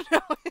 correct? Oh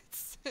no,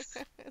 it's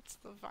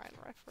the Vine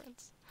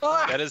reference.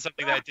 That is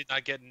something that I did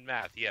not get in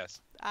math. Yes.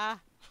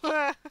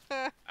 Fuck.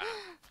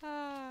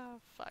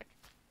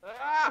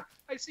 Ah!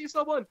 I see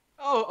someone.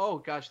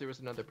 Oh gosh, there was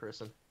another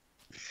person.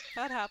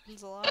 That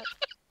happens a lot.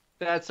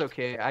 That's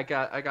okay. I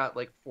got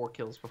like 4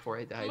 kills before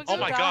I died. Oh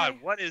my god,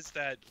 what is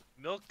that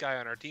milk guy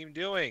on our team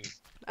doing?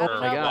 I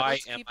don't know, god.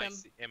 let's keep him.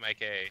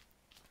 Y-M-I-K.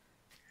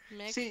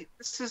 Mick? See,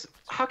 this is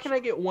how can I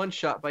get one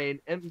shot by an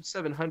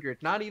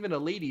M700? Not even a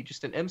lady,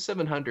 just an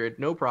M700,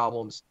 no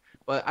problems.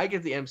 But I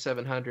get the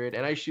M700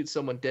 and I shoot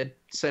someone dead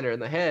center in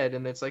the head,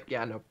 and it's like,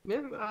 yeah, no,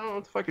 man, I don't know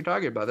what the fuck you're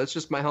talking about. That's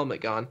just my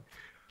helmet gone.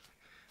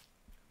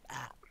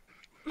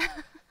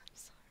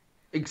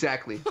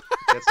 Exactly.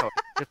 That's how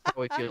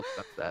I feel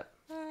about that.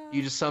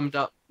 You just summed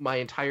up my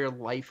entire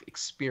life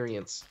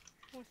experience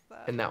with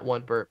that. in that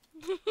one burp.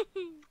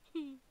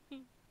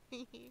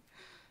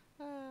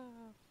 Oh,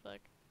 fuck.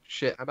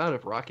 Shit, I'm out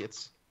of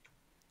rockets.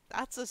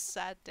 That's a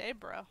sad day,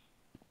 bro.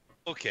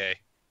 Okay.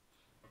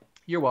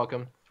 You're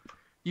welcome.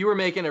 You were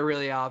making it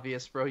really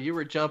obvious, bro. You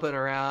were jumping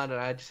around, and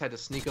I just had to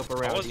sneak up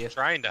around you. I wasn't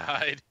trying to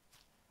hide.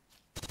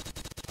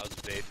 I was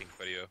waiting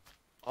for you.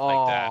 Oh.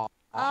 Like that.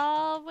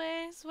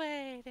 Always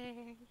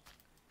waiting.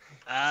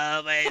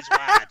 Always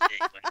watching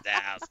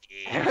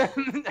Wazowski.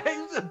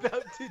 I was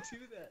about to do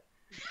that.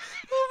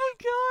 Oh my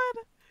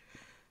god.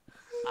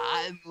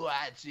 I'm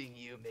watching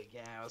you,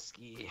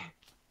 Mikowski.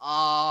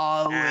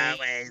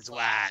 Always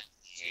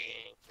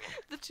watching.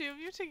 The two of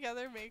you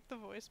together make the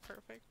voice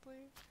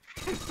perfectly.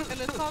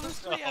 And it's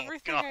honestly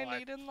everything I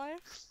need in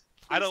life.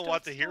 I don't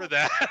want to hear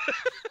that.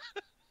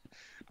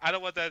 I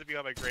don't want that to be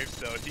on my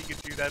gravestone. He can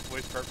do that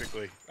voice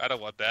perfectly. I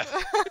don't want that.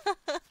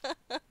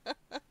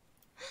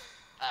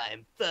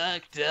 I'm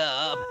fucked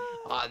up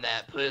on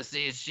that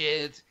pussy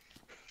shit.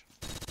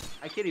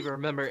 I can't even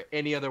remember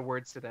any other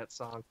words to that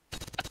song.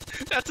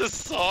 That's a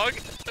song?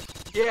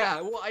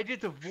 Yeah, well, I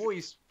did the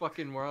voice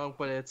fucking wrong,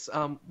 but it's,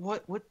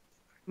 what?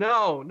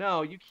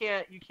 No, you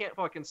can't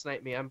fucking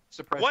snipe me. I'm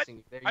suppressing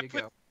you. There you go.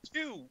 I put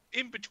 2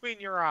 in between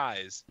your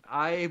eyes.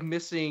 I'm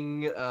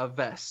missing a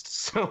vest,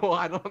 so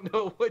I don't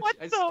know what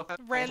I still have.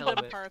 Random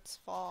parts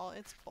fall.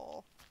 It's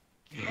bull.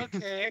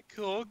 Okay,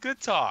 cool. Good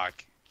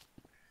talk.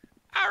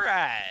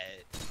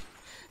 Alright.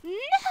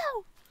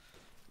 No!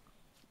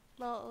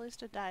 Well, at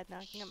least it died. Now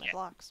I can get my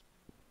blocks.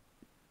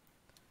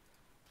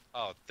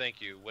 Oh,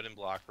 thank you, Wooden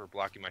Block, for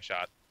blocking my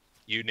shot.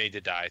 You need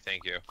to die,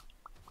 thank you.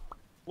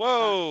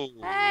 Whoa!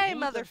 Hey,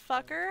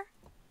 motherfucker!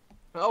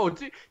 Oh,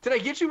 did I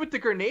get you with the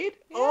grenade?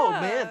 Yeah. Oh,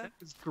 man, that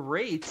was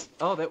great.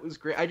 Oh, that was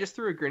great. I just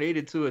threw a grenade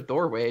into a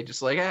doorway,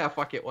 just like,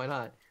 fuck it, why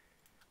not?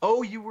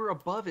 Oh, you were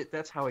above it.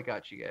 That's how I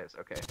got you guys.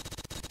 Okay.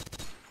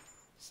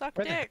 Suck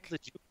Where the hell dick.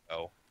 did you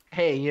go?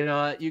 Hey, you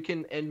know what? You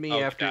can end me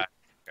Oh, after God.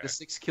 the Okay.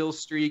 6-kill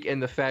streak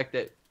and the fact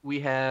that we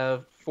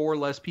have 4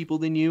 less people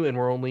than you and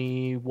we're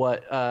only,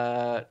 what,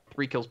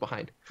 3 kills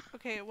behind.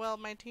 Okay, well,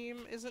 my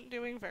team isn't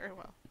doing very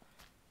well.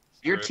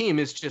 Your Rude. team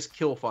is just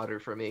kill fodder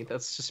for me.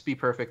 Let's just be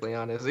perfectly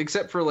honest.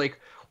 Except for like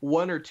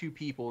 1 or 2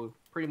 people,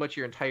 pretty much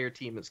your entire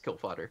team is kill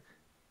fodder.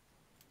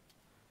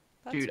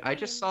 That's Dude, I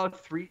just mean.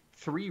 saw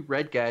three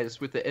red guys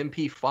with the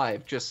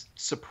MP5 just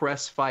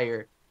suppress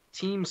fire,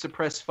 team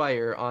suppress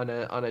fire on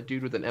a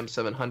dude with an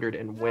M700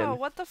 and No, win.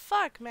 what the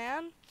fuck,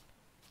 man?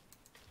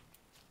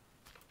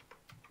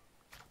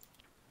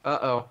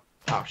 Uh-oh.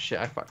 Oh shit,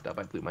 I fucked up.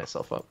 I blew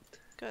myself up.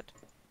 Good.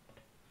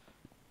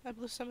 I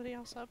blew somebody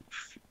else up.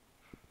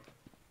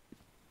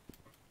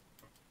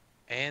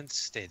 And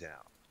stay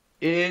down.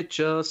 It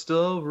just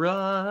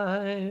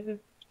arrived.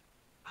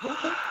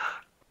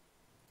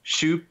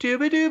 Shoop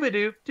dooba dooba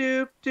doop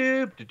doop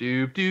doop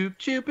doop doop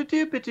choopa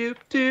doopa doop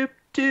doop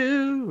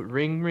doo.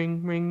 Ring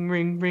ring ring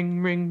ring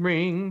ring ring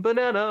ring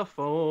banana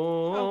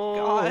phone. Oh,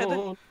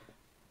 God.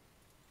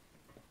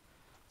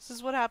 This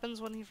is what happens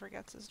when he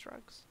forgets his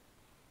drugs.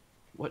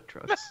 What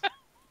drugs?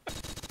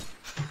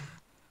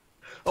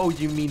 Oh,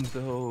 you mean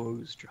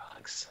those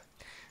drugs?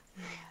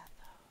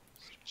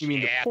 You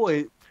mean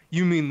Shit.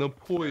 You mean the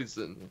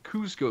poison?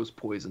 Cusco's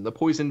poison. The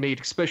poison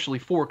made especially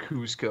for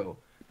Cusco.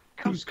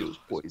 Cusco's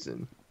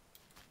poison.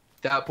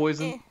 That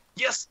poison? Eh.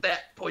 Yes,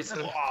 that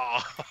poison.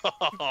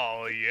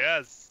 Oh,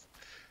 yes.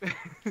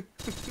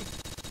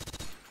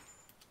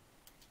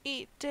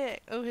 Eat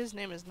dick. Oh, his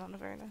name is not a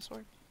very nice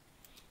word.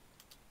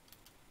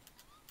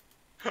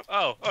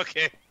 Oh,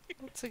 okay.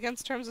 It's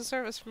against terms of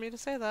service for me to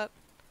say that.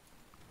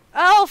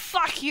 Oh,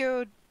 fuck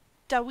you,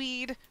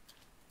 Daweed.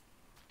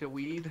 The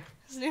weed.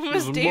 His name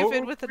was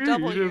David with a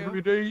W.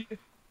 Every day.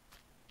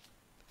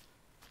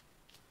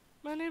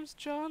 My name's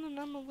John and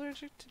I'm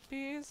allergic to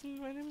bees and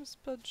my name is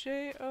spelled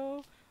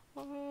J-O.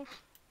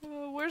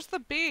 Where's the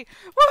B?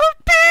 Oh,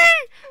 B!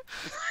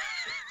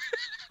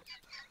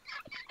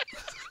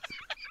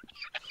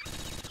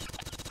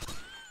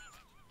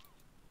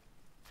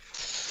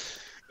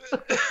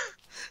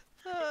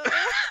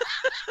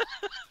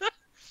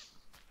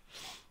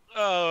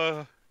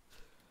 Oh.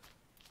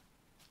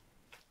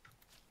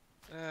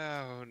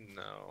 Oh,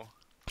 no.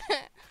 I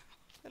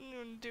didn't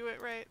even do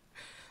it right.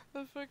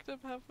 I fucked up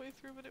halfway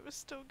through, but it was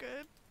still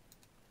good.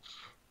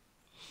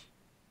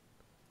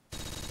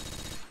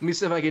 Let me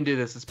see if I can do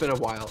this. It's been a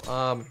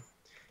while.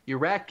 You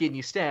rack and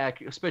you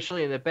stack,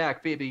 especially in the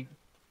back, baby.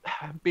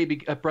 Baby,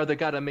 brother,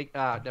 gotta make.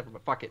 Never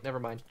mind. Fuck it. Never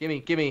mind. Give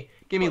me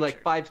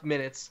like 5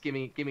 minutes. Give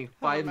me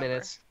 5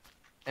 minutes,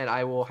 and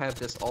I will have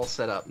this all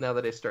set up. Now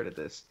that I started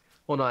this,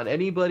 hold on.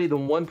 Anybody, the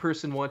one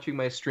person watching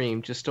my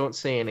stream, just don't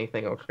say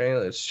anything, okay?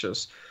 Let's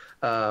just.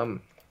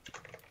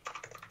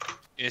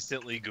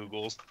 Instantly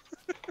Googles.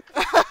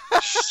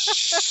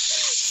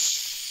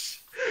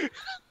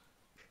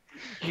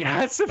 You're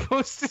not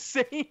supposed to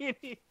say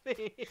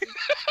anything.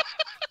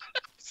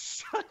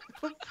 Shut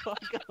the fuck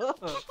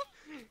up.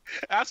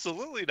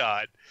 Absolutely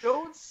not.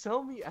 Don't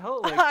sell me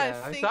out like I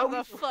that. think thought the we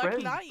were fuck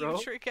friends, not, bro.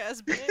 you trick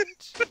ass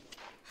bitch.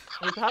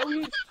 I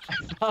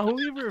thought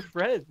we were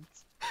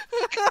friends.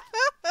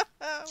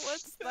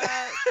 What's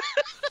that?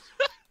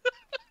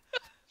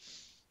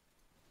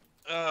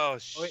 Oh,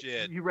 Wait,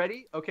 shit. you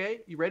ready?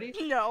 Okay, you ready?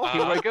 No.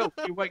 Here I go.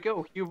 Here I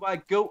go. Here I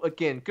go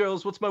again.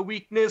 Girls, what's my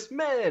weakness?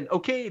 Man,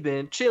 okay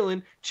then.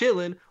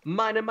 Chillin',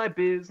 minding my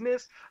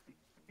business.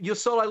 You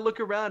saw I look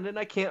around and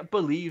I can't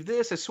believe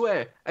this. I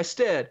swear, I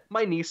stared.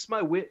 My niece,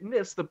 my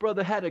witness. The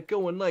brother had it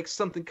going like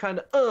something kind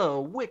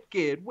of,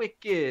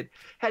 wicked.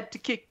 Had to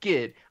kick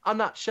it. I'm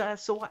not shy,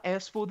 so I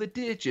asked for the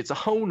digits. A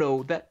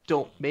hono that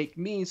don't make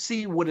me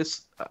see what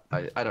is.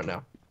 I don't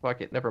know. Fuck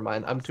it. Never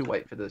mind. I'm too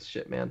white for this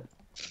shit, man.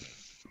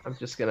 I'm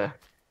just gonna.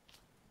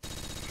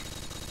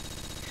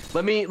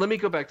 Let me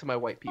go back to my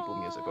white people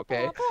music,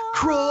 okay?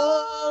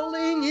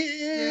 Crawling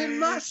in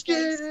my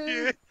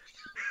skin.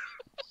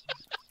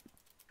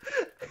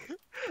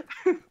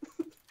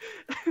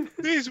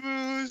 These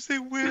moves, they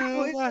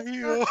will not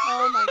heal.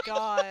 Oh my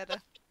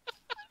god.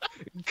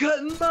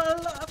 Cutting my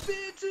life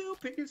into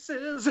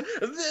pieces.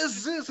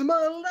 This is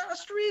my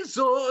last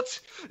resort.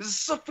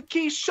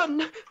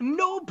 Suffocation,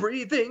 no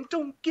breathing.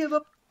 Don't give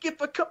up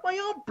if I cut my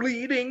arm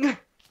bleeding.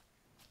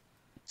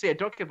 See, I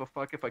don't give a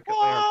fuck if I cut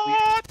my arm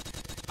bleeding.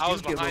 What? I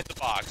was behind the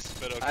box,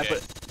 but okay.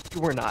 But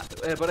we're not.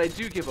 But I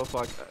do give a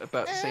fuck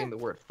about saying the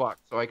word fuck,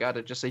 so I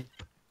gotta just say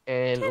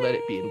and let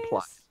it be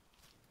implied.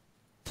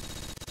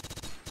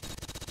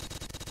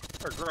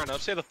 Or grown up,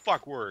 say the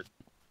fuck word.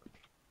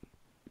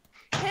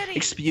 Titties.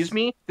 Excuse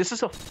me? This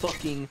is a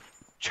fucking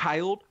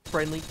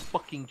child-friendly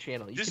fucking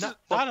channel. You This is cannot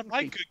not a fucking my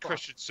say good fuck,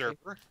 Christian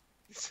server.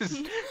 This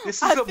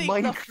is I a think the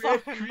Minecraft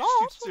fucking Christian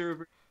not.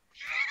 server.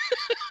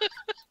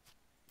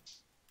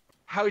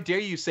 How dare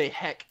you say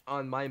heck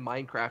on my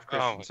Minecraft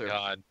Christian Oh my server?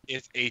 god.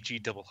 It's HE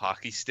double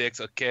hockey sticks,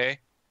 okay?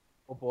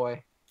 Oh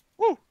boy.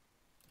 Woo!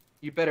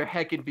 You better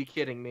heckin' be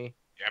kidding me.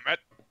 Damn it.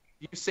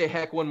 You say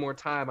heck one more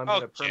time, I'm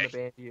gonna Okay.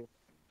 permaban you.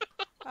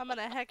 I'm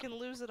gonna heckin'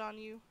 lose it on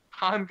you.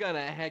 I'm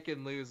gonna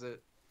heckin' lose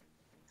it.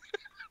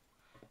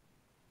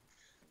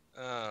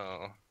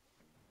 Oh.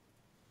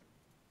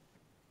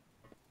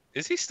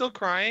 Is he still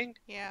crying?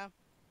 Yeah.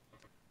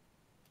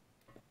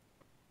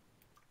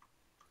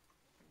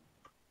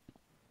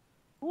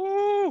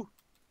 Woo!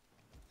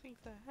 Think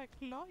the heck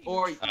not, you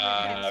Or,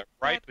 trick-ass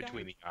Right bad guy.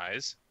 between the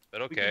eyes.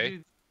 But we could okay.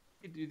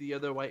 do the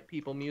other white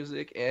people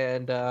music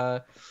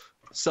and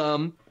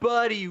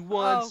somebody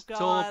once told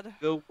me God.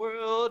 the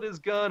world is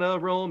gonna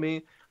roll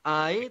me.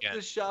 I ain't Again. the Hit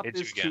you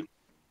sharpest again. tool.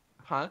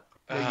 Huh?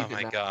 No, you Oh did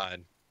my not.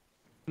 god.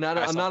 Not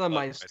I I'm saw not on blood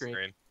my screen.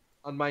 screen.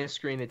 On my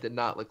screen, it did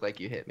not look like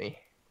you hit me.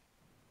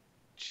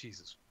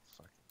 Jesus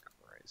fucking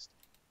Christ.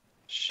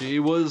 She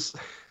was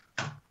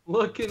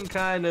looking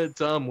kind of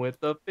dumb with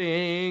a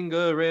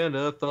finger and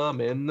a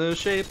thumb in the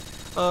shape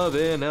of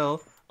an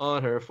L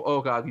on her.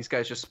 Oh god, these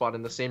guys just spawned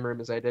in the same room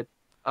as I did.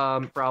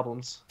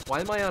 Problems. Why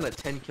am I on a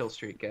 10 kill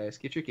streak, guys?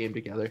 Get your game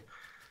together.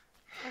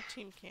 Our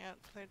team can't.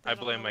 They I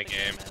don't blame know my what the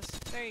game. is.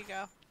 There you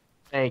go.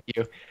 Thank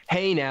you.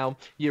 Hey now,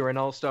 you're an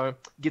all-star.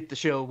 Get the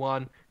show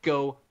on.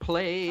 Go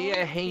play.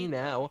 Oh, Hey beat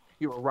now,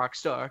 you're a rock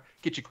star.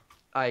 Get your.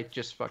 I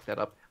just fucked that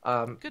up.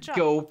 Good job.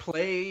 Go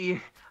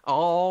play.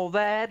 All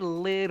that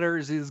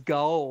glitters is I thought it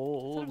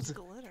gold. was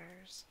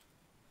glitters.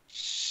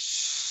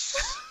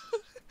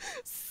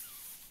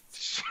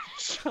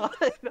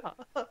 Shut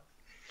up.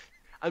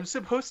 I'm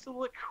supposed to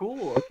look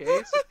cool, okay?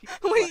 So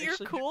people Wait, you're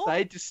actually cool?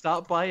 decide to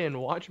stop by and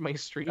watch my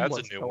stream That's a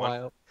once new in a one.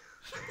 while.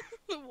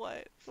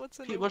 What? What's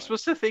a new People are one?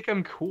 supposed to think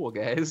I'm cool,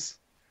 guys.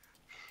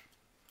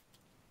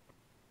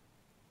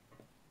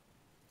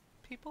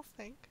 People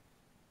think.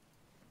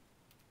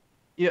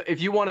 Yeah,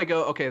 if you want to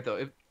go, okay,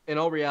 though, in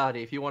all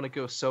reality, if you want to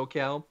go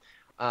SoCal,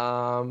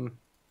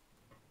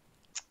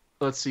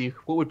 let's see,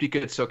 what would be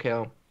good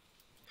SoCal?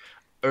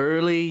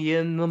 Early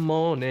in the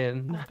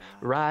morning, Oh, God.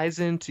 rise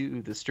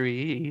into the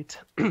street,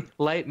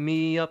 light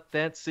me up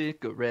that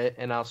cigarette,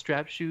 and I'll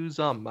strap shoes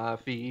on my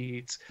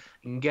feet.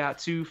 Got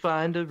to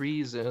find a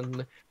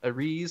reason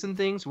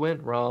things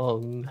went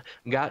wrong.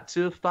 Got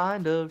to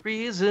find a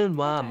reason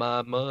why Okay.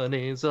 my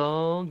money's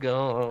all I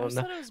gone. always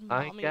thought it was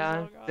I mommy. got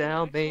Oh, God.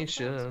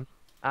 Dalmatian.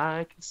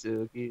 I can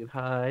still get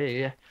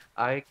high.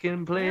 I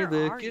can play Where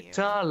the are you?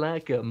 guitar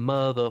like a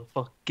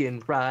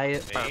motherfucking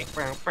riot. Me? Bow,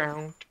 bow,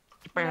 bow,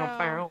 bow,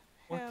 bow.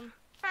 Him.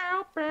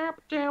 Bow, bow,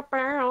 bow,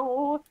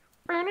 bow.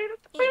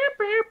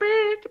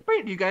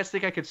 Do you guys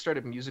think I could start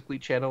a Musical.ly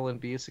channel and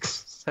be a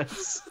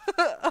success?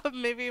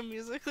 Maybe a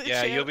musically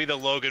Yeah, you'll be the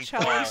Logan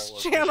Paul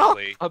challenge channel.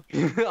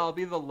 officially. I'll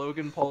be the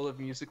Logan Paul of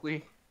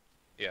Musical.ly.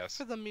 Yes.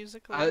 For the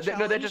musical No, that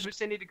challenge. just means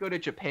they need to go to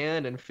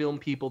Japan and film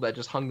people that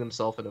just hung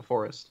themselves in a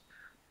forest.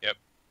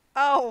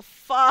 Oh,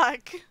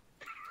 fuck.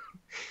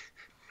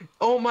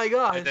 Oh my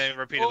gosh! And then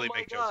repeatedly Oh my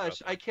make jokes about gosh!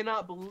 that. I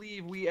cannot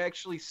believe we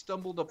actually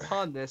stumbled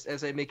upon this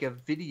as I make a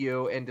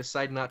video and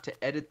decide not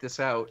to edit this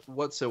out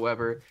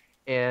whatsoever.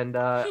 And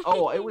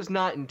it was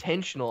not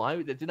intentional.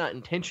 I did not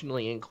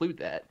intentionally include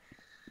that.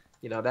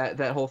 You know that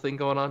whole thing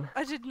going on.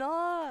 I did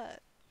not.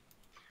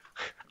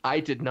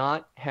 I did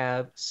not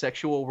have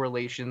sexual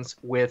relations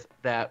with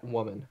that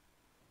woman.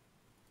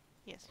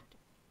 Yes, you did.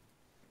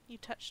 You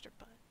touched her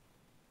butt.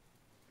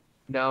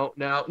 No.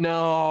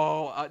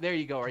 There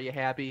you go. Are you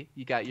happy?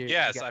 You got your.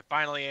 Yes, you got I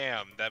finally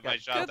am. That my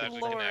job Good that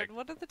lord, connect.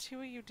 what are the two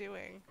of you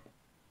doing?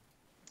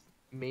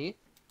 me.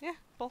 Yeah,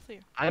 both of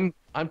you. I'm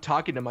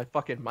talking to my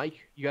fucking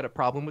mic. You got a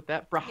problem with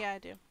that, bro? Yeah, I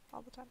do.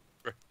 All the time.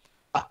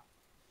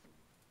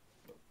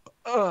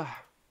 Ugh.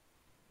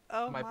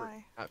 Oh My my.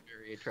 brain's not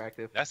very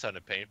attractive. That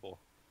sounded painful.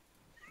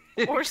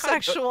 Or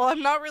sexual,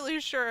 I'm not really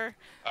sure.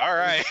 All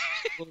right.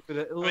 A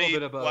little I mean,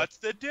 bit of both. what's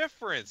the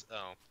difference?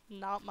 Oh,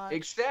 Not much.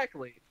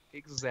 Exactly.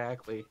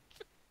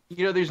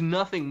 You know, there's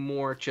nothing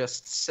more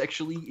just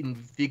sexually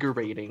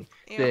invigorating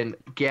Ew. than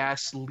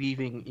gas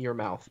leaving your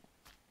mouth.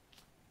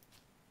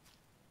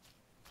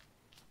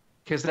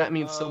 Because that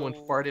means someone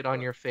Oh. farted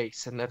on your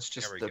face, and that's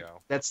just There we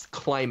go. that's the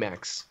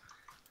climax.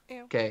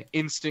 Ew. Okay,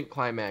 instant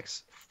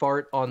climax.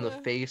 Fart on the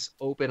face,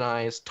 open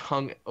eyes,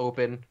 tongue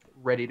open,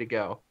 ready to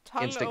go.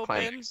 Tongue Instant open.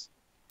 climax.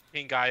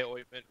 pink eye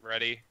ointment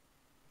ready.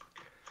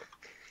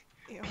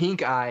 Ew.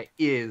 Pink eye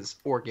is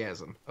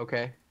orgasm,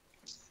 okay?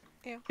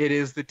 Ew. It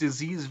is the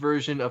disease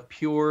version of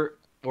pure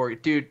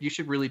dude, you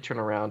should really turn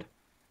around.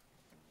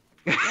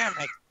 Yeah,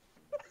 like,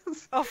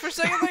 Oh, for a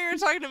second there you were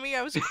talking to me.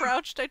 I was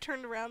crouched. I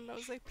turned around and I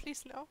was like,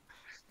 please no.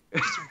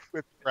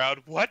 whip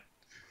around. What?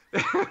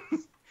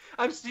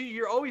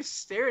 You're always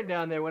staring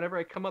down there whenever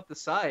I come up the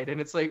side, and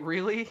it's like,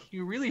 really?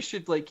 You really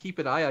should like keep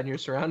an eye on your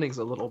surroundings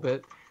a little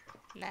bit.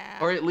 Nah.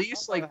 Or at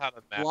least I don't like know how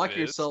the map block is.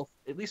 yourself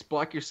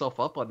block yourself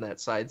up on that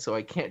side so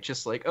I can't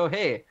just like, oh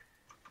hey,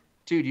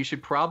 dude, you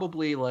should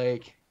probably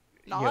like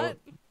Not?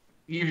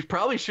 you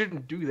probably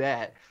shouldn't do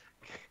that.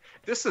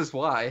 This is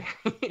why.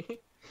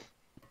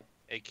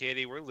 Hey,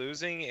 Katie, we're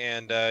losing,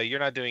 and you're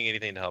not doing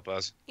anything to help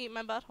us. Eat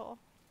my butthole.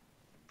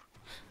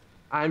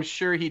 I'm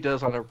sure he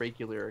does on a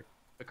regular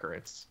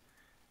occurrence.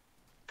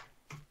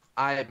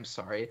 I'm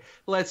sorry.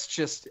 Let's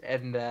just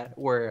end that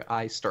where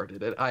I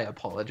started it. I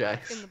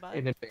apologize In the butt.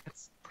 in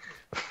advance.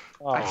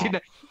 Oh.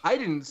 I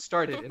didn't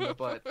start it in the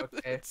butt,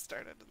 okay? It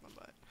started in the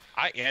butt.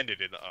 I ended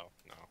it. Oh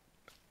no.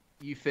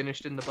 You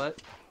finished in the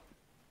butt?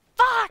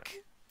 Fuck!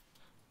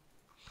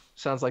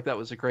 Sounds like that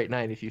was a great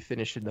night if you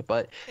finished in the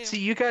butt. Ew. See,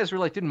 you guys were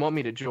like, didn't want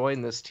me to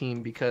join this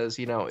team because,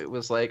 you know, it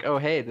was like, oh,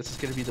 hey, this is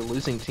going to be the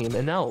losing team.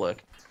 And now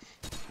look.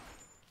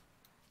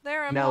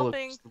 There, I'm Now look,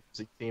 helping. it's the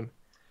losing team.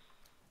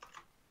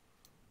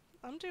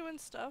 I'm doing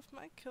stuff.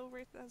 My kill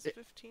rate has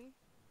 15.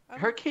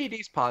 Her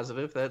KD's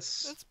positive.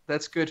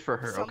 That's good for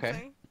her, okay?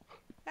 Something.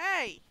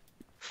 Hey!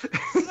 I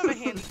don't have a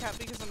handicap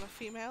because I'm a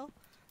female.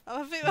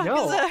 I'm a female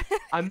No, because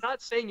I'm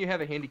not saying you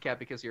have a handicap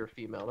because you're a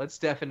female. That's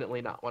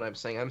definitely not what I'm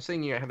saying. I'm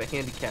saying you have a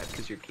handicap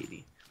because you're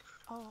KD.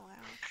 Oh,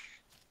 ouch.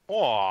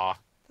 Aw.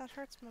 That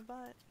hurts my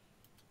butt.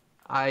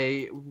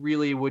 I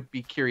really would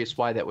be curious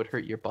why that would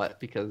hurt your butt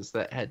because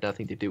that had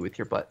nothing to do with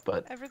your butt,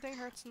 but Everything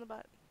hurts in the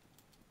butt.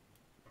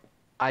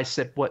 I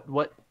said what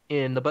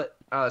in the butt?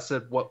 I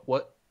said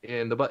what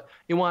in the butt?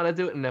 You want to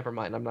do it? Never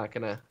mind. I'm not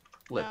gonna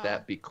let No.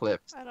 that be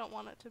clipped. I don't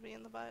want it to be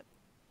in the butt.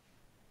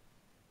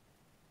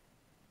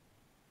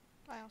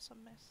 I also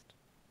missed.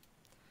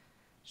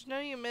 Did you know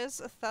you miss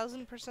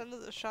 1,000%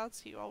 of the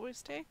shots you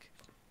always take?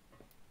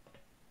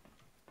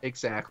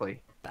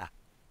 Exactly.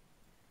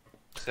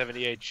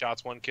 78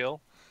 shots, 1 kill.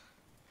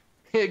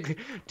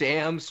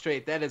 Damn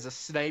straight. That is a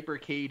sniper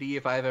KD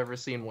if I've ever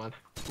seen one.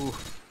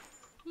 Oof.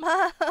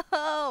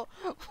 No!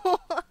 Why?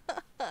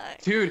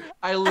 Dude,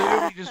 I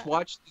literally just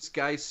watched this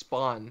guy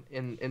spawn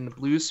in the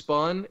blue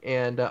spawn,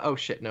 and oh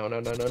shit, no.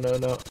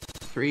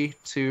 3,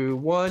 2,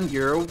 1,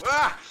 you're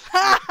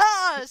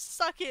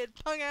Suck it,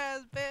 punk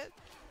ass bitch!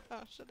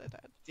 Oh shit, I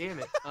died. damn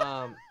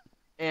it.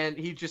 And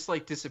he just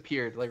like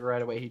disappeared like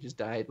right away. He just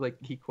died. Like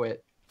he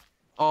quit.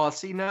 Oh,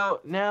 see now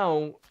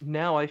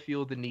I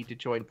feel the need to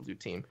join blue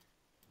team.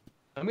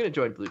 I'm gonna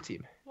join blue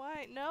team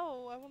Why?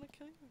 No, I want to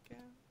kill you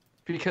again.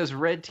 because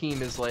red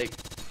team is like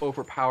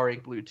overpowering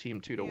blue team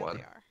 2 to Yeah, 1.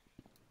 they are.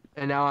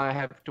 And now I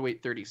have to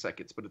wait 30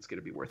 seconds, but it's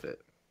gonna be worth it.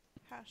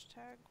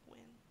 Hashtag win.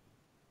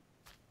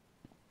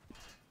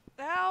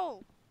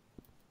 Ow!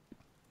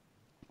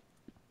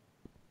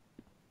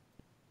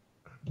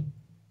 I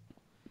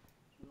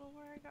don't know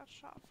where I got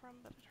shot from,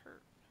 but it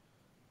hurt.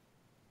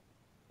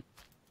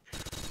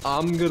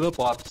 I'm gonna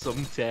pop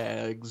some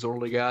tags.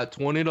 Only got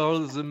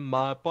 $20 in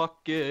my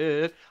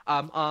pocket.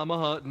 I'm a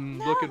hunting,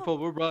 looking No!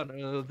 for a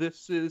runner.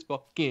 This is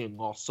fucking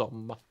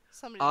awesome.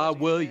 Somebody's I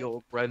watching wear it.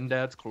 your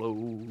granddad's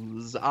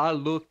clothes. I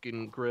look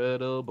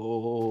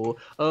incredible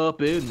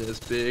up in this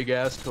big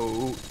ass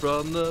coat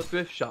from the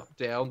thrift shop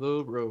down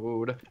the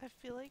road. I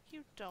feel like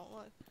you don't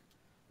look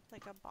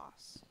like a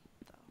boss,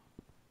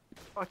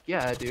 though. Fuck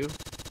yeah, I do.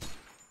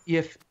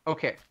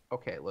 Okay,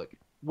 look.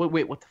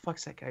 Wait, what the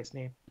fuck's that guy's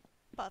name?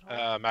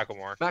 Butthole.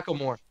 Macklemore.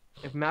 Macklemore.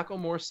 If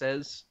Macklemore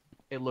says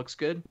it looks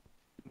good,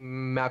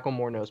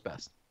 Macklemore knows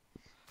best.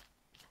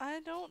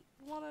 I don't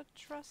want to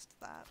trust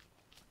that.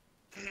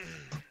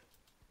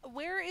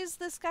 Where is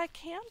this guy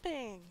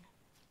camping?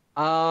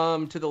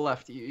 To the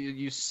left.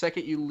 You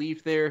second you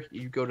leave there,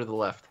 you go to the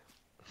left.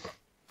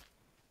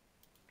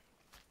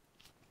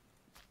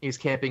 He's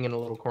camping in a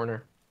little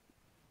corner.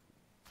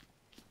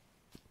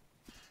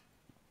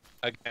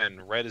 Again,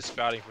 red is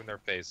spouting from their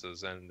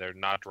faces, and they're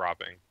not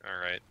dropping.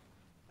 Alright.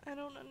 I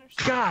don't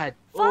understand. God!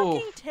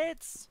 Fucking Oh!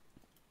 tits!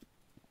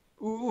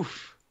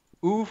 Oof.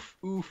 Oof,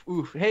 oof,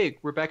 oof. Hey,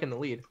 we're back in the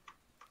lead.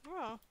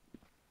 Oh.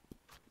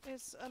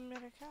 It's a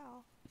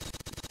miracle.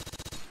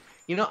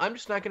 You know, I'm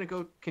just not gonna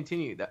go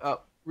continue that.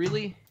 Oh,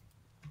 really?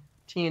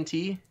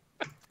 TNT?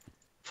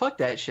 Fuck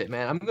that shit,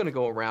 man. I'm gonna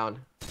go around.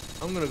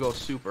 I'm gonna go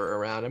super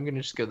around. I'm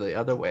gonna just go the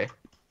other way.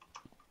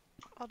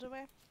 All the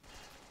way?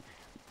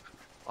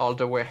 All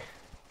the way.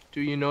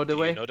 Do you know the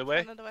way? You know the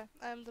way? Another way.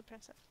 I'm the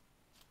princess.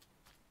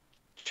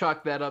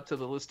 Chalk that up to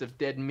the list of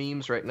dead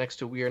memes right next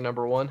to We Are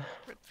Number One.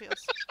 Rip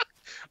feels.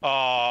 Oh,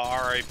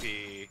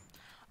 R.I.P.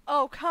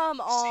 Oh, come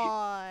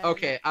on!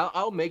 Okay,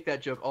 I'll make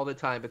that joke all the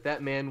time, but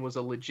that man was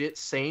a legit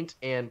saint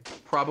and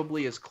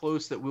probably as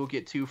close that we'll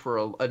get to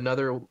for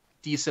another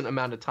decent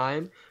amount of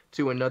time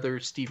to another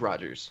Steve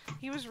Rogers.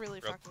 He was really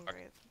Real fucking fuck.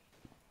 great.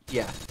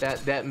 Yeah,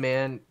 that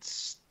man,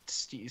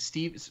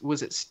 Steve,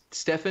 was it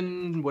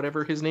Stefan,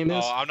 whatever his name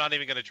is? Oh, I'm not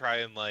even gonna try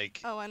and like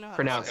Oh, I know how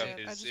Pronounce to look say up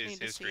it. I his, just need his to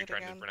see history it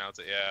trying to again. pronounce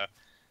it. Yeah.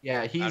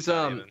 Yeah, I'm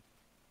not even.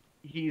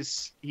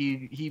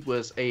 he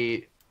was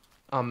a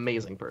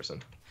amazing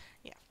person.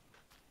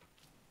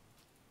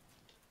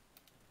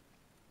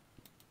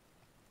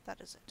 That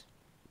is it.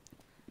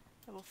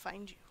 I will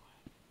find you,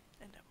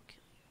 and I will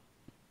kill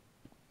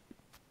you.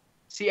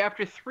 See,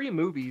 after 3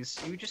 movies,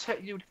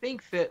 you'd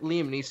think that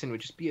Liam Neeson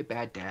would just be a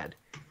bad dad.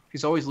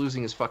 He's always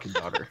losing his fucking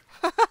daughter.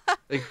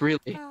 Like, really.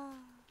 You're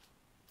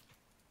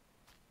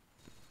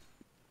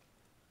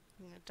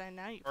gonna die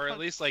now, you Or at punk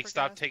least like frick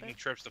stop ass taking bitch.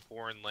 trips to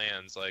foreign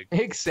lands, like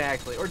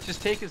Exactly. Or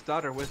just take his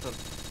daughter with him.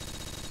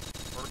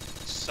 or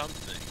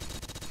something.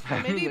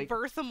 Maybe Like,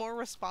 birth a more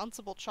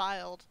responsible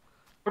child.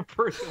 or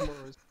person more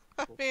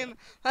I mean,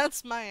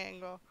 that's my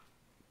angle.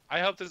 I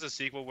hope there's a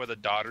sequel where the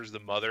daughter's the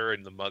mother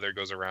and the mother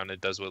goes around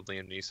and does what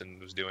Liam Neeson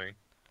was doing.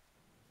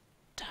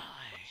 Die.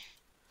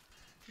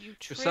 You For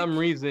trick some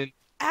reason,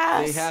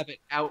 ass! they have it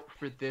out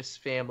for this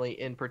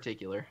family in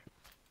particular.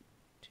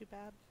 too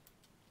bad.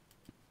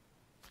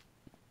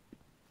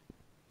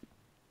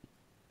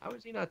 How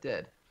is he not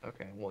dead?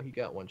 Okay, well he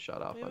got one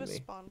shot off We have on a me.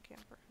 spawn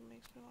camper who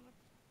makes me want to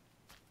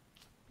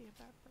be a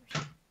bad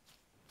person.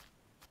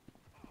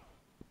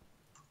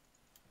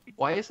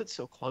 Why is it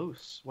so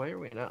close? Why are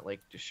we not like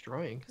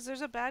destroying? Because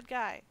there's a bad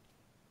guy.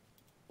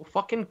 Well,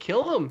 fucking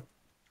kill him.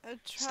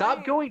 Stop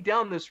Trying. going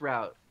down this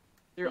route.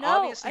 They're No,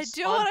 obviously I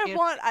do what I spawn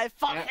want. I that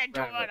fucking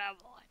do route. what I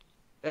want.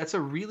 That's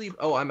a really.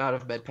 Oh, I'm out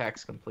of med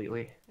packs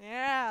completely.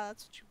 Yeah,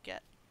 that's what you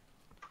get.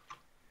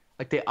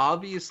 Like they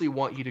obviously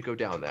want you to go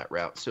down that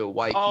route. So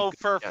why? Oh, keep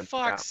for going down the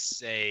fuck's route?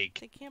 sake!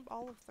 They camp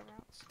all of the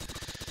routes.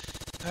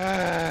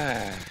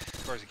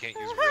 Of course, you can't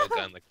use a real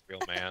gun like a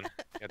real man.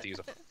 You have to use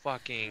a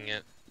fucking.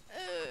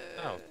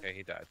 Oh, okay,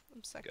 he died.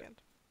 I'm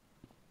second.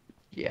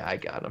 Yeah, I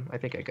got him. I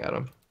think I got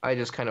him. I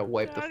just kind of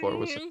wiped the Got floor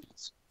with him.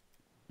 some.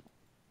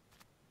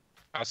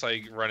 I saw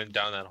you running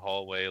down that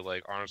hallway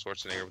like Arnold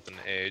Schwarzenegger with an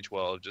age.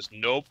 Well, just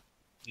nope.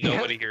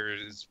 Nobody here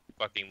is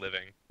fucking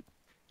living.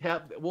 Yeah,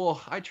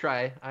 well, I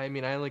try. I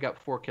mean, I only got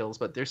 4 kills,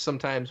 but there's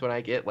sometimes when I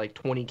get like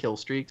 20 kill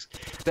streaks.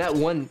 That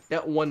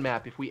one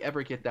map, if we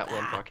ever get that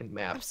one fucking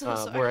map, I'm so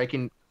sorry. where I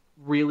can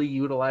really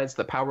utilize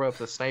the power of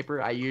the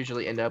sniper, I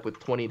usually end up with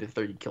 20 to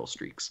 30 kill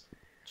streaks.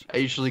 I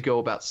usually go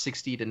about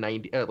 60 to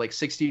 90, like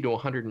 60 to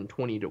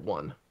 120 to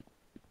 1.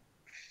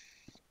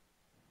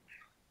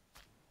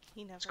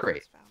 He never It's great.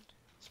 was found.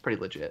 It's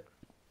pretty legit.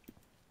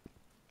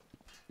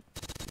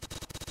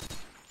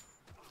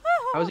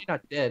 How is he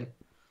not dead?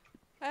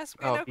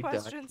 Ask me Oh, no he died.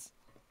 questions.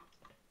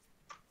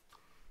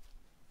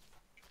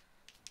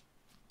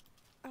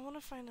 I want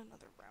to find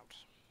another route.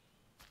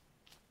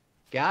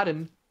 Got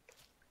him.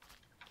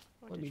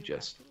 Or Let did me you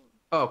just- grab me?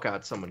 Oh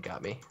god, someone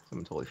got me.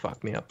 Someone totally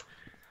fucked me up.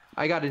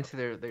 I got into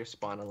their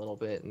spawn a little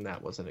bit, and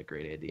that wasn't a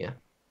great idea.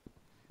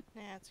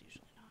 Nah, it's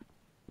usually not.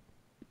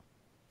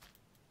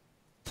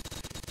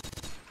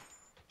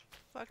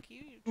 Fuck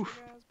you, you Oof.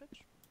 trigger ass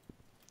bitch.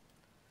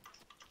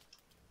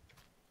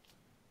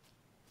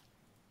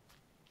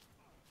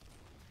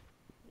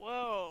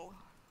 Whoa.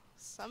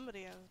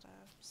 Somebody has a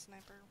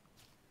sniper.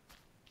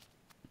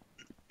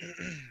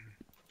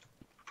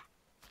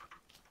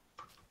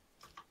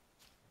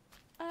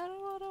 I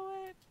don't wanna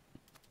wait.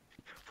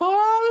 For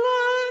our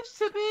lives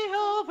to be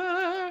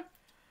over.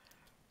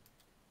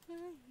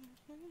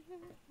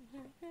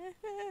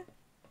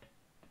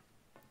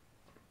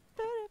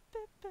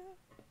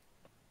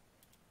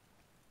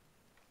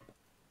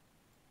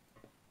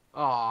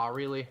 Aw,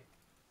 really?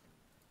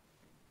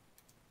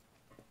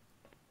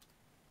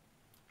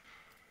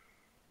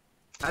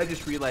 I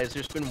just realized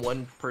there's been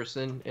one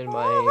person in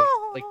my,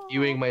 like,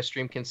 viewing my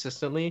stream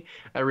consistently.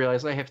 I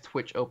realized I have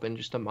Twitch open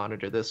just to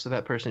monitor this, so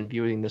that person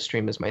viewing the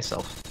stream is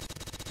myself.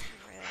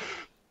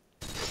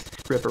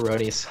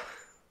 Ripperonis.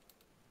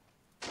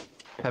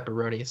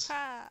 Pepperonis.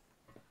 Ha!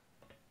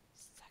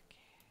 Suck it.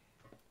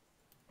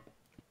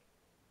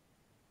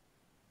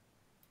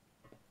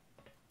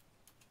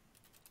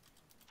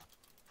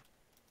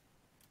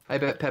 I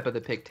bet Peppa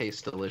the Pig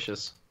tastes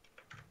delicious.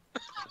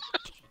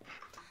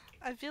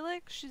 I feel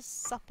like she's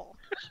supple.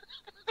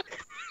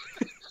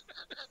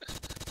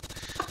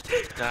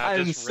 Nah,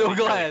 I'm just so really,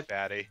 really glad.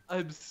 fatty.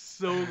 I'm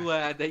so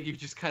glad that you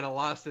just kind of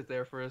lost it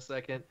there for a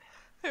second.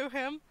 Who,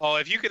 him? Oh,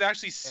 if you could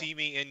actually see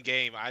me in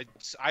game,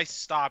 I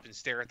stop and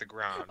stare at the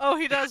ground. Oh,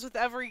 he does with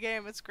every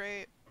game. It's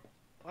great.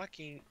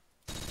 Fucking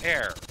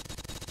air.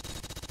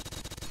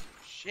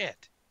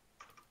 Shit.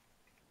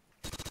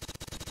 What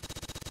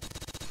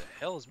the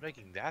hell is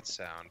making that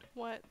sound?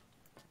 What?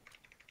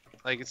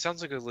 Like, it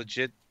sounds like a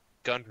legit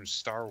gun from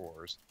Star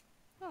Wars.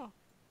 Oh.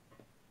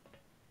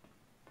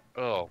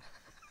 Oh.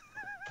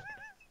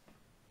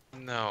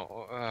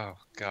 No. Oh,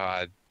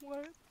 God.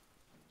 What?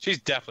 She's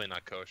definitely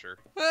not kosher.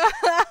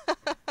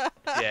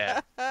 Yeah.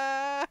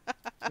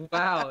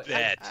 Wow.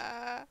 Bet.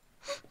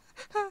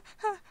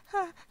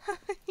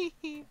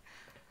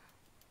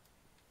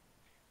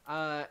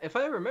 If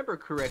I remember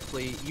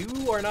correctly,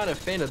 you are not a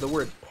fan of the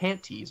word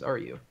panties, are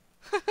you?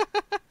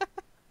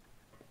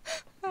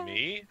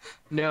 Me?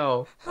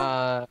 No.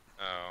 Oh.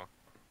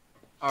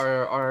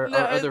 Our No,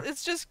 other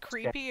it's just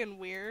creepy and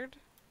weird,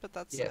 but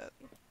that's Yes. it.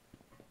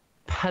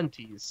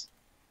 panties.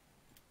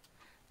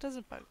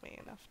 Doesn't bug me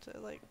enough to,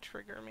 like,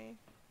 trigger me.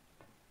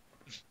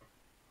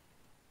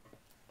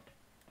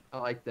 I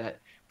like that.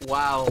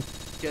 Wow.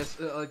 Guess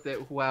I like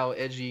that. Wow,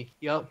 edgy.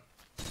 Yup.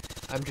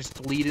 I'm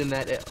just bleeding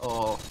that.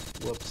 Oh,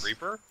 whoops.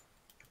 Reaper?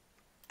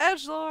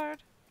 Edgelord!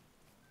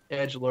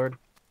 Edgelord.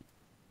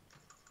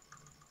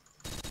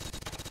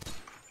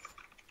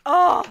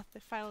 Oh!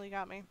 They finally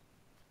got me.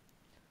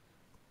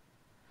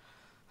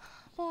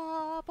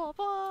 Blah, blah,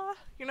 blah.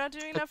 You're not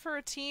doing enough for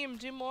a team.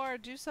 Do more.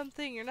 Do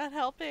something. You're not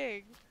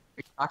helping. Are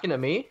you talking to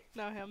me?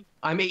 No, him.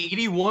 I'm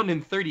 81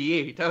 and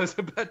 38. I was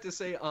about to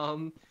say,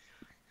 I'm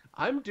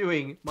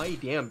doing my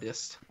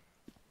damnedest.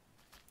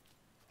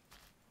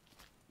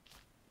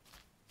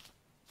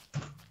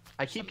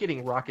 I keep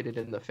getting rocketed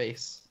in the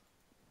face.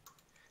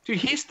 Dude,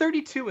 he's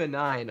 32 and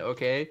 9,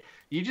 okay?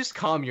 You just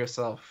calm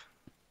yourself.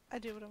 I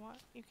do what I want.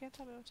 You can't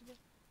tell me what to do.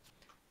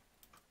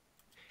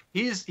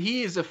 He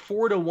is a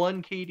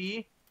 4-to-1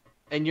 KD,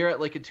 and you're at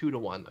like a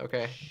 2-to-1.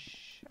 Okay.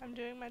 Shh, I'm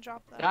doing my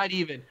job though. Not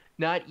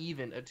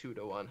even a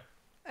 2-to-1.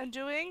 I'm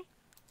doing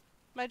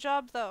my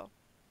job though.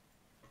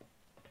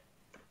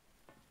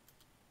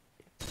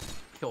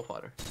 Kill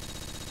fodder.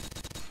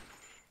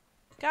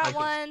 Got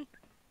one.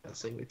 I'll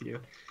sing with you.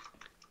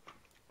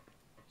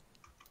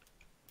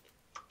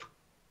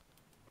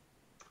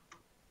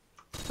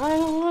 I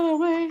don't wanna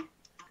wait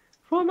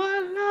for my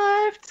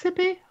life to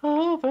be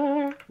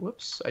over.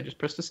 Whoops! I just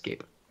pressed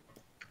escape.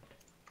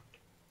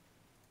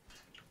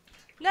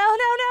 No,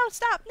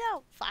 stop,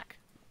 no! Fuck.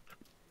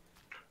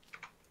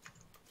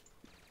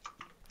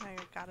 Now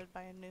you're gutted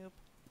by a noob.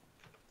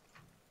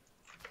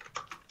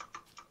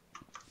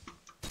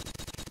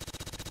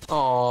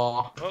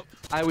 Aww. Oh.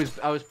 I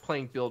was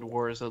playing Build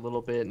Wars a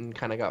little bit and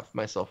kind of got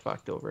myself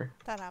fucked over.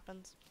 That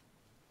happens.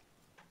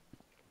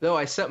 Though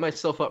I set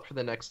myself up for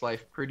the next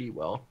life pretty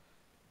well.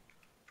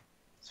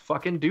 Let's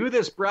fucking do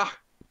this, brah!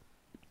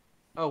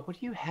 Oh, what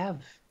do you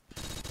have?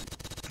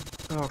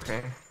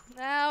 Okay.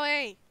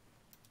 Owie!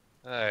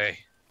 Hey.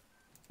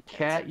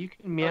 Cat, you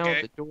can meow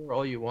Okay. at the door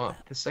all you want.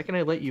 The second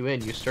I let you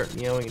in, you start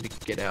meowing to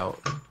get out.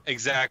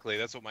 Exactly.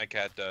 That's what my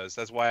cat does.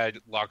 That's why I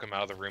lock him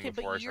out of the room Okay,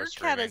 before I but your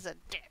start cat streaming. is a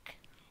dick.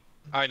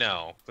 I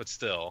know, but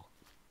still.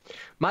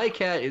 My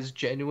cat is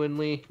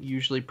genuinely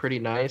usually pretty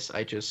nice.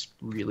 I just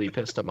really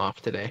pissed him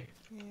off today.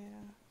 Yeah.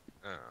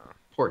 Oh.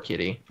 Poor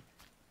kitty.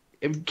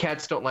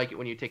 Cats don't like it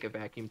when you take a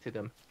vacuum to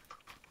them.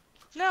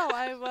 No,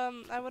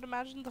 I would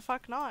imagine the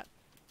fuck not.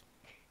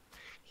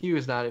 He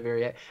was not a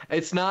very.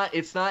 It's not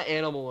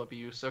animal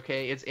abuse,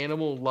 okay? It's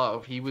animal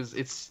love.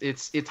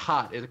 It's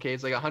hot, okay?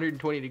 It's like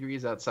 120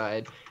 degrees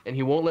outside, and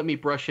he won't let me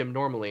brush him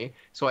normally,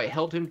 so I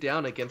held him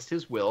down against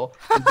his will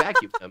and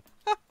vacuumed him.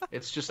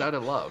 It's just out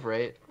of love,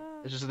 right?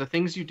 It's just the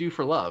things you do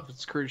for love.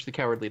 It's Courage the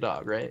Cowardly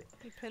Dog, right?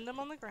 You pinned him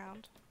on the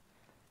ground,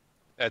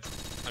 I'm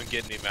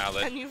getting him out.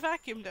 and you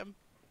vacuumed him.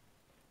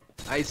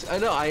 I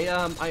know.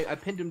 I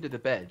pinned him to the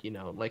bed, you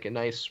know, like a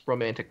nice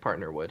romantic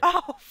partner would.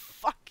 Oh,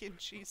 fucking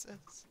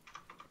Jesus.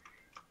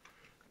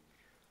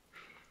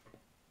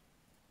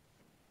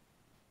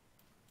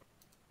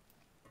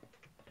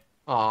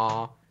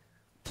 Aw.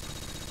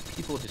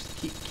 People just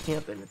keep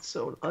camping. It's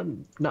so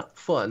not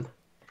fun.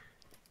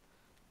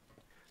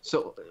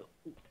 So,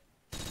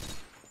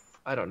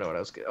 I don't know what I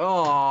was. You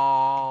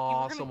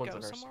Oh, were gonna someone's go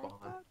in our somewhere with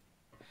spawn. that?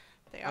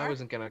 They I are?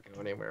 wasn't gonna go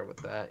anywhere with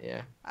that.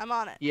 Yeah. I'm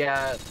on it.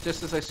 Yeah.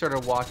 Just as I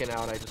started walking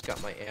out, I just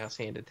got my ass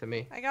handed to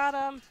me. I got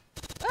him.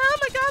 Oh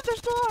my god,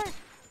 there's more!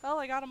 Well,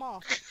 I got them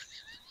all.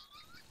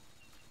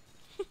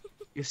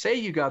 You say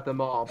you got them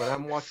all, but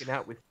I'm walking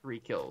out with 3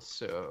 kills.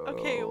 So.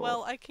 Okay,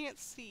 well, I can't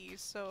see,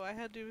 so I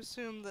had to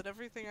assume that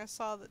everything I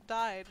saw that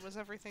died was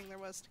everything there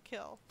was to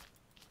kill.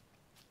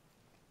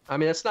 I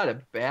mean, that's not a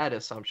bad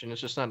assumption.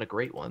 It's just not a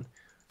great one.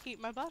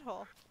 Eat my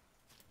butthole.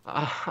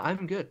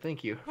 I'm good,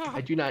 thank you. Huh. I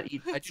do not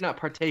eat. I do not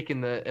partake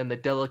in the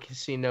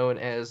delicacy known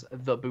as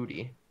the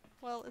booty.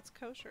 Well, it's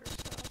kosher, so.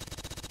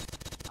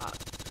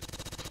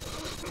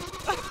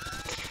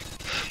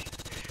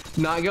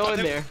 Not going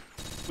think there.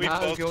 We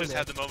Not both going just there.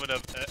 had the moment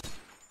of.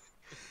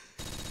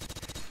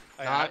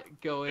 Not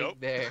going Nope.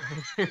 there.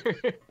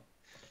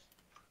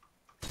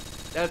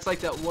 That's like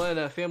that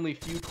one Family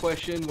Feud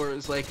question where it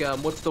was like,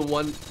 what's the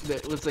one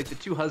that was like the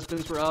 2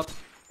 husbands were up,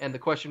 and the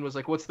question was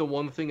like, what's the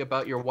one thing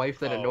about your wife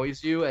that Oh.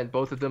 annoys you? And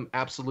both of them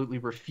absolutely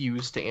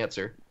refused to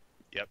answer.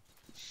 Yep.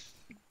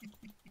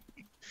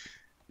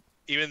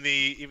 Even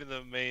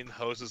the main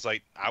host is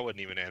like, I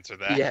wouldn't even answer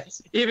that. Yes.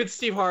 Even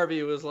Steve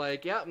Harvey was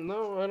like, yeah,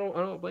 no, I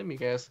don't blame you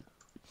guys.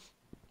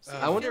 See,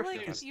 I wonder feel if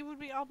like there's- you would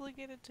be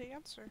obligated to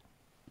answer.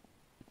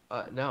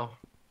 No.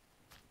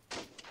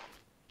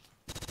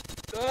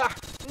 Ah!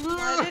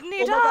 Why didn't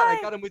he Oh my god, I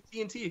die? got him with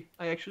TNT.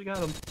 I actually got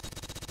him.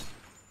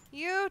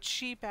 You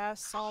cheap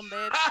ass son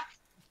bitch. Ah!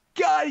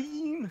 Got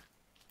him!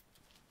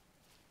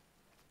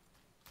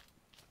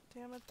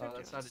 Damn it, they're Oh,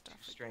 that's doing not a stuff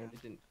 2-strain. again.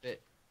 It didn't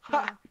fit.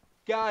 Yeah. Ha!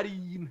 Got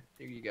him!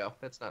 There you go.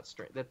 That's not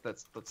strain.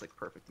 That's like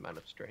perfect amount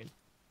of strain.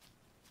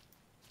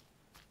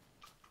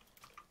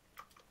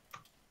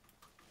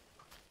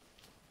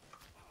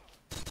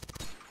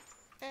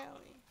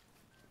 Owie.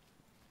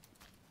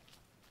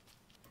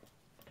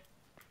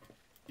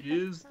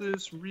 Is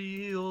this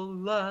real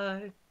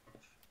life?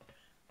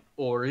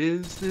 Or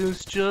is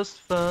this just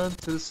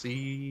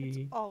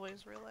fantasy?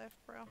 Always real life,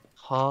 bro.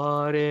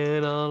 Caught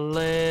in a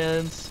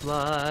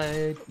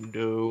landslide,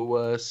 no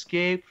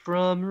escape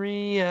from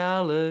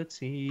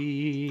reality.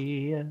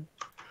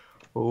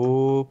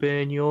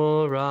 Open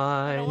your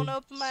I eyes, don't want to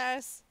open my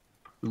eyes.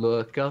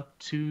 look up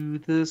to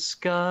the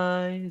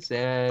skies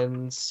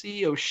and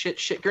see. Oh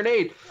shit,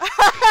 grenade!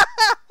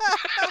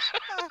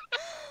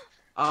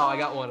 Oh, I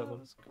got one of That them.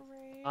 was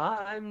great.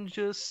 I'm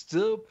just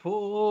a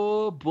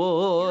poor You're a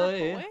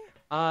boy. boy?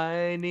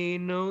 I need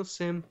no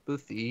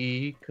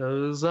sympathy,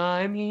 'cause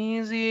I'm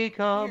easy You're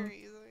come,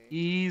 easy.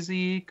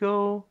 easy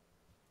go.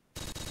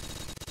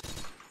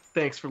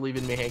 Thanks for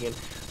leaving me hanging.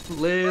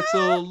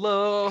 Little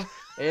low,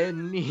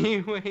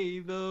 Any way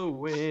the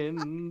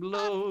wind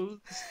blows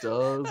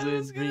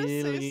doesn't gonna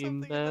say really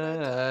something and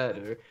then I died.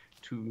 matter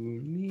to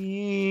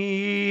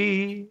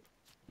me.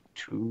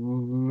 To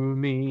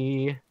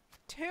me.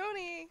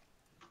 Toonie!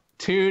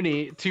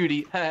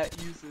 Tootie. Ha,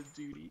 you said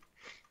duty.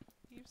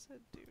 You said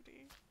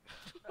duty.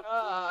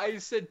 I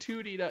said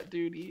tootie, not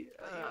duty.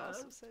 But you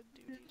also said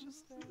duty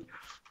just now.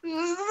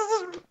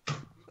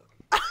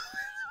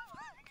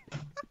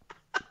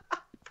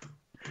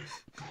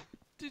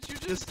 Did you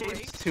This just break?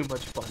 game's too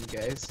much fun,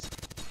 guys.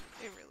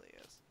 It really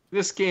is.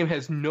 This game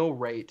has no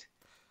right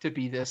to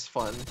be this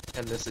fun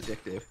and this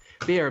addictive.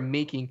 They are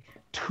making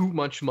too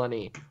much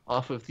money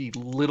off of the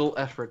little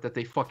effort that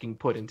they fucking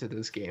put into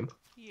this game.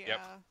 Yeah.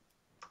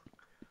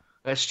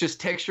 Let's just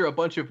texture a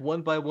bunch of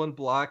 1x1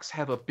 blocks,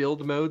 have a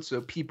build mode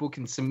so people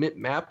can submit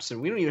maps,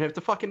 and we don't even have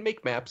to fucking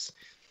make maps.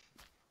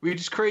 We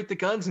just create the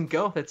guns and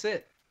go. That's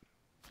it.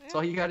 That's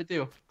all you gotta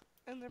do.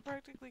 And they're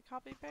practically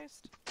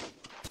copy-paste.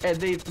 And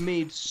they've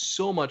made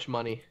so much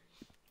money.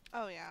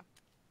 Oh, yeah.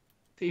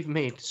 They've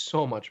made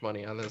so much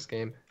money on this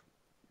game.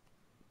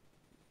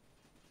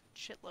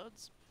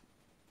 Shitloads.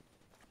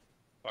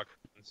 Fuck.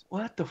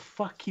 What the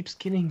fuck keeps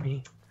getting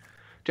me?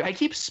 Dude, I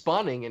keep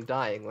spawning and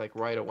dying like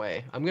right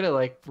away. I'm gonna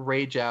like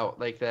rage out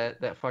like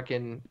that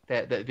fucking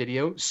that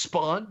video.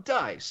 Spawn,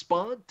 die,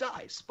 spawn,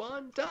 die,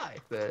 spawn, die.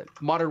 The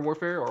Modern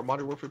Warfare or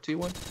Modern Warfare 2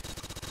 one.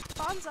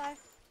 Bonsai.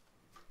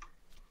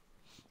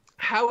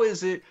 How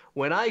is it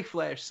when I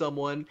flash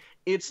someone,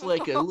 it's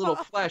like a little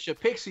flash of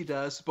pixie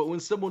dust, but when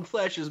someone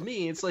flashes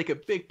me, it's like a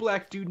big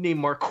black dude named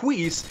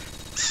Marquise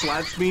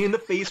slaps me in the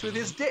face with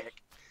his dick.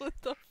 What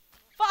the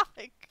fuck?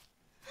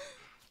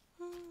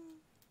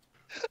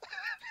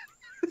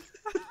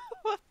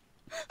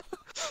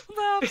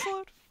 The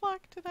absolute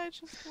fuck did I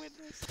just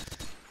witness?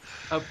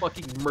 A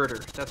fucking murder.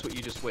 That's what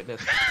you just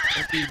witnessed.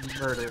 Fucking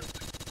murder.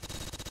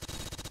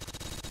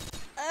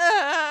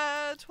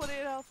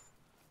 28 health.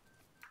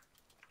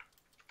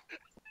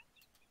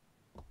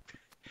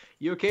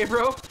 You okay,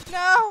 bro?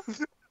 No!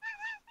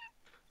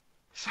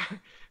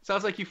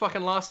 Sounds like you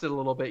fucking lost it a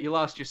little bit. You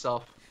lost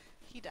yourself.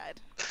 He died.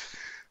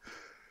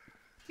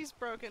 He's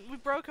broken. We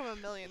broke him a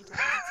million times.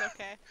 It's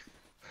okay.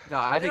 No,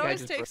 I It think I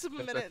always just takes him a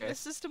broke it. minute. It's okay. The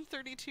System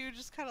 32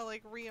 just kind of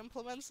like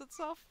re-implements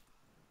itself.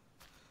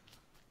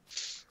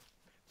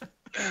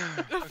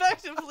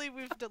 Effectively,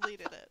 we've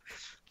deleted it.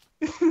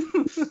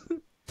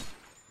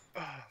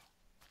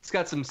 It's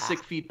got some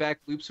sick feedback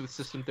loops with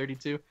System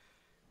 32.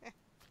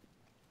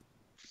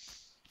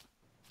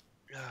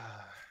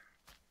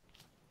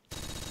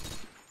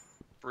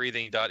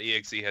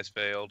 Breathing.exe has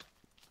failed.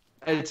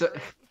 And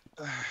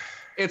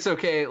it's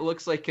okay. It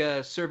looks like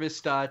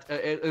service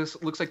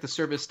looks like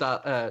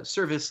the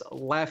service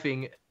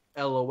laughing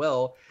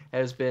LOL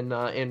has been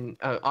in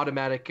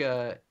automatic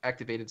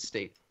activated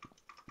state.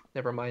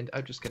 Never mind.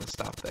 I'm just gonna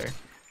stop there.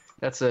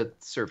 That's a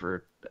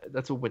server.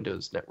 That's a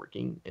Windows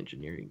networking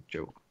engineering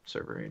joke.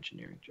 Server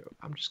engineering joke.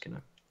 I'm just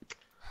gonna.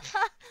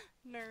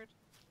 Nerd.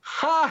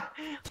 Ha!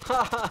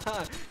 Ha ha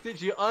ha!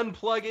 Did you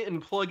unplug it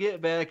and plug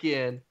it back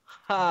in?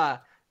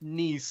 Ha!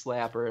 Knee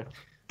slapper.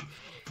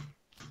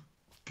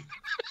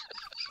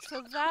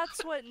 So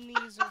that's what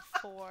knees are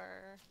for.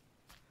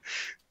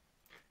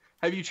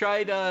 Have you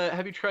tried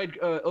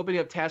opening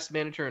up Task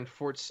Manager and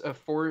force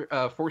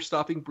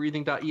stopping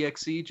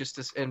breathing.exe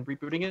just and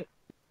rebooting it?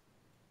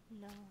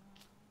 No.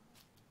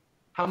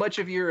 How much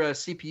of your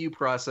CPU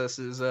process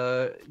is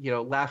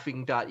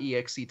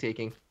laughing.exe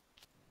taking?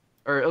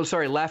 Or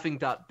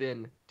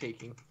laughing.bin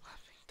taking.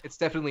 It's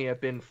definitely a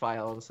bin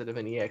file instead of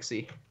an exe.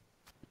 Damn.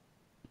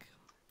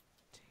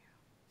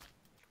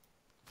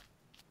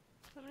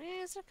 Somebody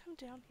needs to come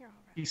down here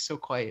already. He's so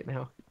quiet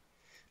now.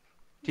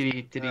 Did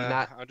he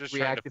not I'm just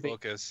trying to reactivate?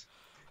 focus.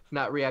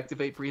 Not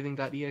reactivate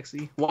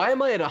breathing.exe? Why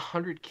am I at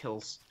 100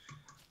 kills?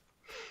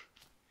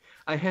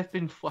 I have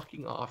been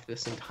fucking off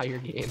this entire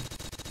game.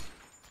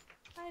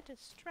 I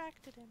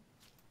distracted him.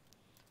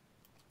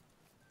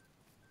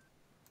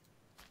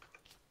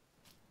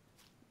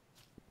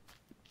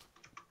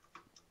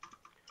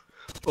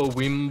 A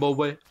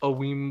wimble a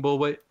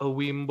wimble a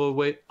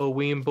wimble a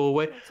wimble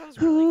That sounds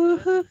really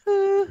good.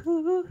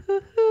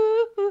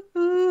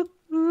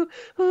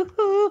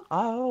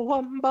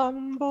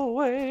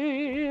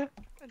 I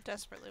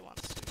desperately want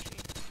sushi.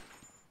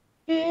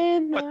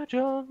 In the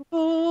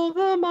jungle,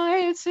 the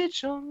mighty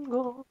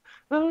jungle,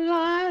 the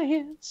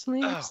lion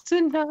sleeps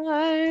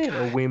tonight.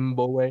 A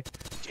wimble.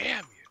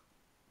 Damn you!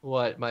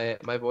 What, my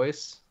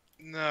voice?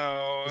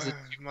 No, Is it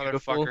motherfucker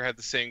beautiful? had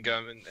the same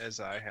gun as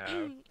I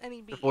have.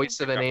 Any The voice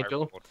of an Got my angel?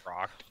 world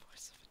rocked.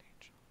 Voice of an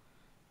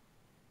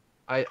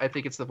angel. I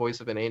think it's the voice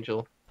of an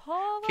angel.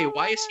 Pull Okay,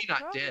 why is he the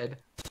not rope. dead?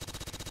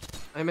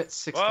 I'm at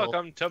 6 health.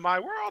 Welcome to my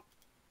world.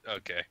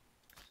 Okay.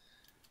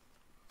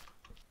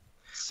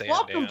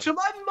 Welcome to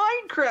my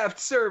Minecraft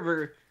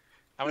server.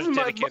 How This much is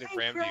my dedicated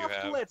RAM do you Minecraft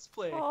have? Let's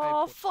play.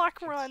 Oh,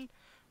 fuck, run.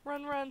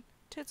 Run.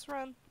 Tits,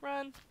 run.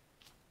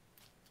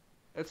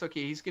 That's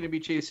okay. He's gonna be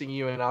chasing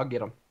you, and I'll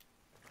get him.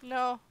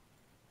 No.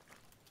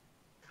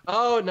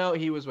 Oh no,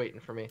 he was waiting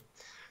for me.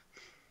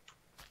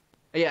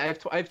 Yeah,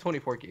 I have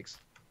 24 gigs.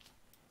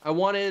 I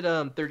wanted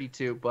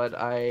 32, but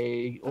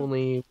I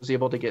only was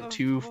able to get What, of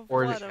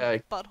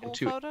butthole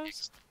two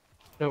photos?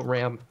 no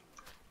RAM.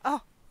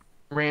 Oh.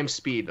 RAM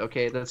speed.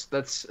 Okay, that's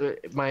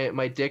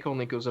my dick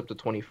only goes up to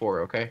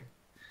 24. Okay.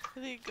 I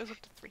think it goes up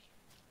to 3.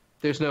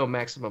 There's no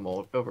maximum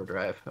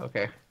overdrive.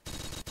 Okay.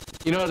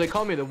 You know they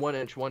call me the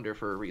 1-inch wonder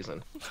for a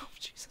reason. Oh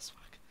Jesus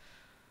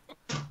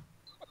fuck.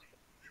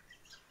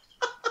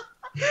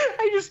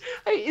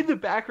 I in the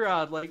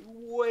background, like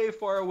way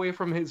far away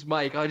from his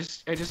mic, I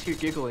just hear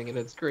giggling and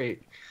it's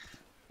great.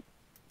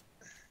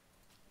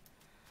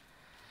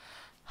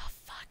 Oh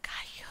fuck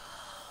you.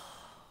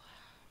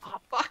 Oh,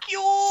 fuck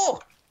you!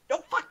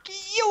 No, fuck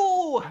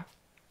you!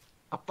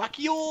 Oh, fuck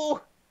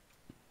you!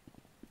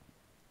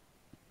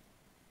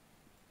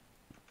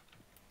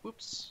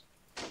 Whoops.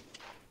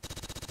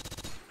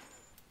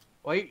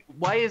 Why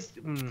is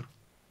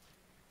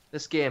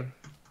this game?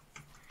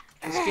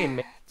 This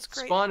game, It's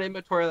great.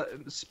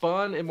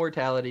 Spawn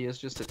immortality is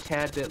just a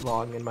tad bit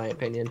long, in my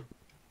opinion.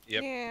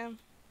 Yep. Yeah.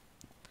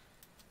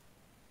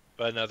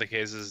 But in other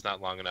cases, it's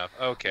not long enough.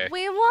 Okay.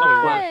 We we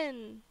won!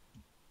 won.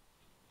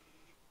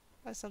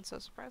 I sound so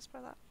surprised by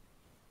that.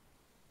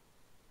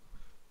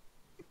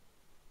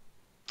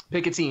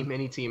 Pick a team,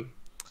 any team.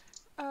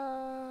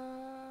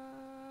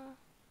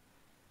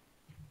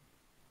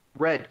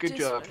 Red, good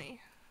job. Disney.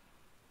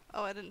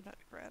 Oh, I didn't pick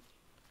red.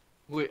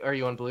 Wait, are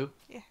you on blue?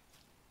 Yeah.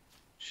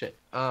 Shit.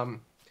 Can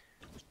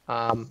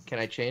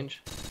I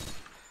change?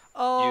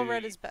 Oh,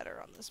 red is better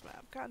on this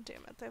map. God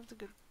damn it, they have the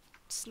good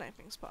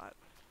sniping spot.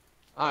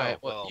 All right.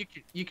 Oh, well.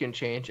 You can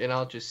change, and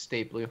I'll just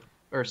stay blue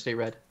or stay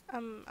red.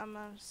 I'm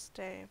gonna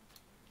stay.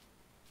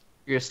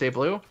 You're gonna stay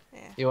blue? Yeah.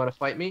 You want to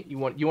fight me? You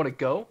want to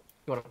go?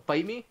 You want to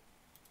fight me?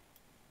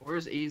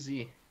 Where's AZ?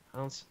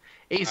 AZ,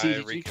 I did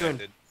you join?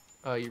 reconnected.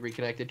 Oh, you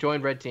reconnected. Join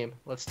red team.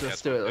 Let's do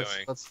That's it.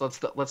 what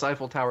I'm Let's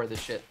Eiffel Tower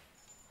this shit.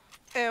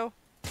 Ew.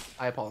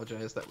 I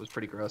apologize. That was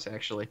pretty gross,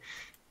 actually.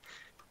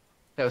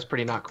 That was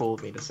pretty not cool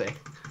of me to say.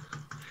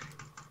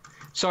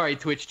 Sorry,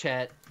 Twitch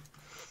chat.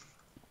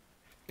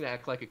 Gonna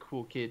act like a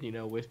cool kid, you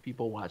know, with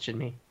people watching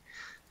me.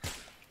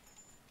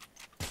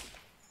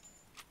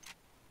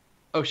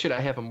 Oh shit!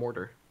 I have a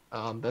mortar.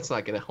 That's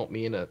not gonna help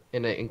me in an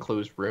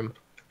enclosed room.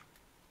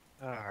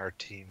 Our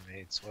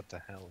teammates, what the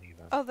hell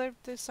even? Oh,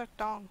 they suck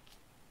dong.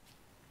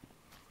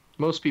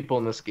 Most people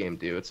in this game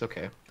do. It's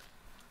okay.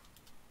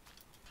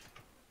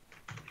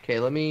 Okay,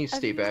 let me stay I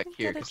didn't back even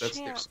here get a because that's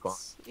their chance. spawn.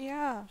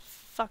 Yeah,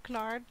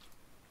 fucknard.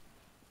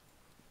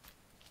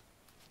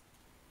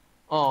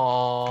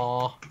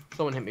 Aww,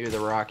 someone hit me with a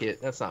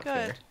rocket. That's not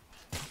fair.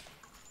 Good.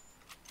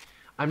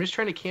 I'm just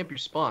trying to camp your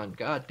spawn.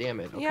 God damn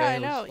it. Okay, Yeah, I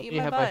know. Let Eat me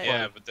my have butt. fun.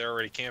 Yeah, but they're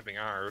already camping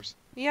ours.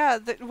 Yeah,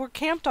 we're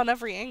camped on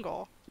every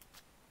angle.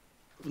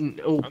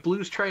 Oh,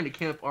 Blue's trying to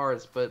camp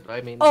ours, but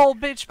I mean. Oh,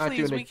 bitch, not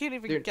please, doing we it- can't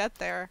even they're- get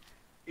there.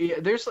 Yeah,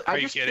 there's. Are I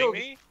you just kidding killed.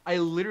 me? I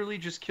literally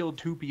just killed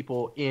 2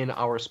 people in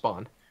our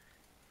spawn.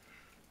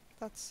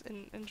 That's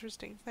an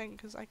interesting thing,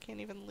 because I can't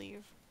even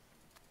leave.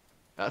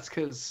 That's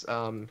because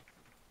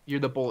you're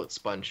the bullet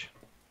sponge.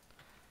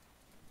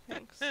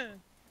 Thanks.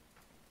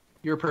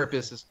 Your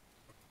purpose is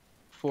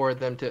for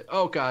them to.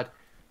 Oh God,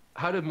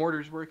 how do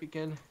mortars work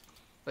again?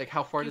 Like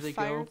how far do You they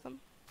fire go? them.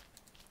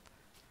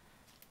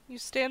 You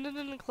stand in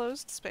an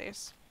enclosed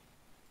space.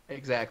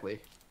 Exactly.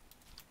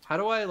 How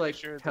do I like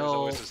Sure, there's tell?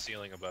 always a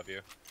ceiling above you.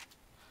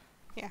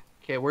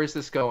 Okay, where's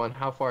this going?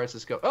 How far is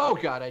this go? Oh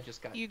God, I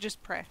just got. You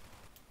just pray.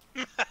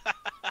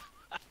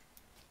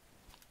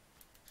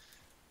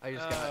 I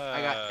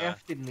got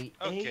F'd in the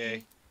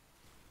Okay.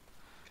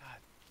 God,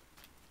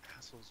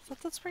 assholes. But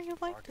that's where you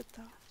liked it,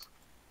 though.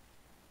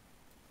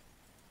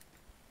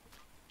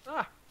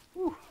 Ah.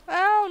 Whew.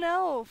 Oh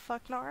no,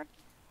 fucknard.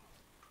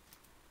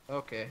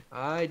 Okay,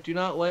 I do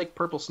not like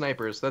purple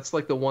snipers. That's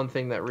like the one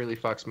thing that really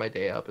fucks my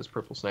day up is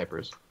purple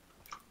snipers.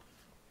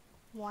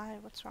 Why?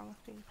 What's wrong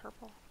with being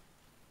purple?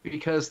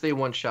 Because they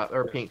one shot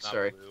or pink, Not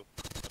sorry. blue.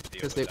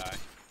 Because They they- die.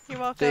 You're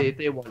welcome.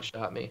 They one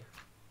shot me.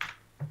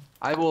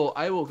 I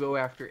will go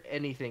after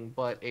anything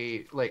but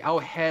I'll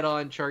head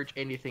on charge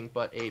anything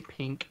but a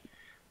pink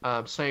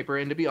sniper,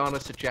 and to be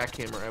honest, a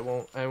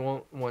jackhammer. I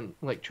won't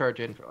like charge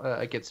in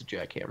against a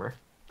jackhammer.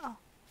 Oh.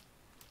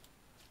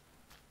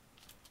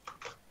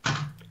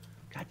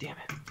 God damn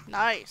it.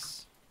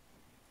 Nice.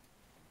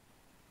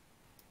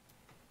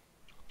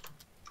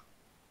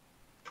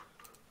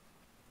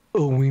 A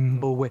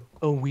wimble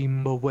a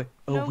wimble a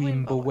No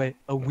wimble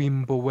a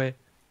wimble. I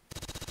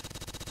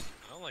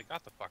only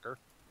got the fucker.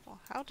 Well,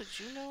 how did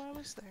you know I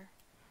was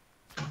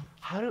there?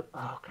 How do?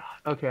 Oh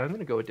God. Okay, I'm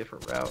gonna go a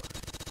different route.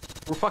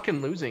 We're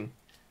fucking losing.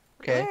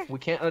 Okay, Really? we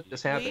can't let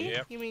this happen. Me?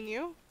 Yep. You mean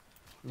you?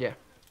 Yeah.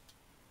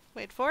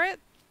 Wait for it.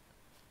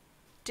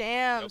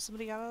 Damn, Nope.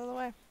 somebody got out of the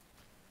way.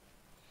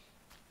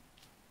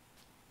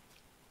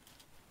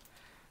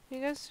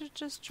 You guys should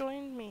just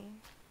join me.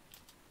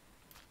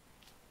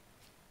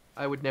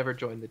 I would never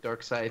join the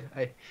dark side.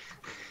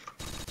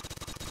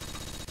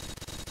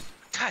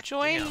 God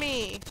Join damn.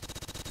 me.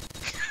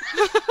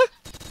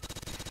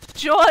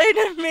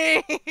 Join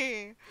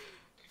me.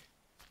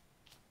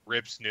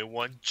 rips new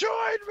one.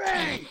 Join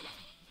me!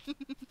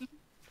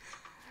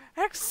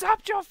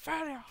 Accept your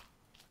failure.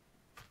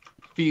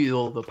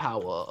 Feel the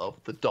power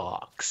of the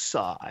dark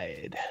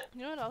side.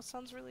 You know what else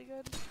sounds really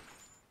good?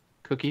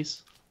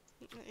 Cookies.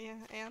 Yeah,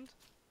 and?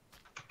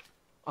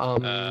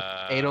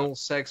 Anal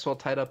sex while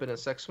tied up in a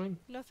sex swing.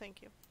 No,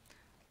 thank you.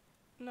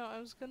 No, I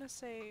was gonna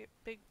say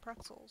big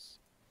pretzels.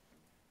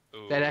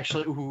 Ooh. That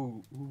actually,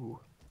 ooh,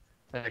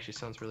 that actually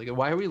sounds really good.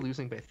 Why are we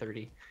losing by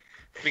 30?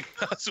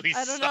 Because we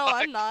I don't suck. know,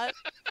 I'm not.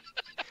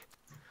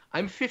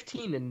 I'm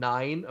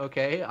 15-9.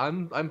 Okay,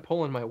 I'm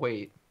pulling my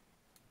weight.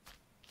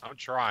 I'm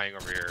trying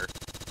over here,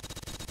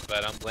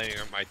 but I'm blaming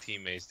my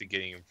teammates to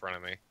getting in front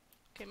of me.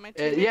 Okay, my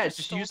teammate Yeah, just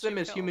just stole use them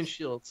 2 as human kills.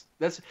 shields.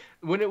 That's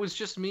when it was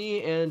just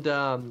me and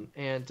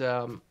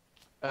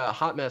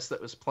Hot Mess that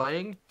was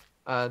playing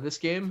this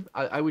game.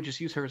 I would just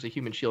use her as a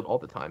human shield all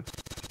the time.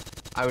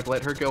 I would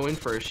let her go in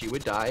first. She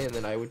would die, and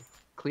then I would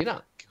clean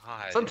up.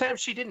 God.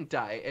 Sometimes she didn't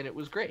die, and it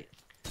was great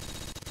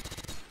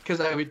because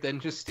I would then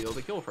just steal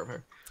the kill from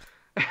her.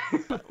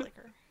 Butt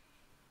liquor.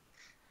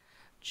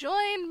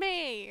 Join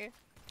me!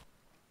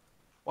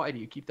 Why do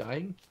you keep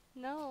dying?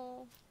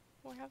 No,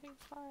 we're having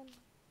fun.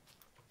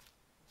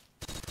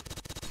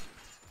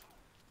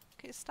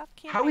 Okay, stop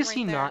camping How is right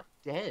he there. not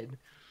dead?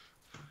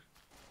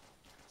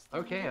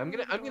 Okay, I'm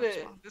gonna.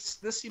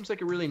 This seems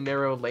like a really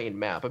narrow lane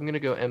map. I'm gonna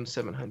go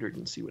M700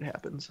 and see what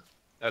happens.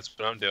 That's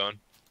what I'm doing.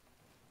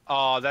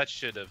 Oh, that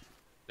should have.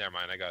 Never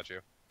mind, I got you.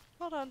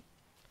 Hold on.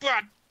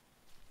 What?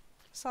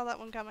 Saw that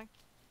one coming.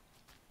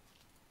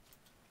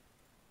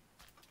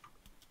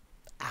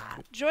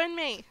 Join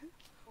me!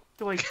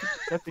 Do I keep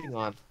stepping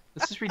on?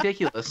 This is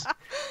ridiculous.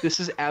 This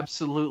is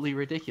absolutely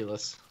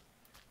ridiculous.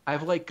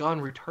 I've like gone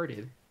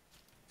retarded.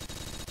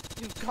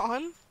 You've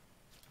gone? I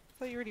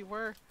thought you already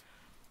were.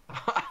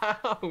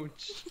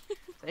 Ouch.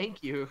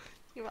 Thank you.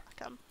 You're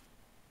welcome.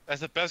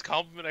 That's the best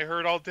compliment I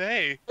heard all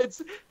day. That's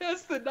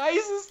the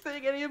nicest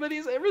thing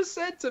anybody's ever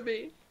said to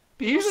me.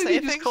 People Usually say they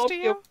just things call to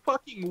me you? a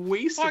fucking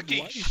waste Fucking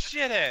of life.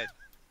 shithead.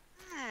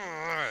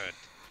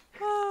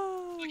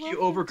 Oh, Like love you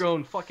it.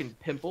 overgrown fucking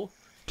pimple.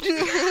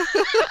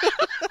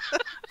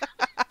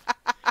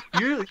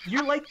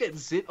 You're like that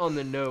zit on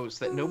the nose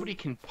that nobody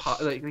can pop.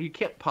 Like you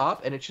can't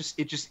pop, and it just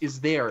is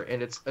there,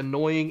 and it's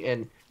annoying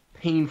and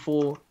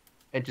painful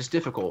and just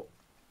difficult.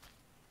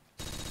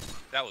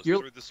 That was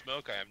You're- through the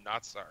smoke. I am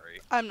not sorry.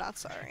 I'm not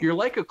sorry. You're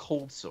like a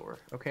cold sore,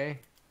 okay?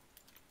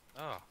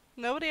 Oh.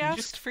 Nobody you asked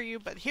just- for you,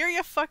 but here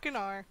you fucking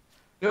are.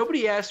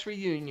 Nobody asked for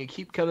you, and you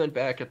keep coming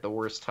back at the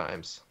worst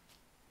times.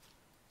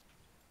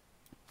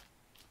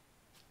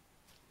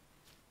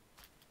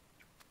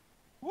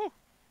 Woo.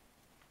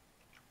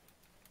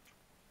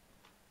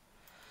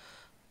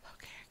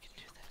 Okay, I can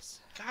do this.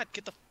 God,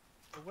 get the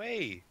f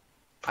away.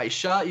 I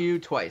shot you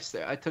twice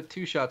there. I took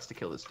 2 shots to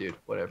kill this dude.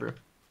 Whatever.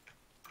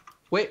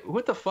 Wait,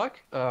 what the fuck?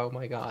 Oh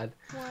my god.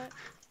 What?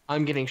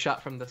 I'm getting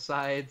shot from the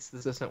sides.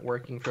 This isn't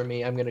working for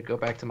me. I'm gonna go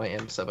back to my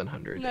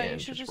M700. No, and you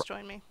should just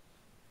join me.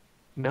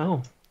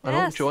 No, I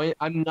don't Yes. join.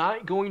 I'm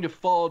not going to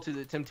fall to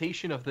the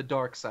temptation of the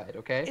dark side.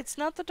 Okay? It's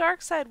not the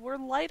dark side. We're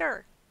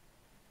lighter.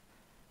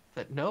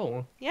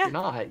 No, Yeah. you're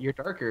not. You're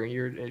darker.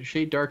 You're a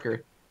shade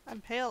darker.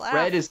 I'm pale.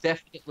 Red is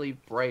definitely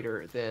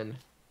brighter than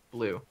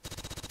blue.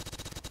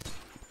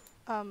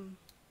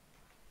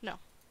 No.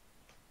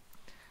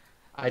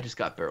 I just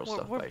got barrel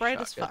stuff We're by bright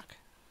as shotgun. fuck.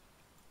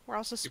 We're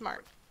also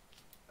smart.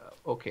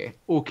 Okay.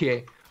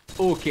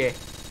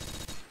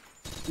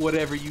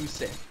 Whatever you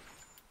say.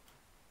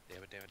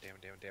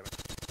 Damn it.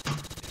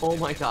 Oh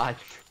my god.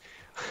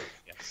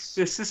 Yes.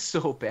 This is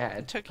so bad.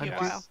 It took you I'm a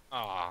just-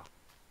 while. Aw.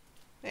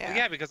 Yeah.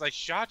 Yeah, because I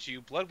shot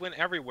you. Blood went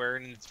everywhere,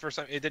 and it's first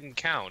time it didn't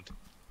count.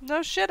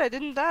 No shit, I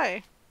didn't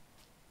die.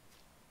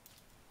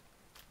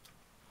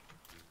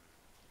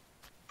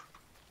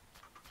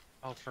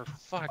 Oh, for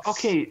fuck's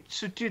Okay,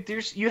 so dude,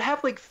 you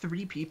have like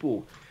 3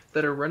 people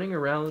that are running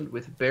around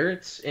with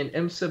Barretts and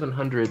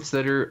M700s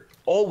that are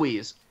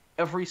always,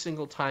 every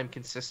single time,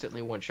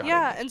 consistently one-shotting.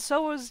 Yeah, me. and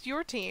so was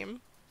your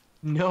team.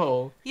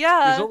 No.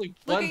 Yeah. There's only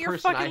Look one at your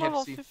person I fucking have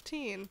level seen.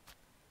 15.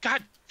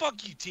 God,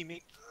 fuck you,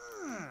 teammate.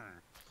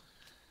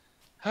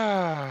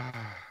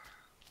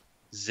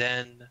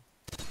 Zen.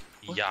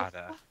 What the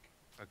Yada. fuck?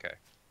 Okay.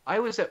 I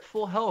was at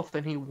full health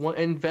and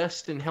and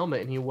vest and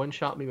helmet and he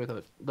one-shot me with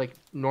a like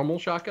normal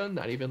shotgun,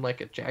 not even like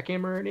a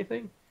jackhammer or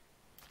anything.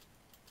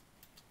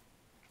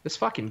 This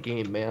fucking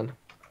game, man.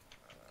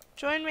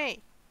 Join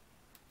me.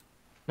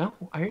 No,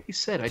 I already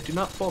said I do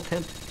not fall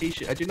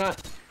temptation. I do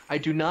not.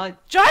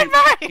 Join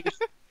me!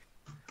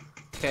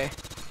 Okay.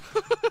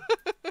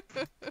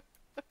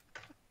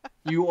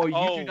 You do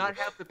Oh, not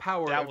have the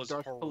power that of was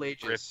Darth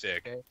Pelagius.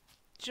 horrific. Okay?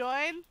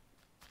 Join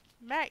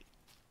me.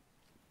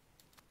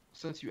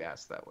 Since you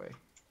asked that way,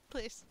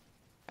 Please.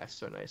 asked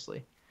so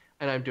nicely,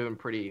 and I'm doing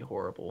pretty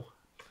horrible.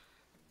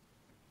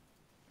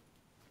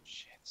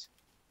 Shit.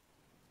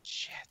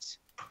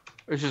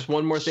 There's just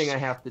one more thing I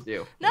have to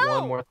do. No!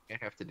 One more thing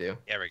I have to do.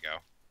 There we go.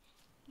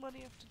 What do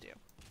you have to do?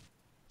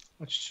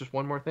 It's just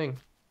one more thing.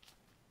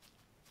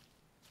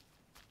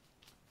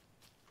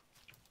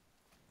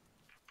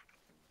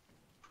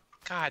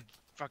 God,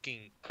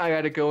 fucking. I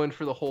gotta go in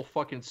for the whole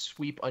fucking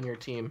sweep on your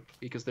team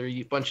because they're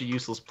a bunch of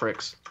useless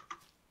pricks.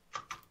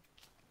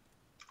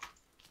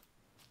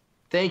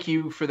 Thank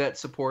you for that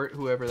support,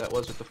 whoever that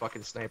was with the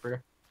fucking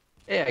sniper.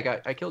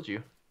 Hey, I killed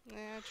you. Yeah,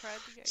 I tried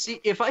to get See, you.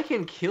 if I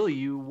can kill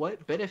you,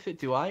 what benefit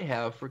do I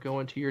have for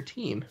going to your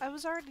team? I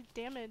was already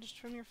damaged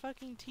from your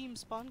fucking team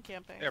spawn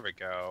camping. There we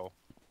go.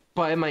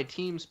 By my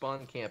team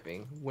spawn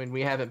camping when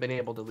we haven't been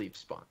able to leave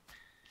spawn.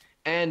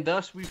 And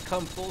thus we've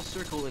come full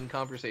circle in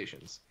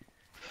conversations.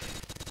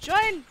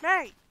 Join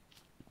me!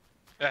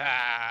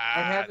 Ah,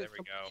 I haven't there we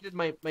go.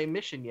 completed my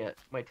mission yet,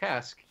 my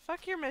task.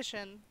 Fuck your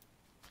mission.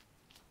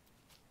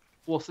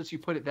 Well, since you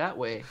put it that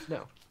way,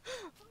 no.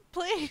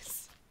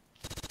 Please!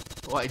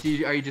 Why?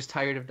 Are you just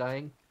tired of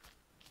dying?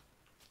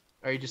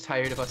 Are you just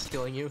tired of us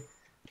killing you?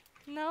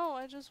 No,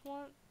 I just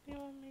want you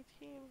on my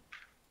team.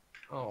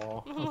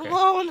 Oh, I'm okay.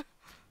 alone!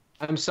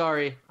 I'm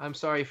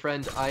sorry,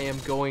 friend. I am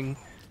going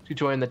to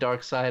join the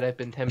dark side. I've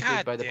been tempted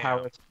God by the damn.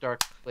 powers of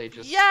dark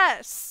ages.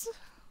 Yes!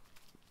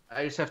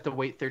 I just have to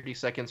wait 30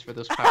 seconds for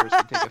those powers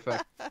to take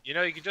effect. You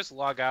know, you can just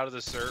log out of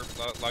the server,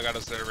 log out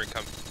of the server, and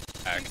come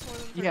back. Takes more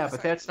than 30 Yeah,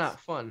 but that's seconds. not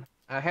fun.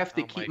 I have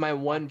to Oh keep my my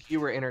one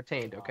viewer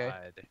entertained, okay?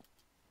 God.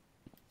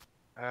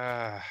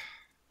 Ah.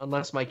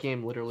 Unless my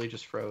game literally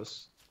just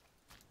froze.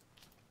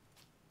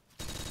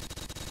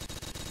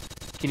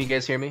 Can you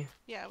guys hear me?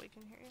 Yeah, we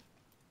can hear you.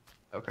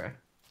 Okay.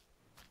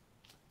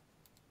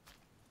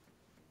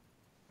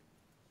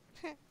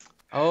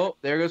 Oh,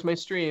 there goes my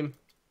stream.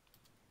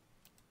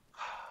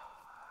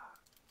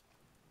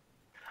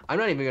 I'm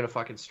not even gonna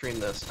fucking stream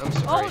this. I'm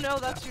sorry. Oh no,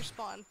 that's your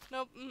spawn.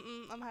 Nope,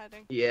 I'm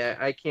hiding. Yeah,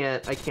 I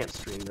can't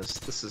stream this.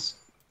 This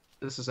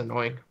is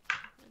annoying. I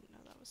didn't know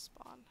that was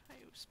spawn. I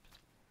oopsed.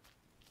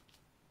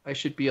 I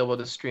should be able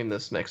to stream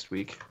this next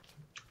week.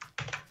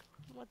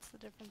 What's the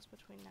difference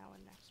between now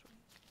and next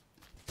week?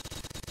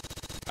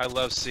 I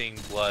love seeing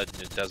blood,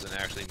 and it doesn't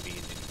actually mean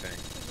anything.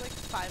 There's like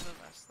 5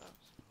 of us,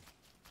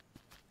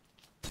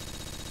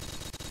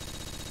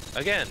 though.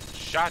 Again,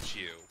 shot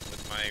you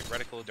with my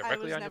reticle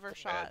directly I was on never your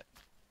shot. forehead.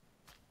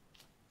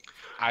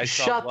 I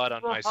saw Shut blood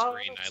on the my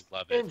screen. I hearts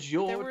love And it. There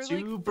you're were, like,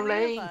 to 3 of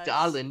blame, us.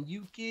 darling.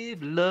 You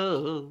give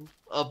love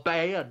a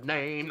bad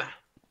name.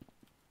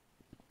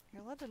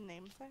 You're allowed to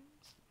name things?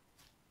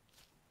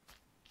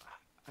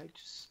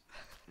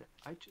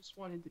 I just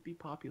wanted to be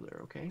popular,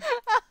 okay?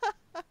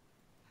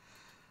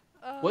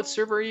 What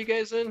server are you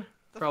guys in?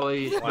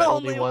 Probably the the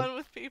only only one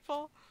with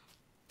people.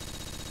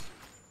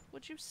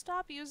 Would you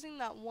stop using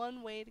that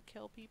one way to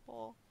kill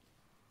people?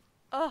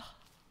 Ugh.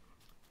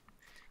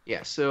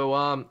 Yeah, so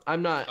I'm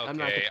not Okay,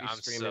 gonna be I'm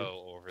streaming.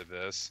 so over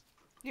this.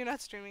 You're not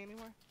streaming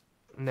anymore.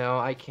 No,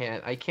 I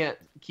can't. I can't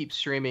keep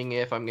streaming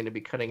if I'm gonna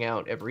be cutting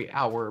out every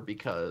hour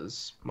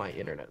because my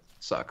internet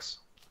sucks.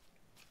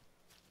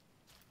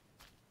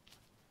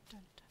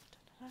 Dun, dun,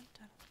 dun,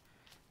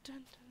 dun,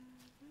 dun,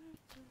 dun,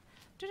 dun,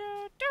 dun,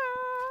 dun,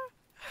 dun.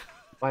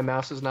 My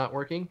mouse is not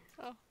working.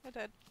 Oh, I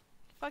did.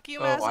 Fuck you,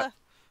 Oh, Mazza.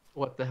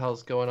 What the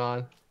hell's going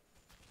on?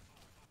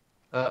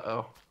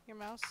 Uh-oh. Your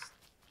mouse.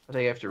 I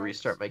think I have to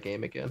restart my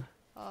game again.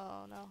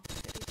 Oh no.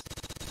 Kitties.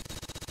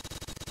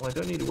 Well, I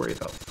don't need to worry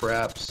about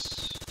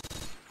fraps.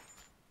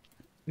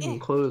 I can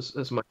close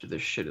as much of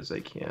this shit as I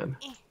can.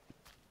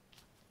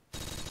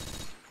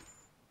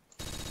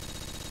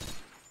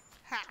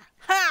 Ha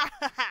ha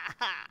ha ha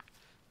ha.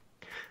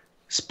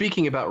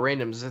 Speaking about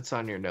random zits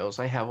on your nose,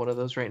 I have one of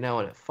those right now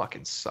and it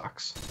fucking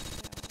sucks.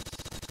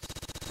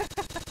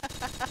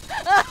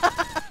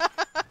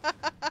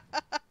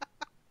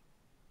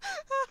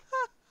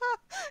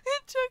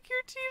 It took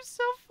your team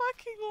so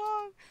fucking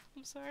long.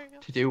 I'm sorry.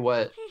 To do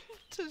what?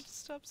 To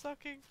stop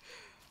sucking.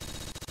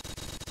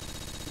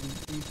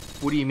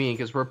 What do you mean?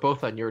 Because we're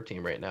both on your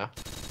team right now.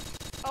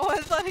 Oh, I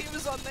thought he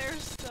was on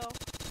theirs still.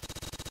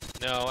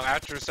 No,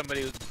 after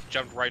somebody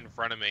jumped right in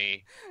front of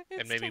me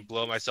and It's made me taking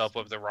blow myself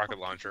up with a rocket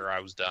launcher, I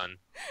was done.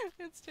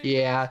 It's taking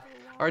Yeah, so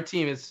long. our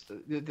team is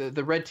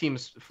the red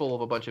team's full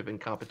of a bunch of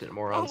incompetent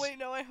morons. Oh wait,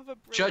 no, I have a.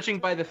 Judging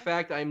by the brilliant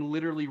fact I'm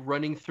literally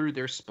running through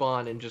their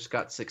spawn and just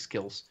got 6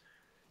 kills.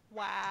 idea.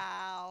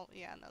 Wow.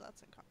 Yeah, no,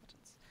 that's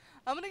incompetence.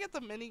 I'm gonna get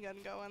the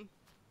minigun going.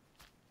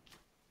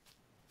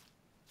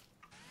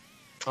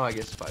 Oh, I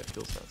guess 5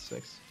 kills, not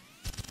 6.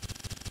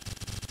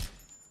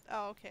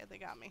 Oh, okay, they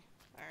got me.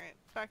 Alright,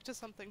 back to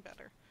something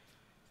better.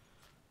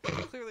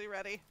 Clearly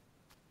ready.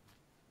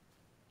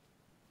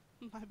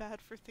 My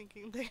bad for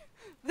thinking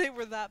they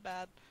were that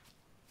bad.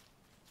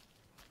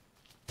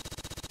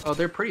 Oh,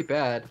 they're pretty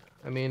bad.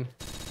 I mean,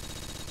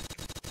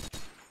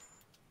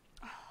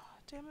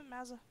 Damn it,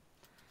 Mazza.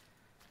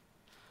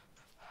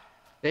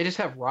 they just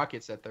have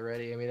rockets at the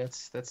ready. I mean,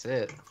 that's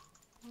it.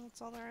 Well,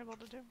 that's all they're able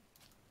to do.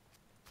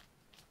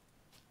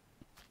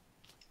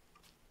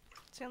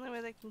 It's the only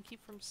way they can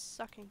keep from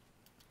sucking.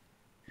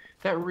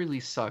 That really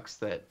sucks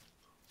that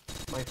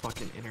my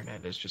fucking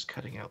internet is just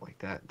cutting out like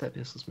that. That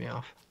pisses me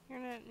off. Your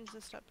internet needs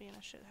to stop being a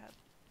shithead.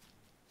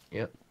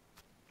 Yep.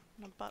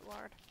 And a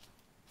buttlard.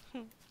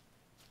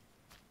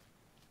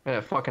 And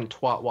a fucking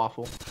twat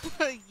waffle.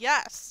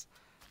 Yes!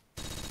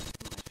 One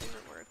of my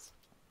favorite words.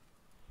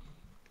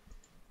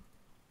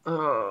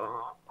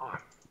 Oh.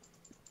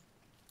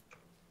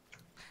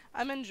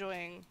 I'm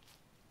enjoying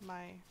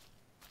my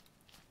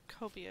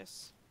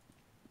copious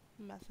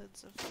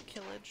methods of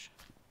killage.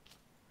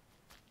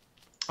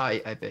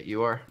 I bet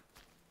you are.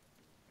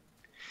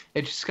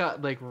 It just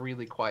got like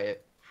really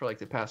quiet for like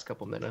the past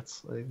couple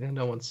minutes. Like,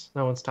 no one's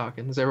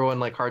talking. Is everyone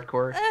like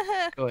hardcore?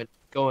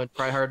 Go in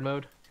try hard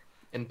mode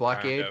in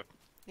Blockade. Kind of.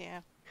 Yeah.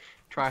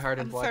 Try hard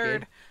in I'm Blockade.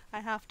 third. I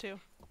have to.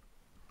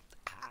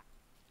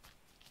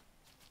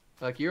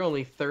 Like you're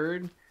only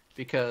third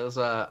because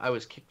I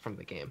was kicked from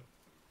the game.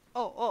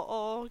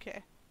 Oh,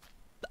 okay.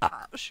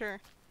 Sure.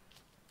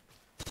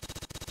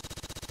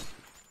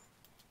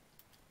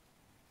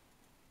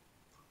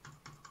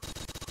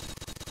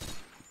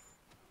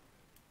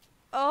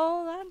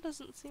 Oh, that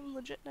doesn't seem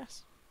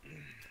legitness.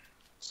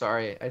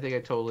 Sorry, I think I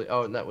totally.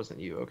 Oh, and that wasn't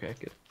you. Okay,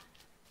 good.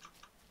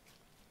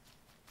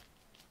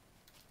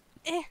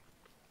 Eh.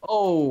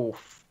 Oh,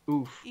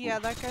 oof. Yeah,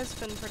 oof. that guy's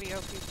been pretty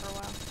OP for a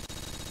while.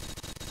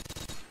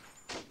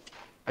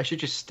 I should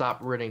just stop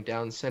running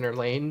down center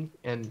lane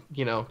and,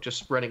 you know,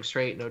 just running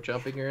straight, no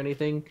jumping or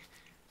anything.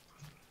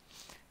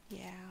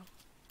 Yeah.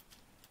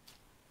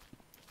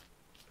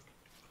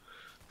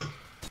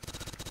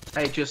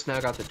 I just now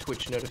got the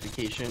Twitch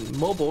notification.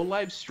 Mobile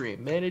live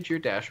stream. Manage your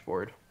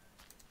dashboard.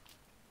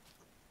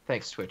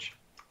 Thanks, Twitch.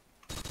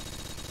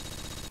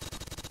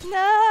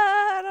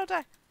 No, don't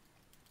die.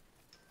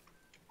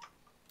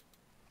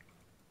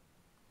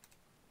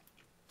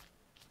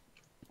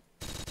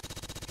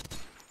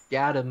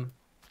 Got him.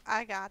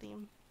 I got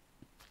him.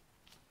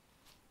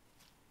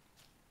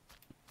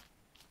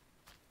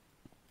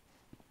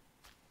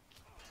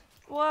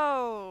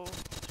 Whoa.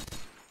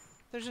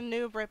 There's a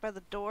noob right by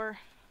the door.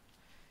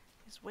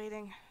 He's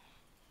waiting.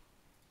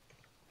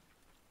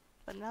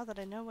 But now that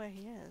I know where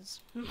he is.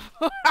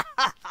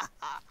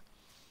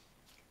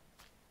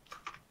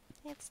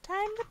 It's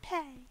time to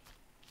pay.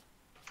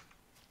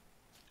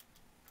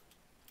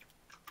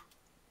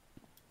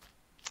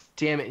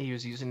 Damn it, he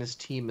was using his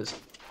team as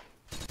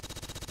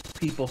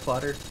people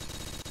fodder.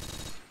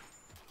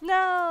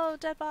 No,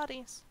 dead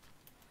bodies.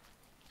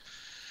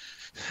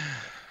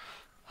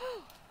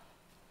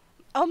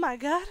 Oh my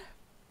god.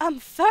 I'm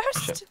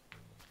first.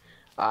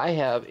 I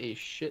have a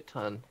shit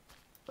ton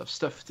of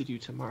stuff to do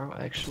tomorrow,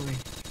 actually.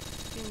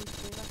 You need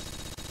to leave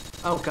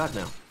us. Oh, God,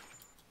 no.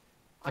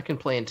 I can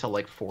play until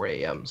like 4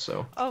 a.m.,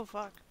 so. Oh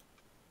fuck.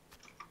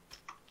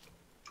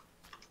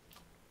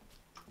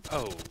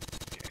 Oh,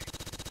 okay.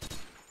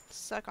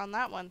 Suck on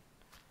that one.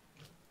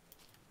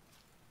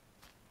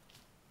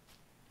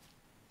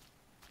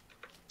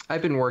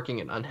 I've been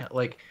working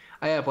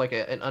I have like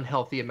an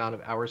unhealthy amount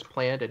of hours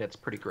planned, and it's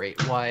pretty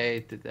great. Why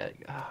did that?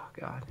 Oh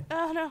God.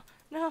 Oh no,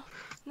 no,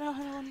 no, I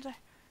don't want to die.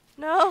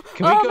 No.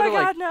 Can we Oh go my to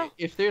god, like no.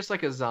 if there's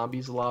like a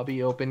zombies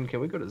lobby open? Can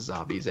we go to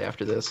zombies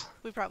after this?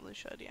 We probably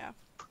should, yeah.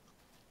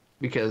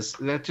 Because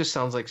that just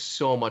sounds like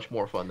so much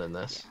more fun than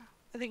this. Yeah.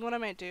 I think what I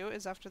might do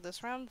is after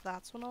this round,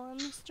 that's when I'll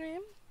end the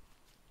stream.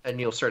 And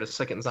you'll start a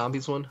second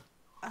zombies one.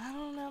 I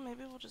don't know,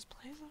 maybe we'll just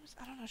play zombies.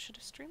 I don't know, should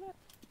I stream it?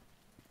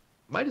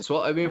 Might as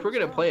well. I mean, if Might we're as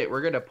gonna well. play it,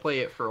 we're gonna play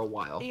it for a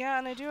while. Yeah,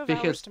 and I do have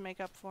Because- hours to make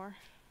up for.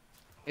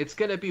 It's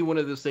gonna be one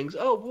of those things.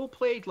 Oh, we'll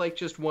play like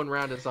just one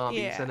round of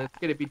zombies, and Yeah. it's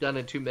gonna be done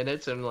in 2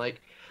 minutes. And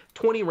like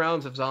 20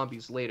 rounds of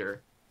zombies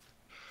later,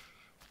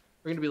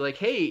 we're gonna be like,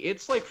 hey,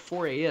 it's like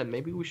 4 a.m.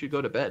 Maybe we should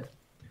go to bed.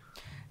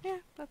 Yeah,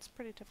 that's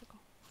pretty typical.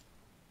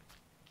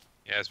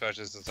 Yeah,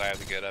 especially since I have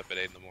to get up at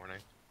 8 in the morning.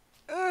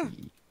 Ugh.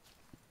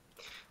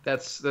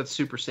 That's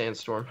Super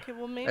Sandstorm. Okay,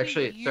 well maybe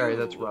Actually, sorry,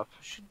 that's you rough.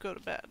 should go to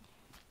bed.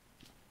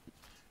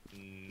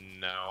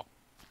 No,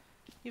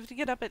 You have to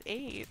get up at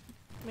 8.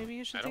 Maybe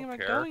you should I think don't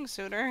about care. going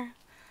sooner.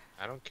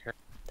 I don't care.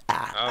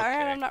 Alright,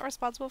 Okay. I'm not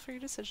responsible for your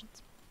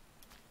decisions.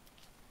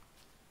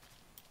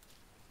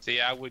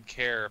 See, I would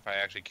care if I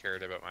actually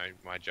cared about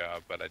my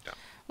job, but I don't.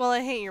 Well, I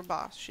hate your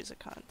boss. She's a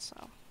cunt, so.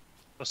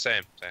 Well,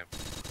 same.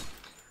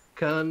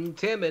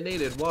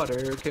 Contaminated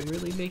water can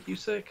really make you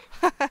sick.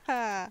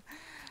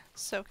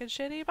 So can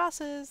shitty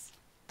bosses.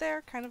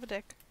 They're kind of a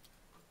dick.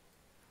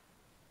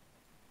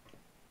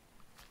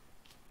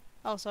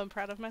 Also, I'm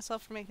proud of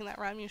myself for making that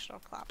rhyme. You should all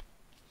clap.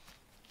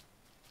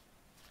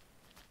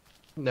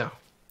 No.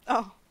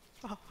 Oh.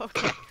 Oh,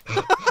 okay.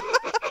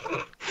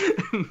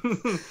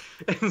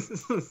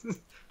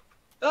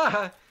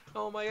 Ah,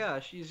 oh my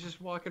gosh, she's just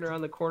walking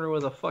around the corner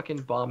with a fucking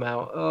bomb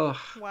out. Ugh.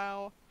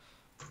 Wow.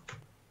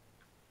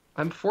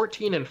 I'm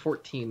 14 and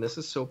 14. This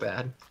is so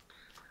bad.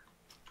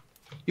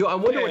 Yo, I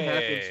wonder what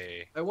happens.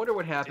 Hey. I wonder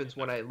what happens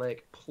when I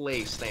like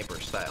play sniper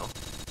style.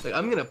 Like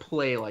I'm gonna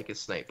play like a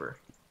sniper.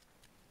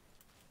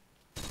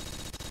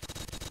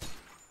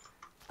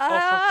 Oh,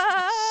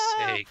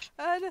 for fuck's sake.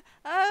 I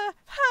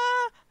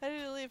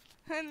need to leave.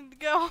 I need to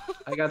go.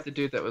 I got the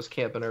dude that was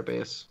camping our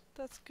base.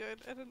 That's good.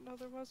 I didn't know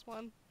there was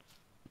one.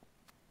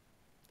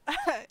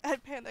 I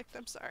panicked.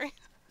 I'm sorry.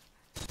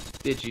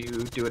 Did you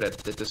do it at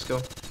the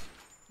disco?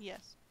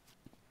 Yes.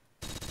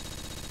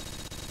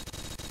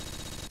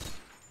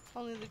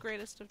 Only the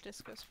greatest of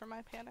discos for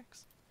my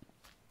panics.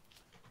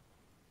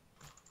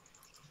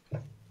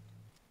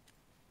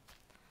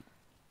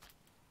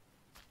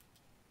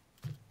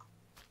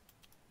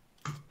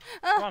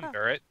 Come on,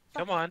 Barrett.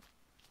 Come on.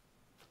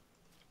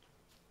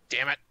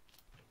 Damn it.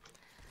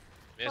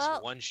 Missed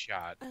Well, one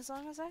shot. As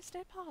long as I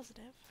stay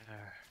positive.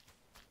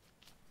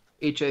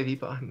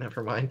 HIV.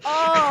 Never mind.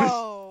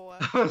 Oh!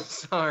 I'm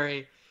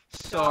sorry.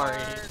 Sorry.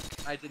 Dark.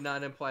 I did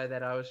not imply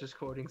that. I was just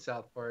quoting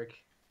South Park.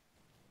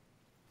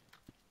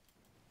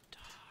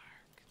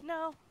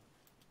 No.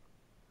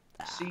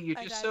 See, you're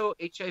I just died. so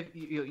HIV.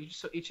 You're just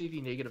so HIV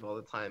negative all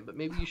the time. But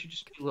maybe you should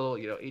just be a little,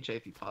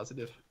 HIV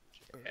positive.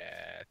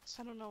 Cats.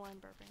 I don't know why I'm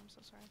burping. I'm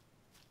so sorry.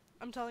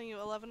 I'm telling you,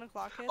 11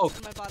 o'clock hits Oh.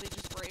 and my body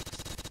just breaks.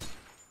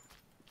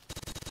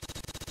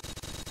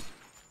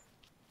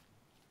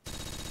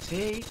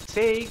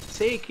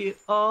 Take it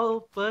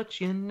all, but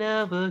you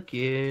never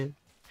give.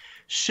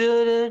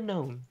 Should've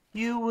known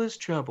you was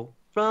trouble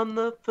from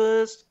the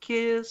first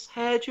kiss.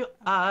 Had your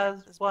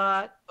eyes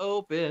wide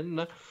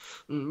open.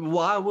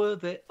 Why were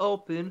they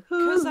open?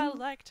 Because I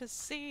like to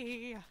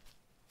see.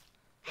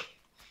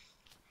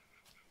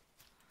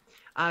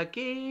 I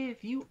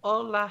gave you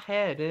all I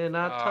had, and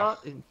I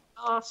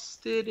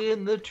tossed it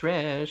in the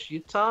trash.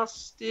 You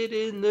tossed it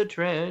in the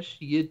trash.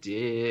 You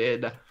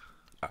did.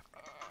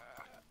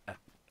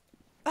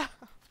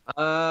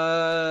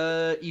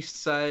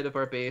 East side of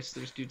our base.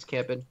 There's dudes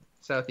camping.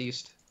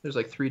 Southeast. There's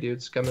like 3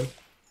 dudes coming.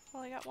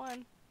 Well, I got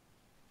 1.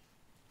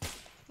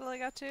 Well, I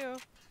got 2.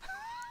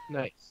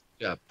 Nice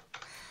job.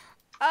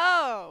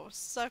 Oh!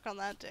 Suck on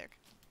that dick.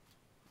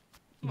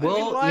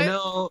 Well,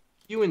 what?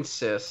 you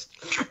insist.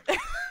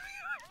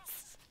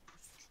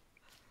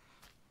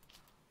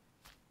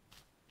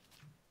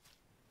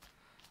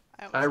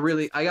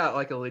 I got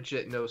like a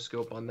legit no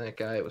scope on that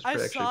guy. It was I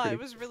actually saw pretty it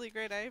was really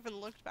great. I even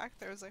looked back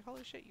there. I was like,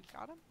 holy shit, you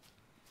got him?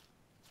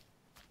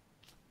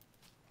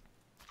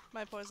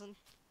 My poison.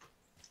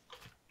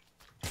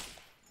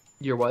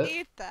 Your what?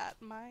 Eat that,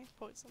 my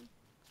poison.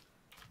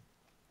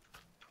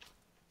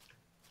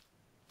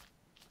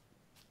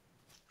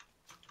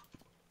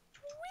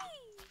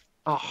 Whee!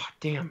 Oh,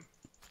 damn.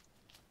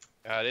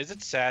 God, is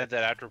it sad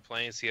that after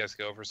playing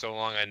CSGO for so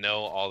long, I know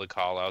all the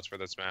callouts for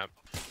this map?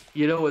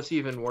 You know what's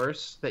even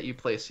worse? That you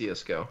play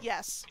CSGO.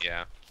 Yes.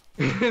 Yeah.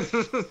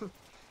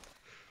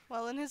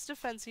 Well, in his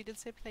defense, he did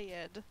say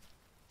played.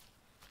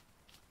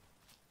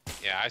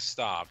 Yeah, I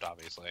stopped,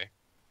 obviously.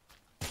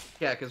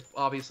 Yeah, because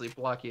obviously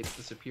Blockade's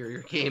the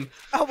superior game.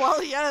 Oh,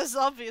 well, yes,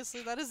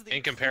 obviously. That is the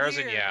In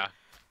comparison, clear, yeah.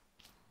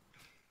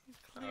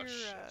 Clear, Oh,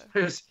 shit.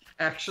 There's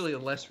actually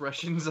less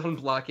Russians on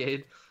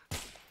Blockade.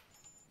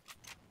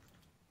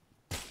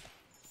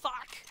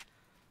 Fuck!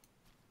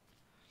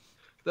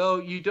 Though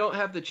you don't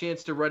have the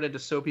chance to run into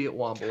Soviet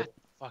Womble.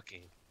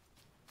 Fucking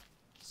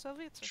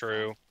Soviets are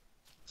true.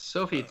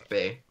 Soviet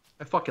Bay.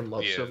 I fucking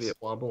love Yes. Soviet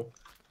Womble.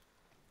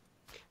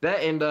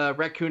 That and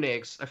raccoon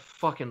eggs. I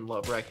fucking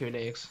love raccoon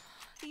eggs.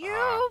 fun. You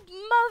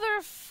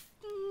mother...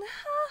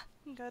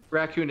 I'm good.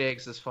 Raccoon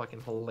eggs is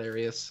fucking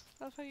hilarious.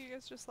 I love how you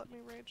guys just let me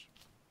rage.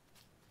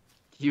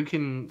 You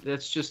can.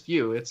 It's just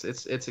you. It's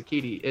a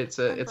kitty. It's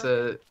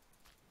a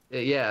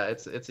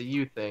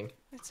you thing.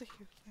 It's a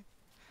huge thing.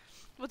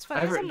 What's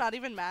funny is I'm not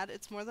even mad.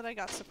 It's more that I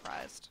got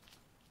surprised.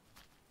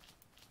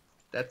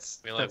 That's.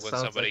 I mean, like that when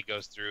sounds somebody like-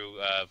 goes through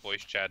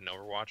voice chat in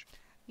Overwatch.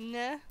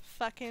 Nah,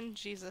 fucking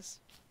Jesus.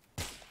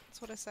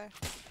 That's what I say.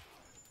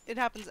 It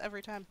happens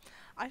every time.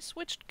 I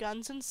switched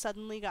guns and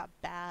suddenly got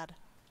bad.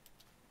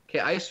 Okay,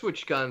 I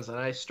switched guns and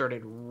I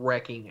started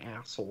wrecking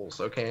assholes.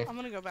 Okay, I'm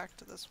gonna go back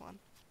to this one.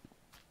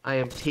 I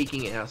am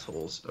taking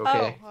assholes.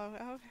 Okay. Oh,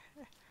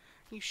 okay.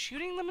 You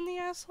shooting them in the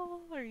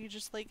asshole, or are you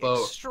just like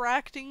Both.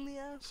 extracting the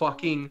asshole?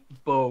 Fucking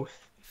both.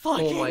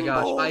 Fucking Oh my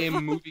gosh, both. I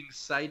am moving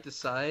side to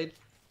side,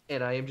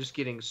 and I am just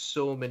getting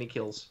so many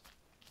kills.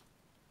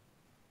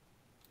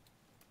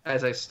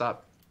 As I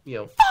stop,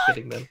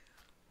 hitting them.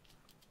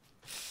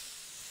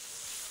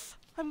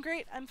 I'm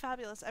great. I'm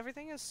fabulous.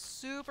 Everything is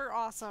super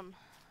awesome.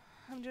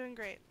 I'm doing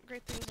great.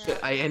 Great things are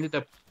Shit, I happening. ended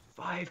up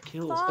 5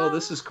 kills. Oh,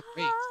 this is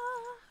great.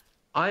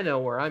 I know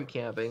where I'm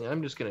camping.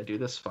 I'm just gonna do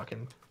this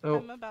fucking. Oh,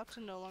 I'm about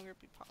to no longer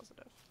be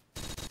positive.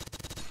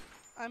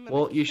 I'm gonna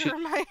Well, you cure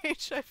should- my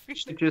HIV. you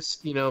should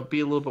just, be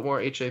a little bit more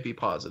HIV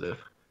positive.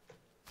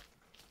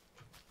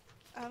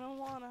 I don't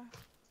wanna.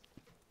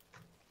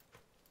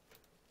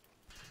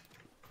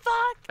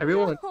 Fuck!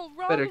 Everyone no,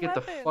 wrong better get the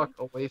weapon. fuck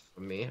away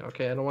from me,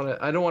 okay? I don't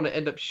want to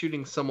end up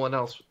shooting someone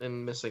else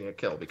and missing a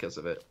kill because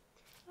of it.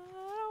 I don't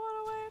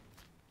wanna wait.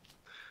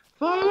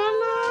 For our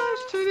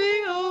lives to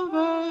be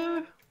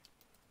over.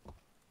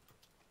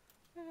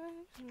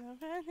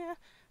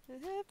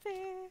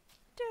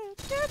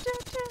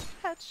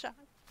 Headshot.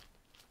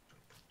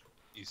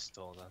 You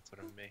stole that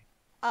sort of me.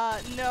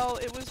 No,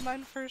 it was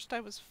mine first. I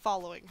was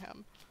following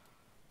him.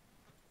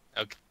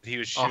 Okay, he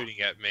was Oh.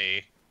 shooting at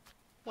me,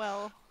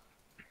 Well,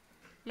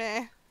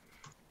 meh.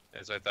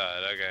 as I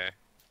thought. Okay.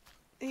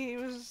 He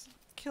was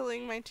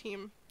killing my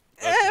team.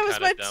 Well, It was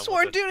kinda my done with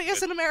sworn it, duty as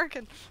but- an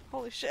American.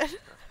 Holy shit.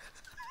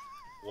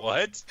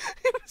 What?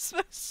 It was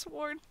my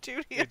sworn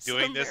duty You're as an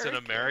doing this in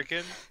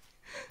American.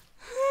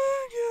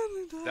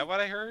 American? Is that what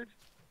I heard?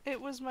 It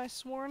was my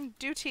sworn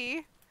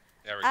duty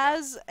There we go.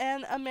 as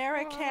an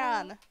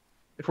American.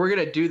 If we're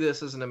gonna do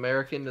this as an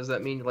American, does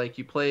that mean like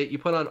you put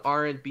on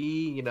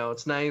R&B, you know,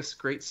 it's nice,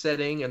 great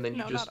setting, and then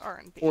you No, just not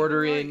R&B.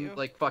 order Who are in you?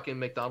 like fucking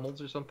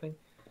McDonald's or something?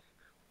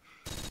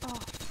 Oh,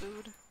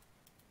 food.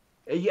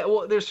 Yeah,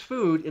 well, there's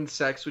food in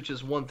sex, which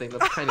is one thing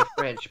that's kind of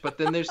French, but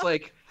then there's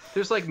like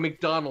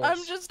McDonald's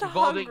I'm just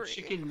involving hungry.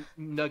 chicken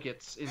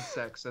nuggets in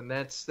sex, and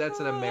that's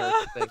an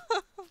American thing.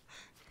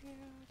 Yeah,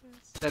 it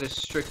is. That is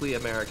strictly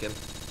American.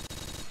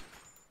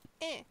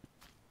 Eh.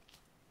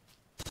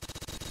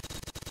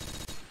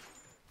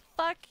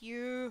 Fuck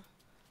you.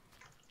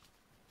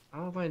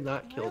 How have I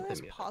not Am I killed this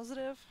him yet?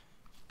 positive?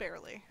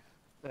 Barely.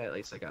 At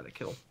least I got a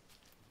kill.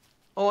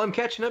 Oh, I'm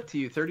catching up to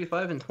you,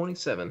 35 and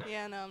 27.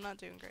 Yeah, no, I'm not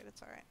doing great.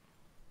 It's alright.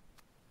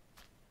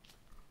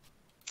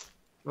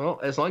 Well,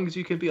 as long as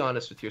you can be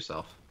honest with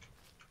yourself.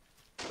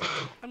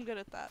 I'm good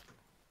at that.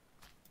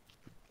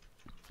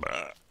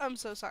 I'm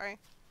so sorry.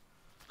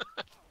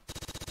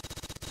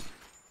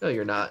 No,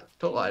 you're not.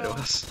 Don't lie to No.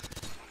 us.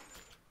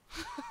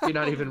 You're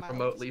not even Miles.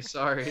 remotely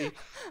sorry.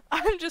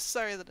 I'm just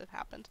sorry that it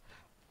happened.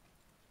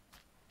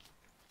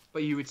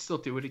 But you would still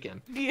do it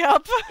again.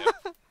 Yep.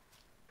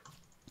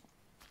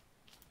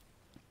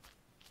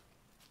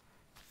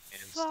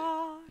 Instant.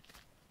 Fuck.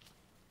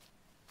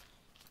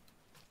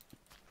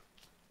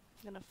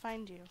 I'm gonna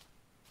find you.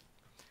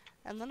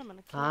 And then I'm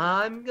gonna kill you.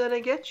 I'm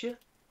gonna get you.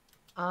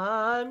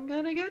 I'm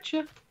gonna get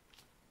you.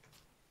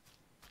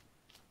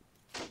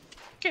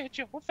 Get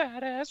your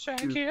fat ass back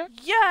Dude. here.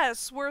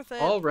 Yes, worth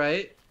it. All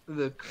right,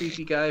 the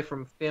creepy guy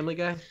from Family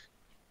Guy.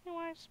 You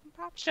want some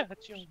popcorn?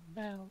 Shut your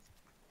mouth.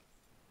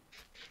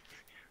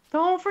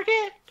 Don't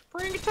forget to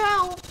bring a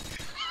towel.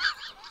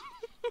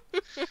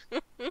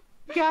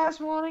 You guys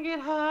want to get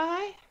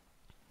high?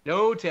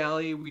 No,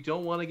 Tally, we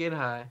don't want to get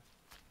high.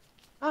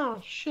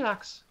 Oh,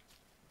 shucks.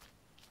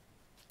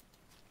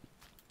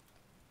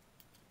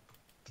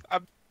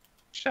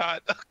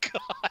 Shot. Oh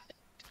god.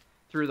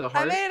 Through the I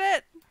heart? made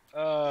it. Is it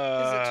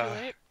Uh, too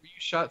late? Were you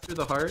shot through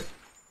the heart?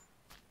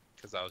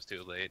 Because I was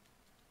too late.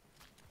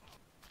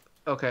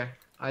 Okay.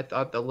 I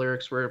thought the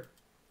lyrics were,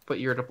 but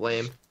you're to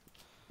blame.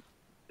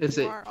 Is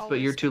You it, are but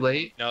always you're to too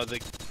late? No, the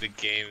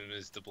game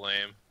is to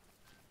blame.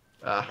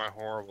 Ah, My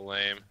horrible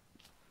aim.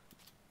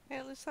 Hey,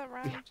 at least that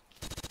rhymed.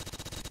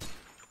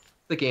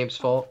 the game's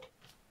fault.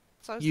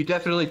 So I was- You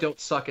definitely don't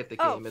suck at the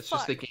Oh, game. It's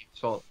just the fuck. game's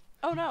fault.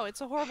 Oh no, it's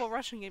a horrible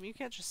Russian game. You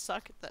can't just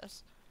suck at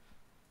this.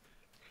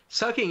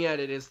 Sucking at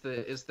it is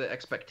the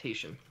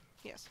expectation.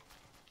 Yes.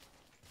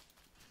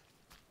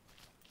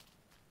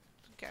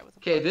 Guy with a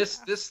Okay, bucket this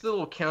hat. this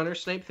little counter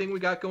snipe thing we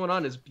got going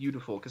on is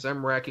beautiful because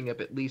I'm racking up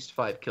at least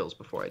 5 kills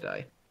before I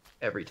die,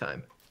 every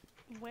time.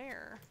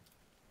 Where?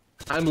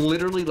 I'm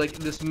literally like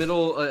this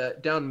middle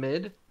down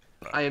mid.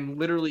 I am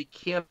literally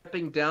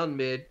camping down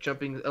mid,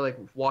 jumping like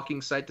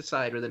walking side to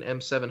side with an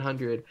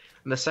M700,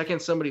 and the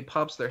second somebody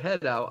pops their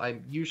head out, I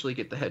usually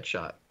get the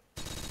headshot.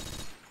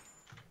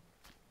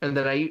 And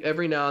then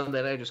every now and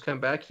then I just come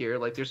back here,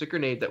 like there's a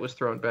grenade that was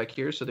thrown back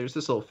here, so there's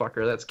this little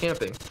fucker that's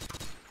camping,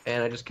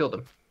 and I just killed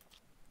him.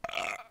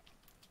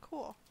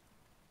 Cool.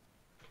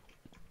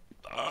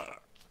 I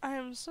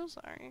am so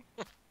sorry.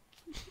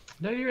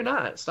 No, you're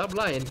not. Stop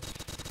lying.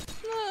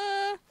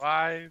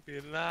 Why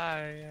be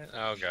lying?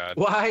 Oh god.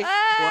 Why?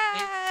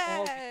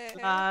 Hey!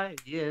 Why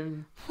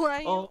lying? Why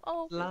you Oh,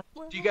 always lie.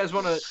 lie? Do you guys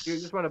want to? Do you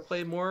just want to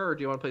play more, or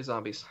do you want to play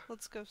zombies?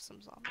 Let's go for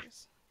some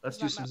zombies. Let's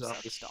That do some map sucks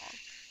zombies. dog.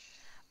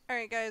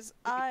 Alright guys,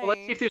 Well,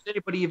 let's see if there's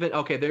anybody even.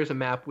 Okay, there's a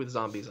map with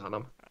zombies on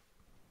them.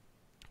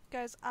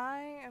 Guys,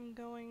 I am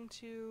going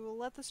to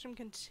let the stream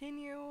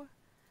continue,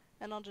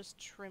 and I'll just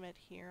trim it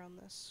here on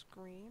this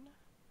screen.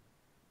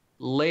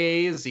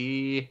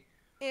 Lazy.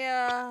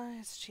 Yeah,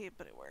 it's cheap,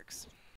 but it works.